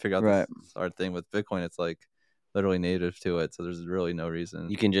or you figure out Right. this hard thing. With Bitcoin, it's like literally native to it, so there's really no reason.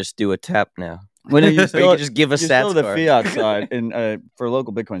 You can just do a tap now. When Or you you still, can just give a you still stats have the card. fiat side, and for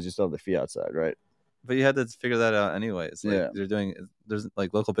local Bitcoins, you still have the fiat side, right? But you had to figure that out anyways. Like, Yeah. there's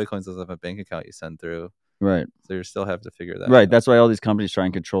like local Bitcoins doesn't have a bank account you send through, Right. so you still have to figure that. Right. out. That's why all these companies try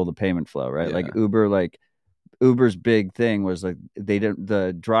and control the payment flow, right? Like Yeah. Uber's big thing was like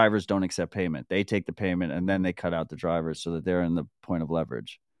the drivers don't accept payment. They take the payment and then they cut out the drivers so that they're in the point of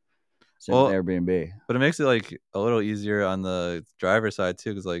leverage. Same with Well, Airbnb. But it makes it like a little easier on the driver side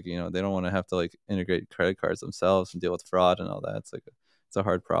too, because like they don't want to have to like integrate credit cards themselves and deal with fraud and all that. It's like it's a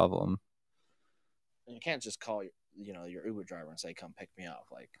hard problem. And you can't just call your Uber driver and say, "Come pick me up."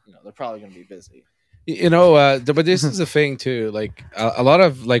 Like, they're probably going to be busy. But this is a thing too. Like a lot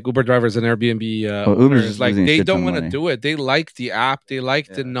of like Uber drivers and Airbnb Uber's owners, just like losing a they shit ton don't of want to money. do it. They like the app. They like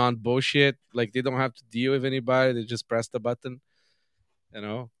the Yeah. non bullshit. Like they don't have to deal with anybody. They just press the button.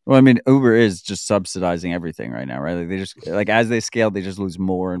 Well, I mean, Uber is just subsidizing everything right now, right? Like they just like as they scale, they just lose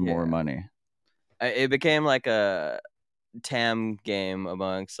more and more Yeah. money. It became like a TAM game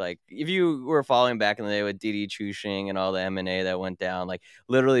amongst like if you were following back in the day with Didi Chuxing and all the M&A that went down, like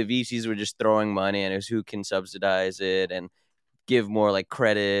literally VCs were just throwing money and it was who can subsidize it and give more like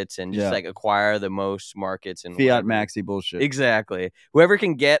credits and just Yeah. like acquire the most markets and Fiat whatever. maxi bullshit. Exactly. Whoever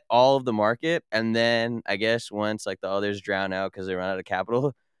can get all of the market, and then I guess once like the others drown out because they run out of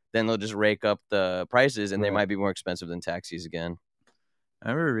capital, then they'll just rake up the prices, and they Right. might be more expensive than taxis again. I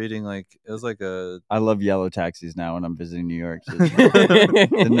remember reading like it was like a I love yellow taxis now when I'm visiting New York. So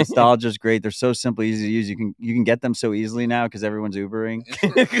the nostalgia is great. They're so simple, easy to use. You can get them so easily now because everyone's Ubering.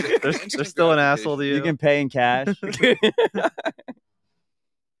 they're still an asshole to you. You can pay in cash.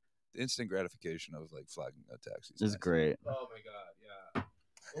 Instant gratification of like flagging a taxi. This is great. Oh my god, yeah.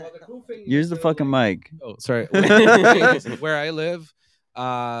 Well, the cool thing Use is the that, fucking like, mic. Oh, sorry. Where I live,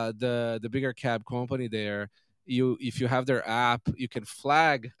 the bigger cab company there, if you have their app, you can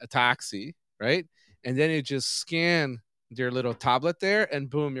flag a taxi, right? And then you just scan their little tablet there, and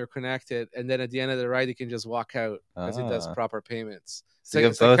boom, you're connected. And then at the end of the ride, you can just walk out because it does Ah. proper payments. So you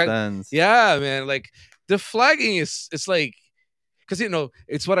it's have both kind- ends. Yeah, man. Like the flagging it's like, because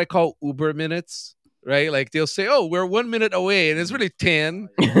it's what I call Uber minutes, right? Like they'll say, "Oh, we're 1 minute away," and it's really 10,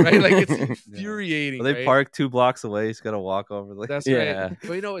 right? Like it's infuriating. Well, they right? park 2 blocks away. You just gotta walk over. Like, That's Yeah. right.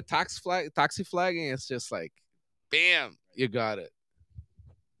 But with taxi flagging, it's just like, bam, you got it.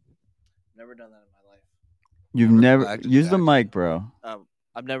 Never done that in my life. You've Never never flagged a use the taxi. mic, bro.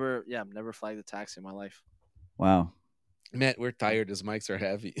 I've never flagged a taxi in my life. Wow. Matt, we're tired. His mics are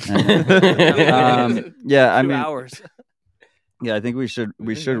heavy. Yeah, I 2 mean, hours. yeah, I think we should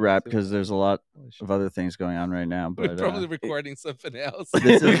didn't have wrap to. because there's a lot of other things going on right now. We're But probably recording something else.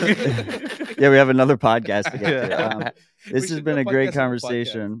 this is- yeah, we have another podcast to get to. We This has should been do a great podcast on the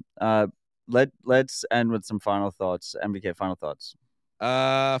podcast. conversation. Let's end with some final thoughts. MBK, final thoughts.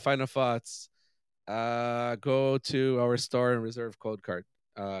 Final thoughts. Go to our store and reserve code card.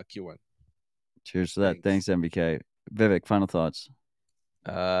 Q1. Cheers to that. Thanks, MBK. Vivek, final thoughts.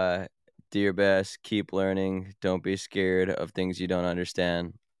 Do your best. Keep learning. Don't be scared of things you don't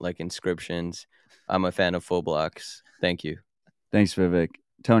understand, like inscriptions. I'm a fan of full blocks. Thank you. Thanks, Vivek.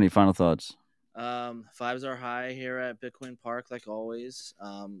 Tony, final thoughts. Vibes are high here at Bitcoin Park, like always.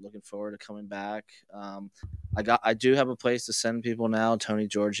 Looking forward to coming back. I do have a place to send people now,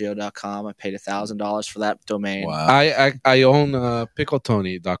 TonyGiorgio.com. I paid $1,000 for that domain. Wow. I own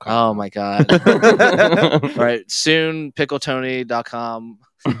PickleTony.com. Oh my god! All right, soon PickleTony.com.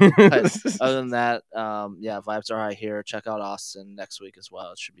 But other than that, vibes are high here. Check out Austin next week as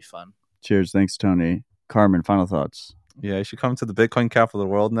well. It should be fun. Cheers. Thanks, Tony. Carmen, final thoughts. yeah, you should come to the Bitcoin capital of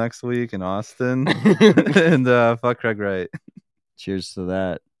the world next week in Austin. And fuck Craig Wright. Cheers to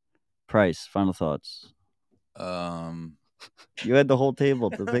that. Price, final thoughts. You had the whole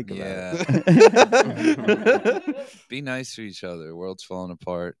table to think about it. Be nice to each other. World's falling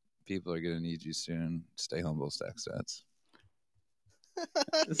apart. People are gonna need you soon. Stay humble, stack stats.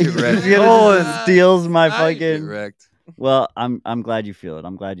 You're wrecked. steals my Get fucking. wrecked. Well, I'm glad you feel it.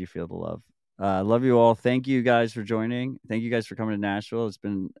 I'm glad you feel the love. Love you all. Thank you guys for joining. Thank you guys for coming to Nashville. It's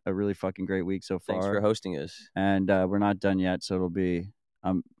been a really fucking great week so far. Thanks for hosting us. And we're not done yet, so it'll be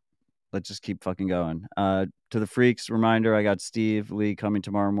let's just keep fucking going. To the freaks, reminder, I got Steve Lee coming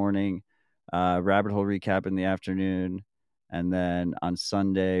tomorrow morning, Rabbit Hole recap in the afternoon, and then on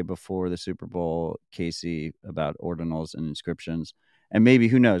Sunday before the Super Bowl, Casey about ordinals and inscriptions. And maybe,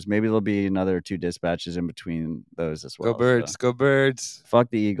 who knows, maybe there'll be another 2 dispatches in between those as well. Go birds. So, Go birds. fuck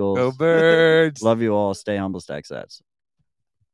the Eagles. Go birds. Love you all. Stay humble, stack sats.